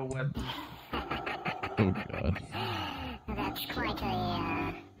like I have that. a weapon. Oh god. That's quite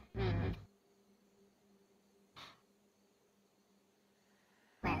a,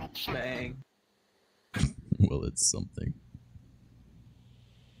 Well, it's something. Bang. Well, it's something.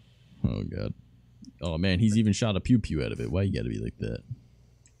 Oh god. Oh man, he's even shot a pew pew out of it. Why you gotta be like that?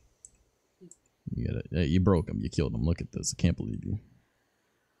 You gotta. Hey, you broke him. You killed him. Look at this. I can't believe you.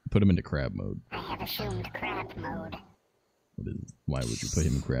 Put him into crab mode. I have assumed crab mode. Why would you put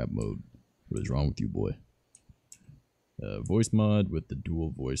him in crab mode? What is wrong with you, boy? Voice mod with the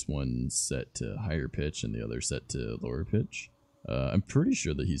dual voice, one set to higher pitch and the other set to lower pitch. I'm pretty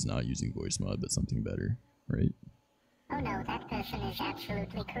sure that he's not using voice mod, but something better, right? Oh no, that person is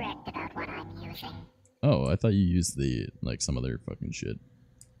absolutely correct about what I'm using. Oh, I thought you used the, like, some other fucking shit.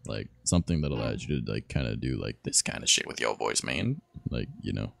 Like, something that allows you to, like, kind of do, like, this kind of shit with your voice, man. Like,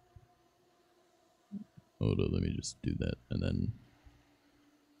 you know. Hold on, let me just do that, and then...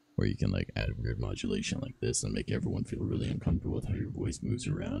 Where you can, like, add weird modulation like this and make everyone feel really uncomfortable with how your voice moves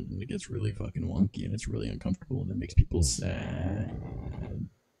around, and it gets really fucking wonky, and it's really uncomfortable, and it makes people sad.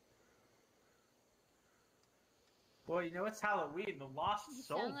 Boy, you know it's Halloween. The Lost You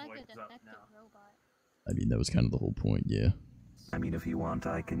Soul sound like voice a is up defective now. robot. I mean, that was kind of the whole point, yeah. I mean, if you want,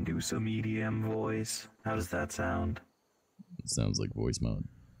 I can do some EDM voice. How does that sound? It sounds like voice mod.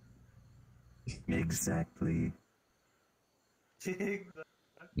 Exactly.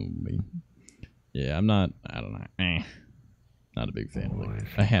 Oh, me. Yeah, I'm not, I don't know, not a big fan of it.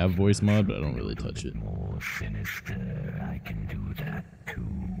 I have voice mod, but I don't really touch it. More sinister, I can do that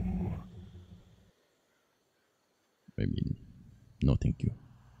too. I mean, no thank you.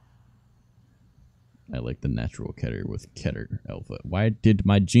 I like the natural Keter with Keter Alpha. Why did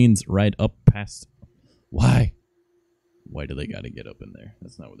my genes ride up past... Why? Why do they gotta get up in there?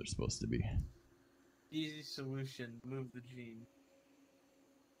 That's not what they're supposed to be. Easy solution. Move the gene.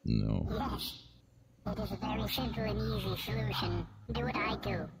 No. Yes. It is a very simple and easy solution. Do what I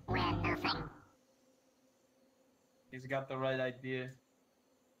do. Wear nothing. He's got the right idea.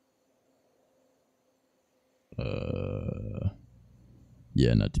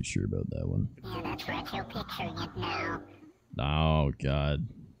 Yeah, not too sure about that one. Yeah, that's right. You're picturing it now. Oh, God.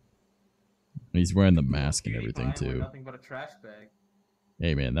 He's wearing the mask and everything, Fine, we're too. nothing but a trash bag.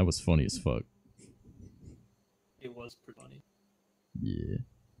 Hey, man, that was funny as fuck. It was pretty funny. Yeah.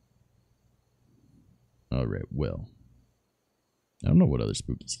 Alright, well. I don't know what other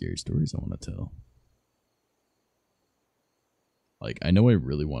spooky, scary stories I want to tell. Like, I know I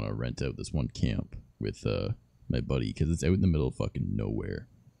really want to rent out this one camp with my buddy, because it's out in the middle of fucking nowhere.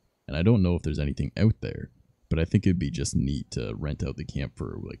 And I don't know if there's anything out there, but I think it'd be just neat to rent out the camp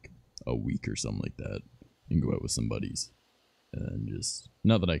for, like, a week or something like that, and go out with some buddies. And just,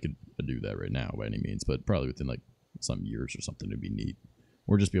 not that I could do that right now by any means, but probably within, like, some years or something, it'd be neat.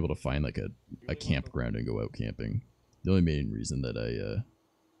 Or just be able to find, like, a campground and go out camping. The only main reason that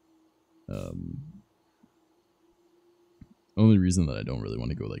only reason that I don't really want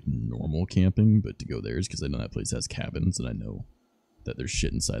to go, like, normal camping, but to go there is because I know that place has cabins, and I know that there's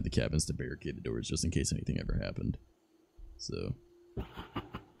shit inside the cabins to barricade the doors just in case anything ever happened. So.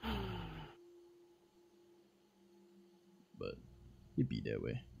 But it'd be that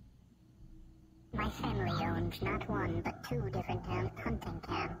way. My family owns not one, but two different hunting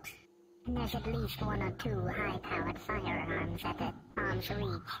camps. And there's at least one or two high-powered firearms at the arm's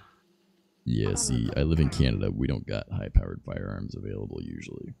reach. Yeah, see, I live in Canada. We don't got high-powered firearms available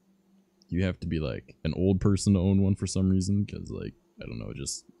usually. you have to be like an old person to own one for some reason, because like I don't know,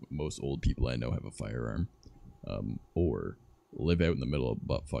 just most old people I know have a firearm, or live out in the middle of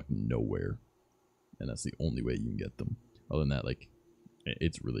butt fucking nowhere, and that's the only way you can get them. Other than that, like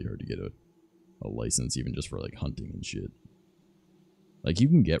it's really hard to get a license even just for like hunting and shit. Like you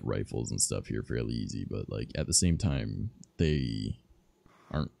can get rifles and stuff here fairly easy, but like at the same time they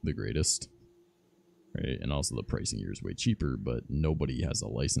aren't the greatest, right? And also the pricing here is way cheaper, but nobody has a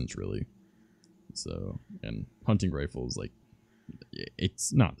license really. So, and hunting rifles, like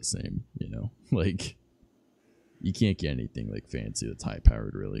it's not the same, you know. Like you can't get anything like fancy that's high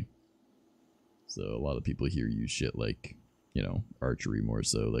powered really. So a lot of people here use shit like, you know, archery more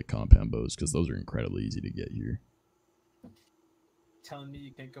so, like compound bows, because those are incredibly easy to get here. Telling me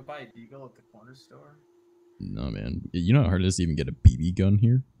you can't go buy a deagle at the corner store? No, man. You know how hard it is to even get a BB gun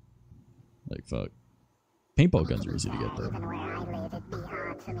here? Like, fuck. Paintball guns are easy to get, though. Even where I live, it'd be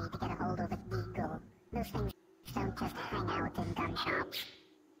hard for me to get a hold of a deagle. Those things don't just hang out in gun shops.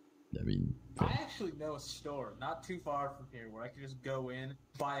 I mean... I actually know a store not too far from here where I can just go in,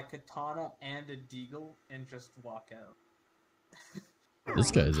 buy a katana and a deagle, and just walk out.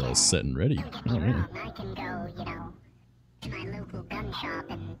 This guy's all set and ready. Don't get me wrong, I can go, you know, to my local gun shop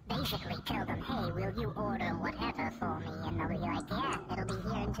and basically tell them, hey, will you order whatever for me? And they'll be like, yeah, it'll be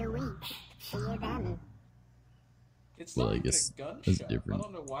here in 2 weeks. See you then. It's Well, not I even guess a gun that's shop. different. I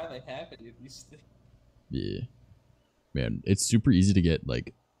don't know why they have any of these things. Yeah. Man, it's super easy to get,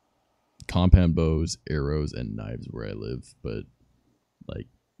 like, compound bows, arrows, and knives where I live, but, like,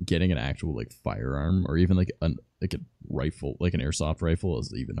 getting an actual, like, firearm, or even, like, a rifle, like an airsoft rifle,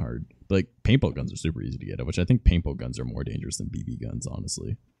 is even hard. But, like, paintball guns are super easy to get, which I think paintball guns are more dangerous than BB guns,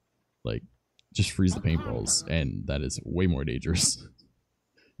 honestly. Like, just freeze the paintballs, and that is way more dangerous.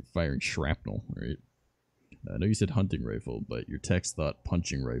 You're firing shrapnel, right? I know you said hunting rifle, but your text thought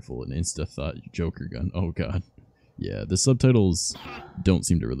punching rifle, and Insta thought Joker gun. Oh god. Yeah, the subtitles don't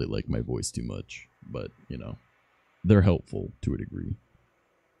seem to really like my voice too much, but, you know, they're helpful to a degree.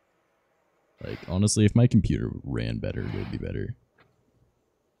 Like, honestly, if my computer ran better, it would be better.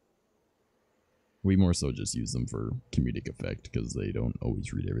 We more so just use them for comedic effect, because they don't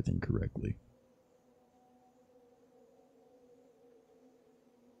always read everything correctly.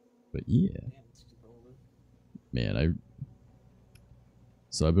 But yeah. Man,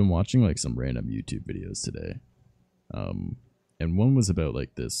 so I've been watching like some random YouTube videos today. And one was about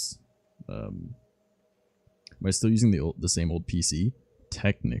like this. Am I still using the same old PC?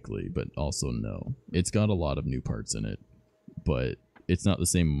 Technically, but also no. It's got a lot of new parts in it, but it's not the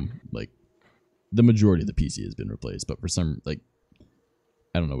same. Like the majority of the PC has been replaced, but for some, like,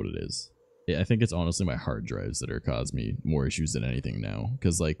 I don't know what it is. I think it's honestly my hard drives that are causing me more issues than anything now.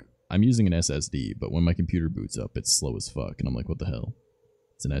 Because like I'm using an SSD, but when my computer boots up, it's slow as fuck, and I'm like, what the hell?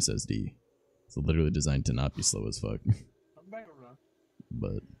 It's an SSD. It's literally designed to not be slow as fuck.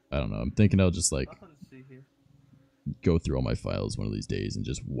 But I don't know. I'm thinking I'll just like go through all my files one of these days and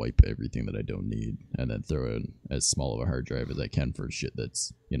just wipe everything that I don't need, and then throw in as small of a hard drive as I can for shit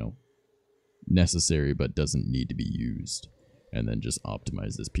that's, you know, necessary but doesn't need to be used, and then just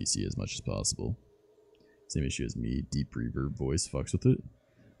optimize this PC as much as possible. Same issue as me. Deep reverb voice fucks with it.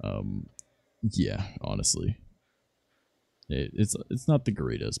 Yeah, honestly, it's not the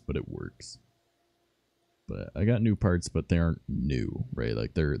greatest, but it works. But I got new parts, but they aren't new, right?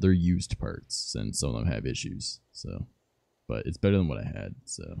 Like they're used parts, and some of them have issues. So, but it's better than what I had.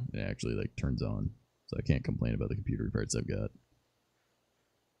 So it actually like turns on, so I can't complain about the computer parts I've got.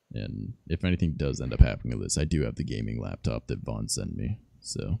 And if anything does end up happening to this, I do have the gaming laptop that Vaughn sent me,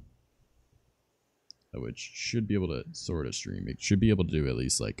 so which should be able to sort of stream. It should be able to do at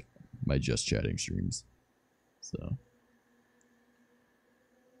least like my just chatting streams. So,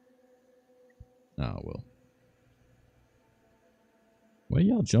 oh well. What are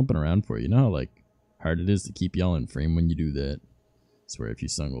y'all jumping around for? You know how like hard it is to keep y'all in frame when you do that. I swear, if you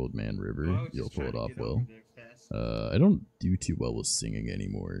sung Old Man River, you'll pull it off well. I don't do too well with singing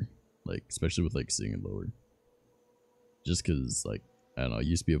anymore, like especially with like singing lower. Just cause like I don't know, I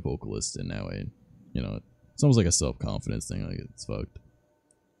used to be a vocalist, and now I, you know, it's almost like a self-confidence thing. Like it's fucked.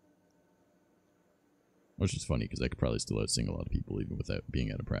 Which is funny because I could probably still out-sing a lot of people even without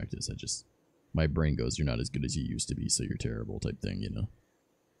being out of practice. My brain goes, you're not as good as you used to be, so you're terrible type thing, you know.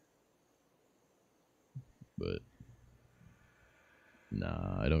 But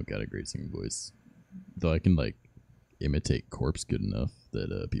nah, I don't got a great singing voice. Though I can like imitate Corpse good enough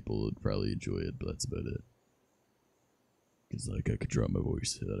that people would probably enjoy it, but that's about it. Because like I could drop my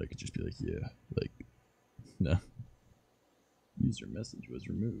voice so that I could just be like, yeah, like, no. User message was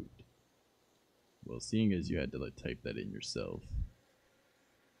removed. Well, seeing as you had to like type that in yourself,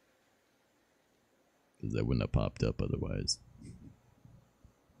 because that wouldn't have popped up otherwise.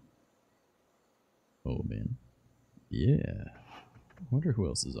 Oh man, yeah. I wonder who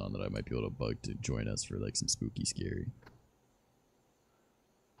else is on that I might be able to bug to join us for like some spooky scary.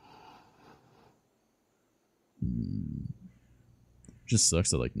 Just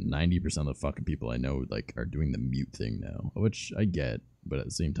sucks that like 90% of the fucking people I know like are doing the mute thing now, which I get, but at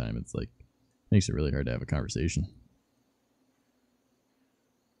the same time it's like makes it really hard to have a conversation.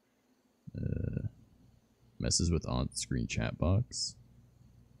 Messes with on-screen chat box.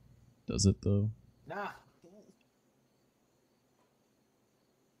 Does it though? Nah.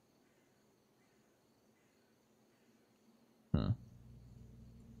 Huh.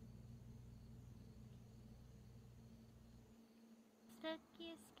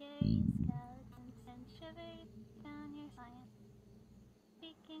 Spooky, scary skeletons and shiver down your spine.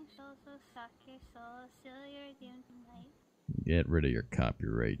 Speaking souls will suck your soul, seal your doom tonight. Get rid of your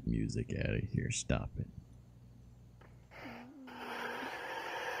copyright music out of here. Stop it.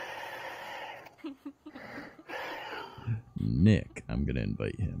 Nick, I'm gonna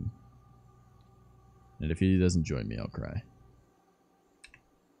invite him. And if he doesn't join me, I'll cry.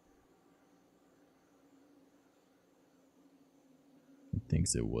 It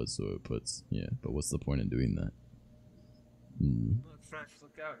thinks it was, so it puts. Yeah, but what's the point in doing that? Look, Fresh,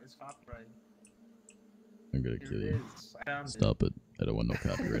 look out, it's copyright. I'm gonna Here kill it you. is. I found Stop it. I don't want no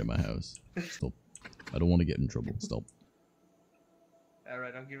copyright in my house. Stop. I don't want to get in trouble. Stop.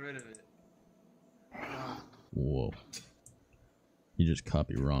 Alright, I'll get rid of it. Whoa. He just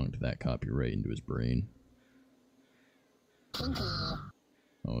copy wronged that copyright into his brain. Oh no.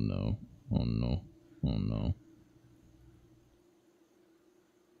 Oh no. Oh no.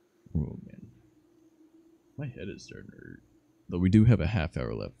 Oh man. My head is starting to hurt. Though we do have a half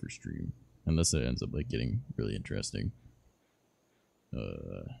hour left for stream. Unless it ends up like getting really interesting.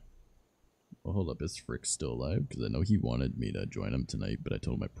 Well, hold up. Is Frick still alive? Because I know he wanted me to join him tonight, but I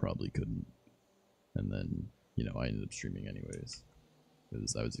told him I probably couldn't. And then, you know, I ended up streaming anyways.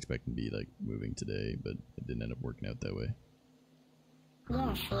 Because I was expecting to be like moving today, but it didn't end up working out that way.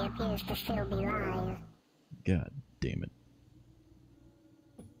 Yes, he appears to still be live. God damn it.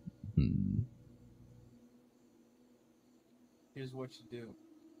 Here's what you do.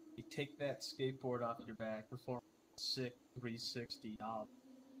 You take that skateboard off your back, perform a sick 360 knob,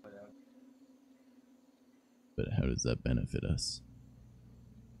 whatever. But how does that benefit us?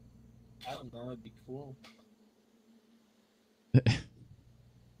 I don't know, it'd be cool.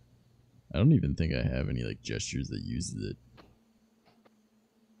 I don't even think I have any like gestures that uses it.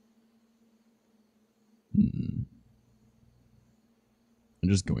 I'm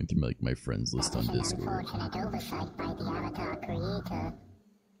just going through like my friends list on Discord. Unfortunate oversight by the avatar creator.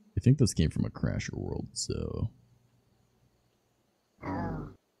 I think this came from a Crasher World, so Oh.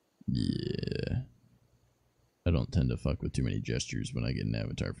 yeah. I don't tend to fuck with too many gestures when I get an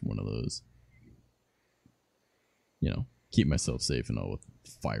avatar from one of those. You know, keep myself safe and all with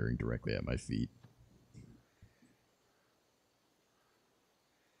firing directly at my feet.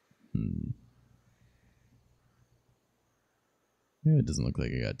 Yeah, it doesn't look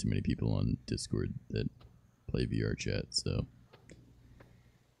like I got too many people on Discord that play VR chat, so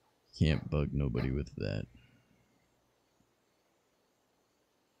can't bug nobody with that.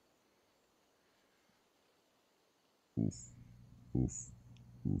 Oof. Oof.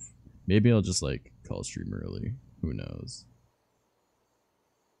 Oof. Maybe I'll just like call stream early. Who knows?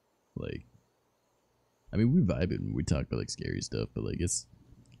 Like, I mean, we vibe and we talk about like scary stuff, but like it's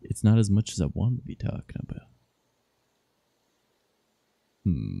not as much as I want to be talking about.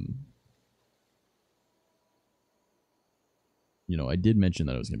 You know, I did mention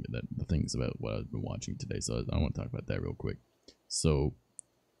that I was gonna be the things about what I've been watching today, so I want to talk about that real quick. So,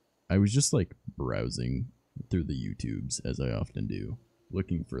 I was just like browsing through the YouTubes as I often do,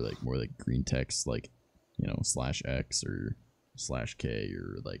 looking for like more like green text, like, you know, /X or /K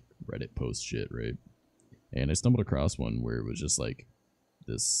or like Reddit post shit, right? And I stumbled across one where it was just like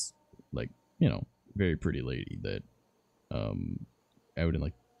this, like, you know, very pretty lady that out in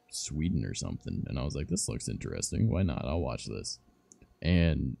like Sweden or something, and I was like, this looks interesting, why not, I'll watch this.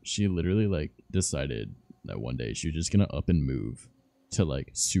 And she literally like decided that one day she was just gonna up and move to like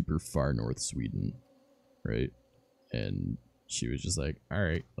super far north Sweden, right? And she was just like, all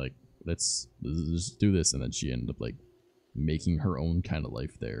right, like let's just do this. And then she ended up like making her own kind of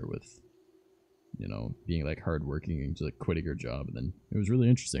life there with, you know, being like hardworking and just like quitting her job. And then it was really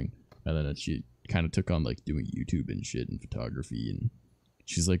interesting. And then she kind of took on like doing YouTube and shit and photography, and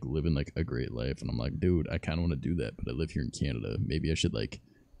she's like living like a great life. And I'm like, dude, I kind of want to do that, but I live here in Canada. Maybe I should like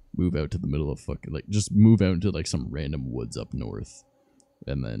move out to the middle of fucking, like just move out into like some random woods up north,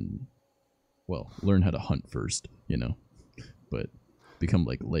 and then, well, learn how to hunt first, you know, but become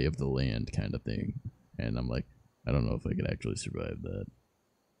like lay of the land kind of thing. And I'm like, I don't know if I could actually survive that.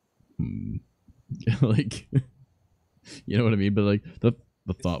 Like, you know what I mean? But like the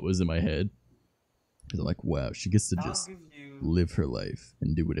thought was in my head. Cause I'm like, wow, she gets to just live her life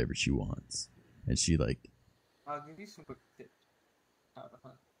and do whatever she wants. And she like, I'll give you some quick tips how to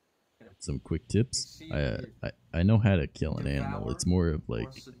hunt. some quick tips. I know how to kill an animal. It's more of like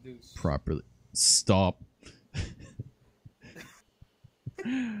properly stop.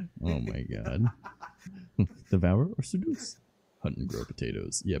 Oh my god. Devour or seduce? Hunt and grow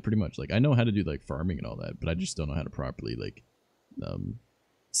potatoes. Yeah, pretty much. Like I know how to do like farming and all that, but I just don't know how to properly like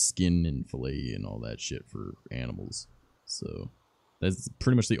skin and fillet and all that shit for animals. So that's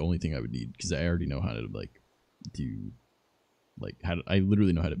pretty much the only thing I would need, because I already know how to like do like I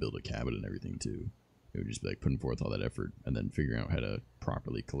literally know how to build a cabin and everything too. It would just be like putting forth all that effort and then figuring out how to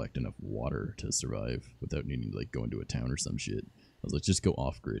properly collect enough water to survive without needing to like go into a town or some shit. I was like, just go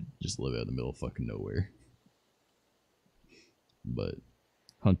off grid, just live out in the middle of fucking nowhere. But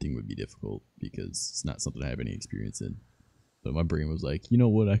hunting would be difficult because it's not something I have any experience in. But my brain was like, you know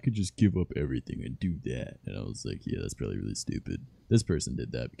what, I could just give up everything and do that. And I was like, yeah, that's probably really stupid. This person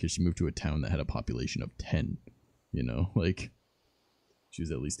did that because she moved to a town that had a population of 10. You know, like, she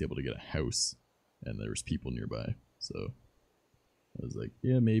was at least able to get a house and there was people nearby. So I was like,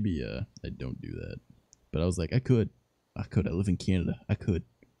 yeah, maybe I don't do that. But I was like, I could. I live in Canada. I could.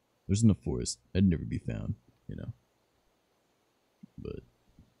 There's enough forest. I'd never be found, you know. But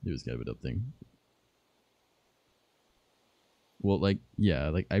it was kind of a dumb thing. Well, like, yeah,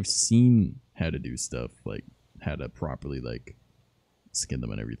 like, I've seen how to do stuff, like, how to properly, like, skin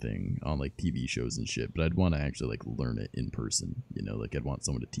them and everything on, like, TV shows and shit, but I'd want to actually, like, learn it in person, you know, like, I'd want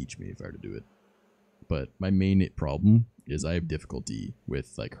someone to teach me if I were to do it. But my main problem is I have difficulty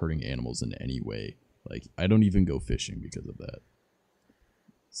with, like, hurting animals in any way. Like, I don't even go fishing because of that.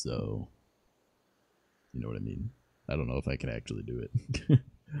 So, you know what I mean? I don't know if I could actually do it.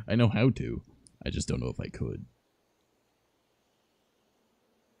 I know how to, I just don't know if I could.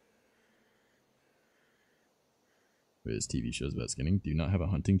 There's TV shows about skinning. Do you not have a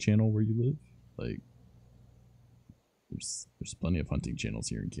hunting channel where you live? Like, there's plenty of hunting channels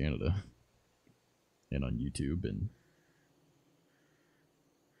here in Canada. And on YouTube, and,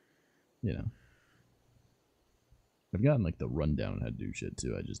 you know. I've gotten, like, the rundown on how to do shit,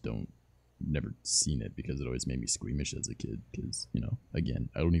 too. I just never seen it because it always made me squeamish as a kid. Because, you know, again,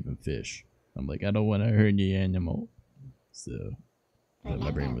 I don't even fish. I'm like, I don't want to hurt the animal. So... Remember,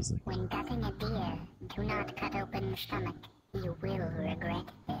 my brain was like, when gutting a deer, do not cut open the stomach. You will regret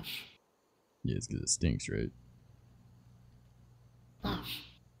this. yeah, it's because it stinks, right? Yes,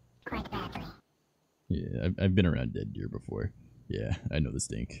 quite badly. Yeah, I've been around dead deer before. Yeah, I know the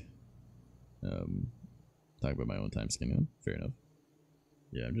stink. Talk about my own time skinning them. Fair enough.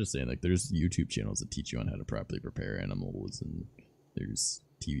 Yeah, I'm just saying, like, there's YouTube channels that teach you on how to properly prepare animals, and there's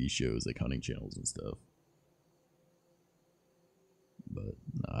TV shows, like hunting channels and stuff. But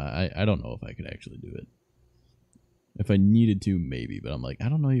no, I don't know if I could actually do it. If I needed to, maybe. But I'm like, I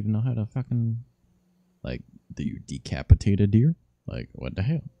don't even know how to fucking, like, do you decapitate a deer? Like, what the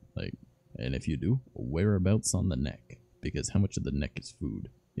hell? Like, and if you do, whereabouts on the neck? Because how much of the neck is food,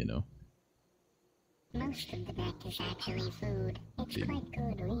 you know? Most of the neck is actually food. It's quite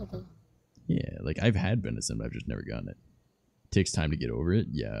good, really. Yeah, like, I've had venison, but I've just never gotten it. It takes time to get over it.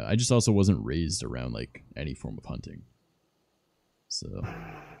 Yeah, I just also wasn't raised around, like, any form of hunting. So,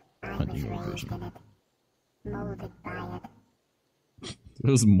 hunting or fishing. Molded by it. It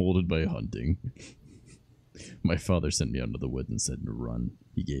was molded by hunting. My father sent me out into the woods and said to run.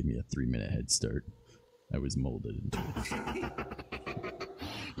 He gave me a 3-minute head start. I was molded into it.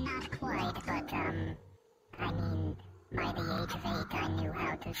 Not quite, but, I mean, by the age of 8, I knew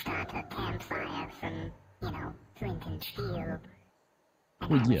how to start a campfire from, you know, flint and steel. And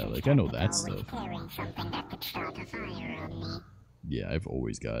Well, yeah, like, I know that always stuff. carrying something that could start a fire on me. Yeah, I've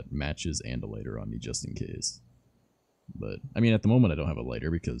always got matches and a lighter on me just in case. But, I mean, at the moment I don't have a lighter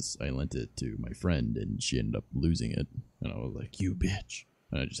because I lent it to my friend and she ended up losing it. And I was like, you bitch.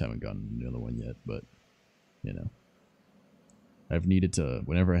 And I just haven't gotten another one yet, but, you know. I've needed to,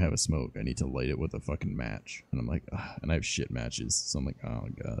 whenever I have a smoke, I need to light it with a fucking match. And I'm like, ugh, and I have shit matches. So I'm like, oh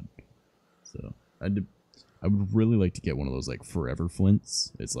god. So, I would really like to get one of those, like, forever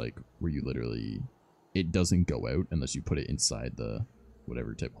flints. It's like, where you literally, it doesn't go out unless you put it inside the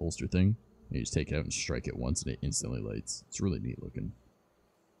whatever type holster thing. And you just take it out and strike it once and it instantly lights. It's really neat looking.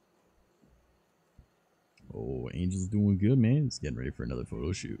 Oh, Angel's doing good, man. He's getting ready for another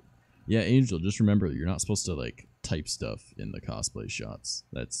photo shoot. Yeah, Angel, just remember, you're not supposed to, like, type stuff in the cosplay shots.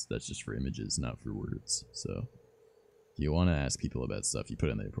 That's just for images, not for words. So if you want to ask people about stuff, you put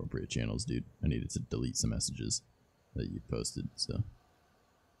it in the appropriate channels, dude. I needed to delete some messages that you posted, so.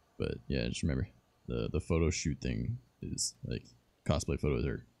 But yeah, just remember, the photo shoot thing is like, cosplay photos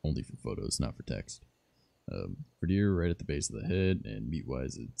are only for photos, not for text. For deer, right at the base of the head, and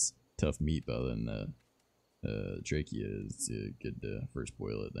meat-wise, it's tough meat, but other than the trachea is good to first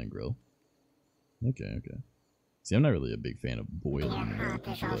boil it, then grill. Okay. See, I'm not really a big fan of boiling meat,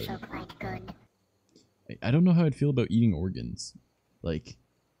 Is also quite good. I don't know how I'd feel about eating organs. Like,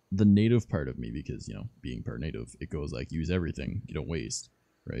 the native part of me, because, you know, being part native, it goes like, use everything, you don't waste,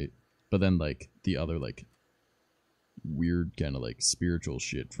 right? But then, like, the other, like, weird kind of, like, spiritual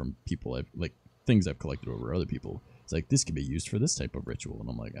shit from people I've, like, things I've collected over other people. It's like, this could be used for this type of ritual, and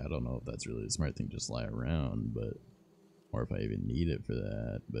I'm like, I don't know if that's really a smart thing to just lie around, but, or if I even need it for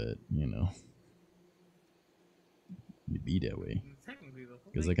that, but, you know. It'd be that way.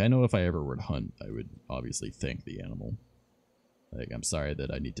 Because, like, I know if I ever were to hunt, I would obviously thank the animal. Like, I'm sorry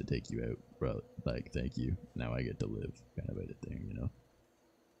that I need to take you out, bro. Like, thank you. Now I get to live, kind of a thing, you know?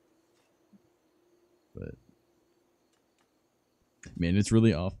 But, man, it's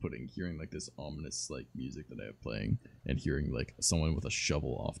really off-putting hearing, like, this ominous, like, music that I have playing, and hearing, like, someone with a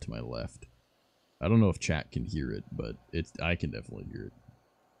shovel off to my left. I don't know if chat can hear it, but I can definitely hear it.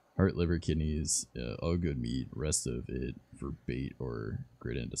 Heart, liver, kidneys, all good meat, rest of it for bait or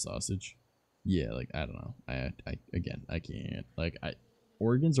grit into sausage. Yeah, like, I don't know. Again, I can't. Like,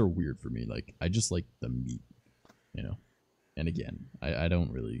 organs are weird for me. Like, I just like the meat, you know? And again, I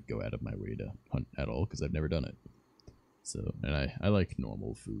don't really go out of my way to hunt at all, because I've never done it. So, and I like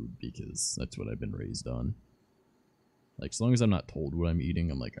normal food, because that's what I've been raised on. Like, as long as I'm not told what I'm eating,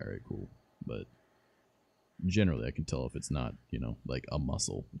 I'm like, alright, cool. But generally, I can tell if it's not, you know, like a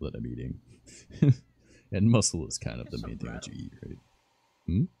mussel that I'm eating. And mussel is kind of the main thing that you eat, right?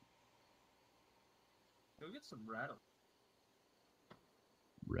 Hmm? Go get some rattle.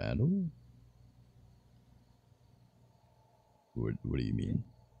 Rattle? What do you mean?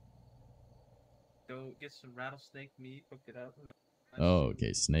 Go get some rattlesnake meat, cook it up. Oh,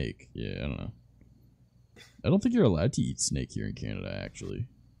 okay, snake. Yeah, I don't know. I don't think you're allowed to eat snake here in Canada, actually.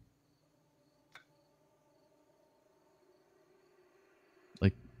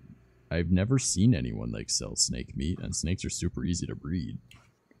 Like, I've never seen anyone, like, sell snake meat, and snakes are super easy to breed.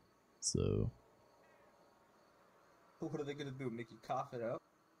 So... What are they gonna do? Make you cough it up?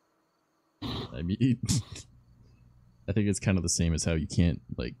 I mean... I think it's kind of the same as how you can't,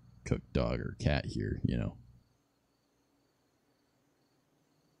 like, cook dog or cat here, you know?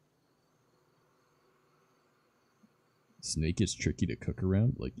 Snake is tricky to cook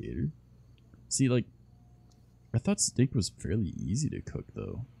around, like gator. See, like, I thought steak was fairly easy to cook,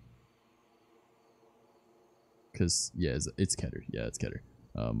 though. Because, yeah, it's Keter. Yeah, it's Keter.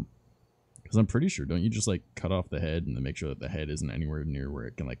 Because I'm pretty sure, don't you just, like, cut off the head and then make sure that the head isn't anywhere near where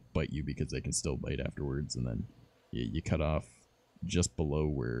it can, like, bite you, because they can still bite afterwards, and then you cut off just below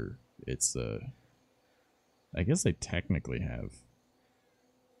where it's, I guess they technically have...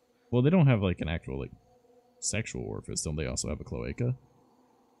 Well, they don't have, like, an actual, like, sexual orifice, don't they also have a cloaca?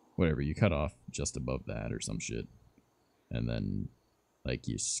 Whatever, you cut off just above that or some shit. And then, like,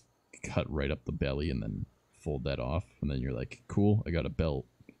 you cut right up the belly and then fold that off. And then you're like, cool, I got a belt.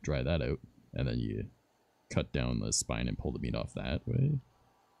 Dry that out. And then you cut down the spine and pull the meat off that way.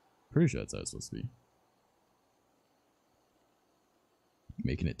 Pretty sure that's how it's supposed to be.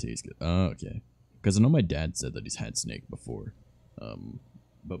 Making it taste good. Oh, okay. Because I know my dad said that he's had snake before.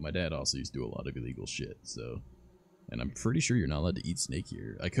 But my dad also used to do a lot of illegal shit, so... And I'm pretty sure you're not allowed to eat snake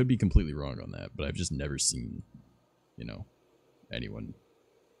here. I could be completely wrong on that, but I've just never seen, you know, anyone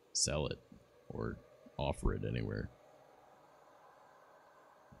sell it or offer it anywhere.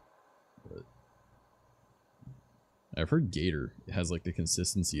 But I've heard gator has, like, the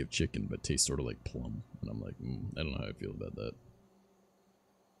consistency of chicken, but tastes sort of like plum. And I'm like, I don't know how I feel about that.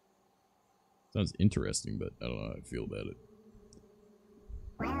 Sounds interesting, but I don't know how I feel about it.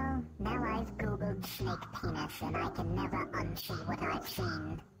 Well, now I've googled snake penis and I can never unsee what I've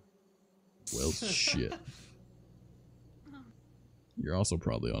seen. Well, shit. You're also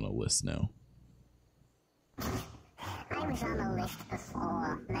probably on a list now. I was on a list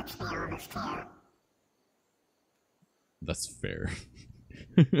before, let's be honest here. That's fair.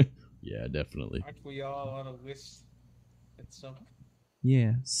 Yeah, definitely. Aren't we all on a list at some...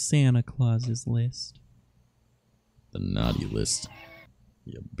 Yeah, Santa Claus's list. The naughty list.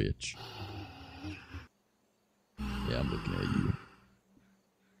 You bitch. Yeah, I'm looking at you.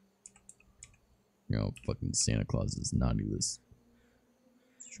 You're on fucking Santa Claus's naughty list.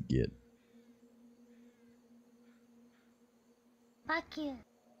 That's what you get. Fuck you.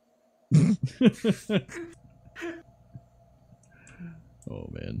 Oh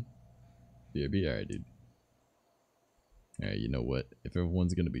man. Yeah, be alright, dude. Alright, you know what? If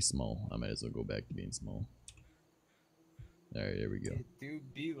everyone's gonna be small, I might as well go back to being small. Alright, there we go. It do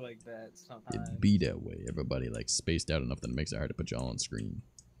be like that sometimes. It be that way. Everybody like spaced out enough that it makes it hard to put y'all on screen.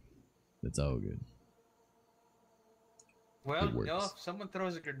 It's all good. Well, It you know, works. if someone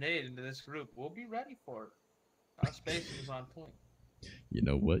throws a grenade into this group, we'll be ready for it. Our spacing is on point. You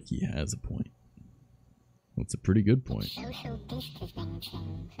know what? He has a point. That's a pretty good point. Social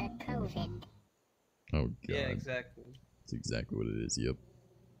distancing for COVID. Oh god. Yeah, exactly. That's exactly what it is, yep.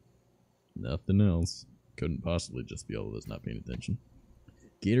 Nothing else. Couldn't possibly just be all of us not paying attention.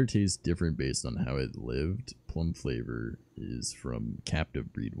 Gator tastes different based on how it lived. Plum flavor is from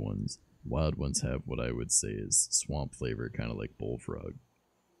captive breed ones. Wild ones have what I would say is swamp flavor, kind of like bullfrog.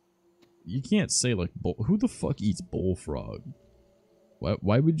 You can't say like who the fuck eats bullfrog?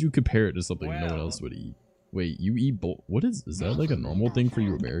 Why would you compare it to something no one else would eat? Wait, you eat what is that like a normal thing for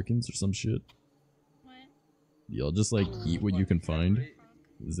you Americans or some shit? What? Y'all just like eat what you can find?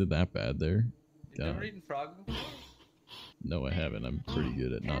 Is it that bad there? You ever eaten frog before? No, I haven't. I'm pretty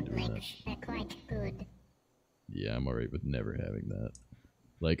good at not doing that. They're quite good. Yeah, I'm alright with never having that.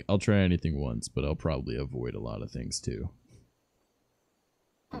 Like, I'll try anything once, but I'll probably avoid a lot of things too.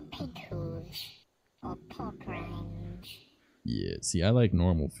 Or pig hooves. Or pork rinds. Yeah, see, I like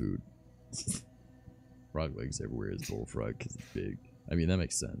normal food. Frog legs everywhere is bullfrog because it's big. I mean, that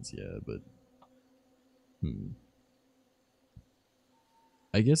makes sense, yeah, but...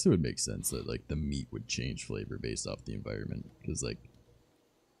 I guess it would make sense that, like, the meat would change flavor based off the environment. Because, like...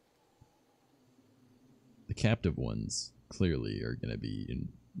 the captive ones, clearly, are going to be in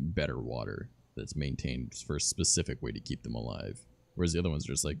better water that's maintained for a specific way to keep them alive. Whereas the other ones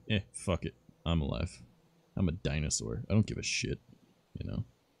are just like, fuck it. I'm alive. I'm a dinosaur. I don't give a shit, you know?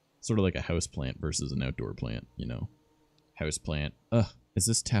 Sort of like a house plant versus an outdoor plant, you know? House plant, is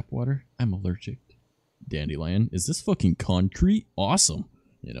this tap water? I'm allergic. Dandelion, is this fucking concrete? Awesome!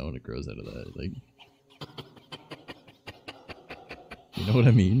 You know, and it grows out of that, like... You know what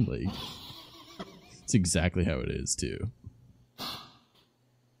I mean? Like... It's exactly how it is, too.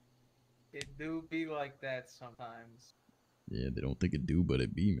 It do be like that sometimes. Yeah, they don't think it do, but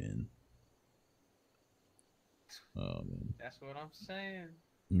it be, man. Oh, man. That's what I'm saying.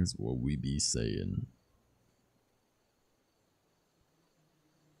 That's what we be saying.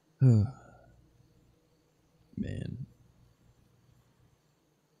 Man.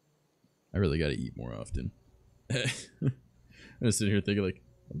 I really gotta eat more often. I'm just sitting here thinking like,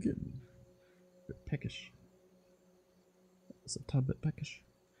 I'm getting a bit peckish. It's a tad bit peckish.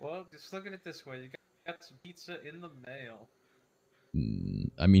 Well, just look at it this way. You got some pizza in the mail.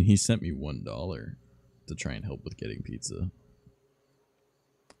 I mean, he sent me $1 to try and help with getting pizza.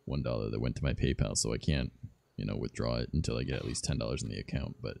 $1 that went to my PayPal, so I can't, you know, withdraw it until I get at least $10 in the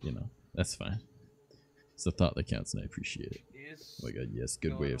account, but, you know, that's fine. It's the thought that counts, and I appreciate it. Oh my god, yes,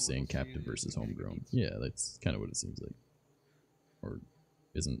 good way of saying captive versus homegrown. Yeah, that's kind of what it seems like. Or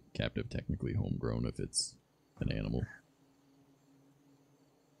isn't captive technically homegrown if it's an animal?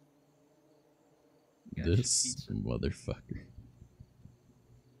 This motherfucker.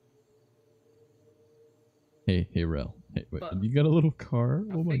 Hey, Rel. Hey, wait, you got a little car?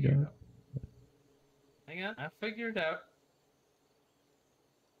 Oh my god. Hang on, I figured it out.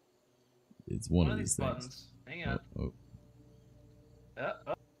 It's one of these things. Buttons. Hang on.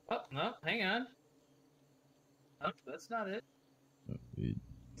 No, hang on. Oh, that's not it.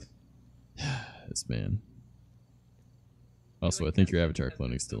 This man. Also, I think your avatar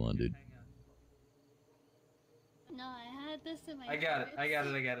cloning's still on, dude. No, I had this in my I got it.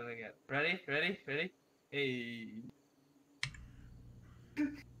 Ready? Hey.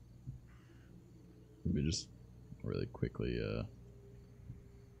 Let me just really quickly,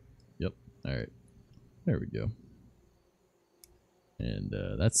 Yep, alright. There we go. And,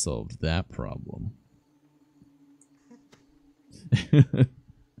 that solved that problem.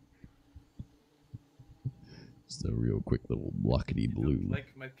 Just a real quick little blockety blue.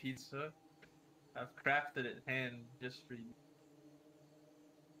 Like my pizza, I've crafted it hand just for you.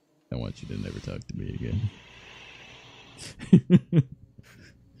 I want you to never talk to me again.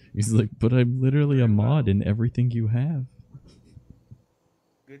 He's like, but I'm literally a mod in everything you have.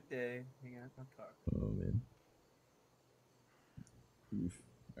 Good day. Hang on, I'll talk. Oh, man.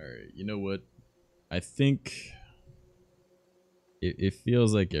 Alright, you know what? I think it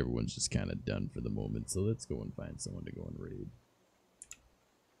feels like everyone's just kind of done for the moment, so let's go and find someone to go and raid.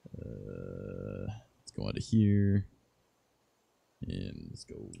 Let's go out of here. And let's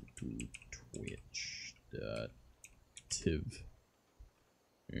go to twitch.tv.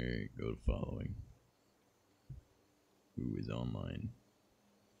 Alright, go to following. Who is online?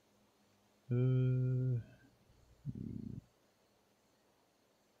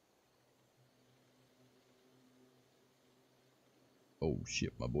 Oh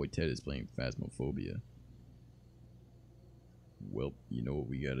shit, my boy Ted is playing Phasmophobia. Well, you know what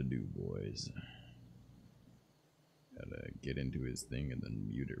we gotta do, boys. Gotta get into his thing and then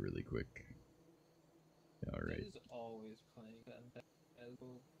mute it really quick. Alright. He's always playing that.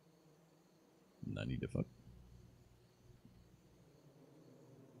 I need to fuck.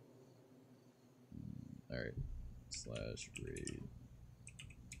 Alright. Slash raid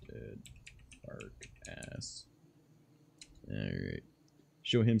dead arc ass. Alright.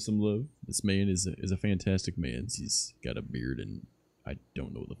 Show him some love. This man is a fantastic man. He's got a beard and I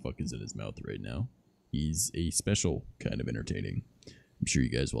don't know what the fuck is in his mouth right now. He's a special kind of entertaining. I'm sure you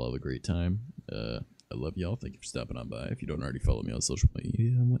guys will have a great time. I love y'all. Thank you for stopping on by. If you don't already follow me on social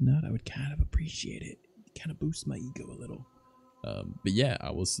media and whatnot, I would kind of appreciate it. It kind of boosts my ego a little. But yeah,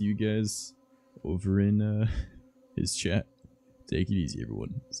 I will see you guys over in his chat. Take it easy,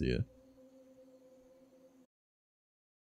 everyone. See ya.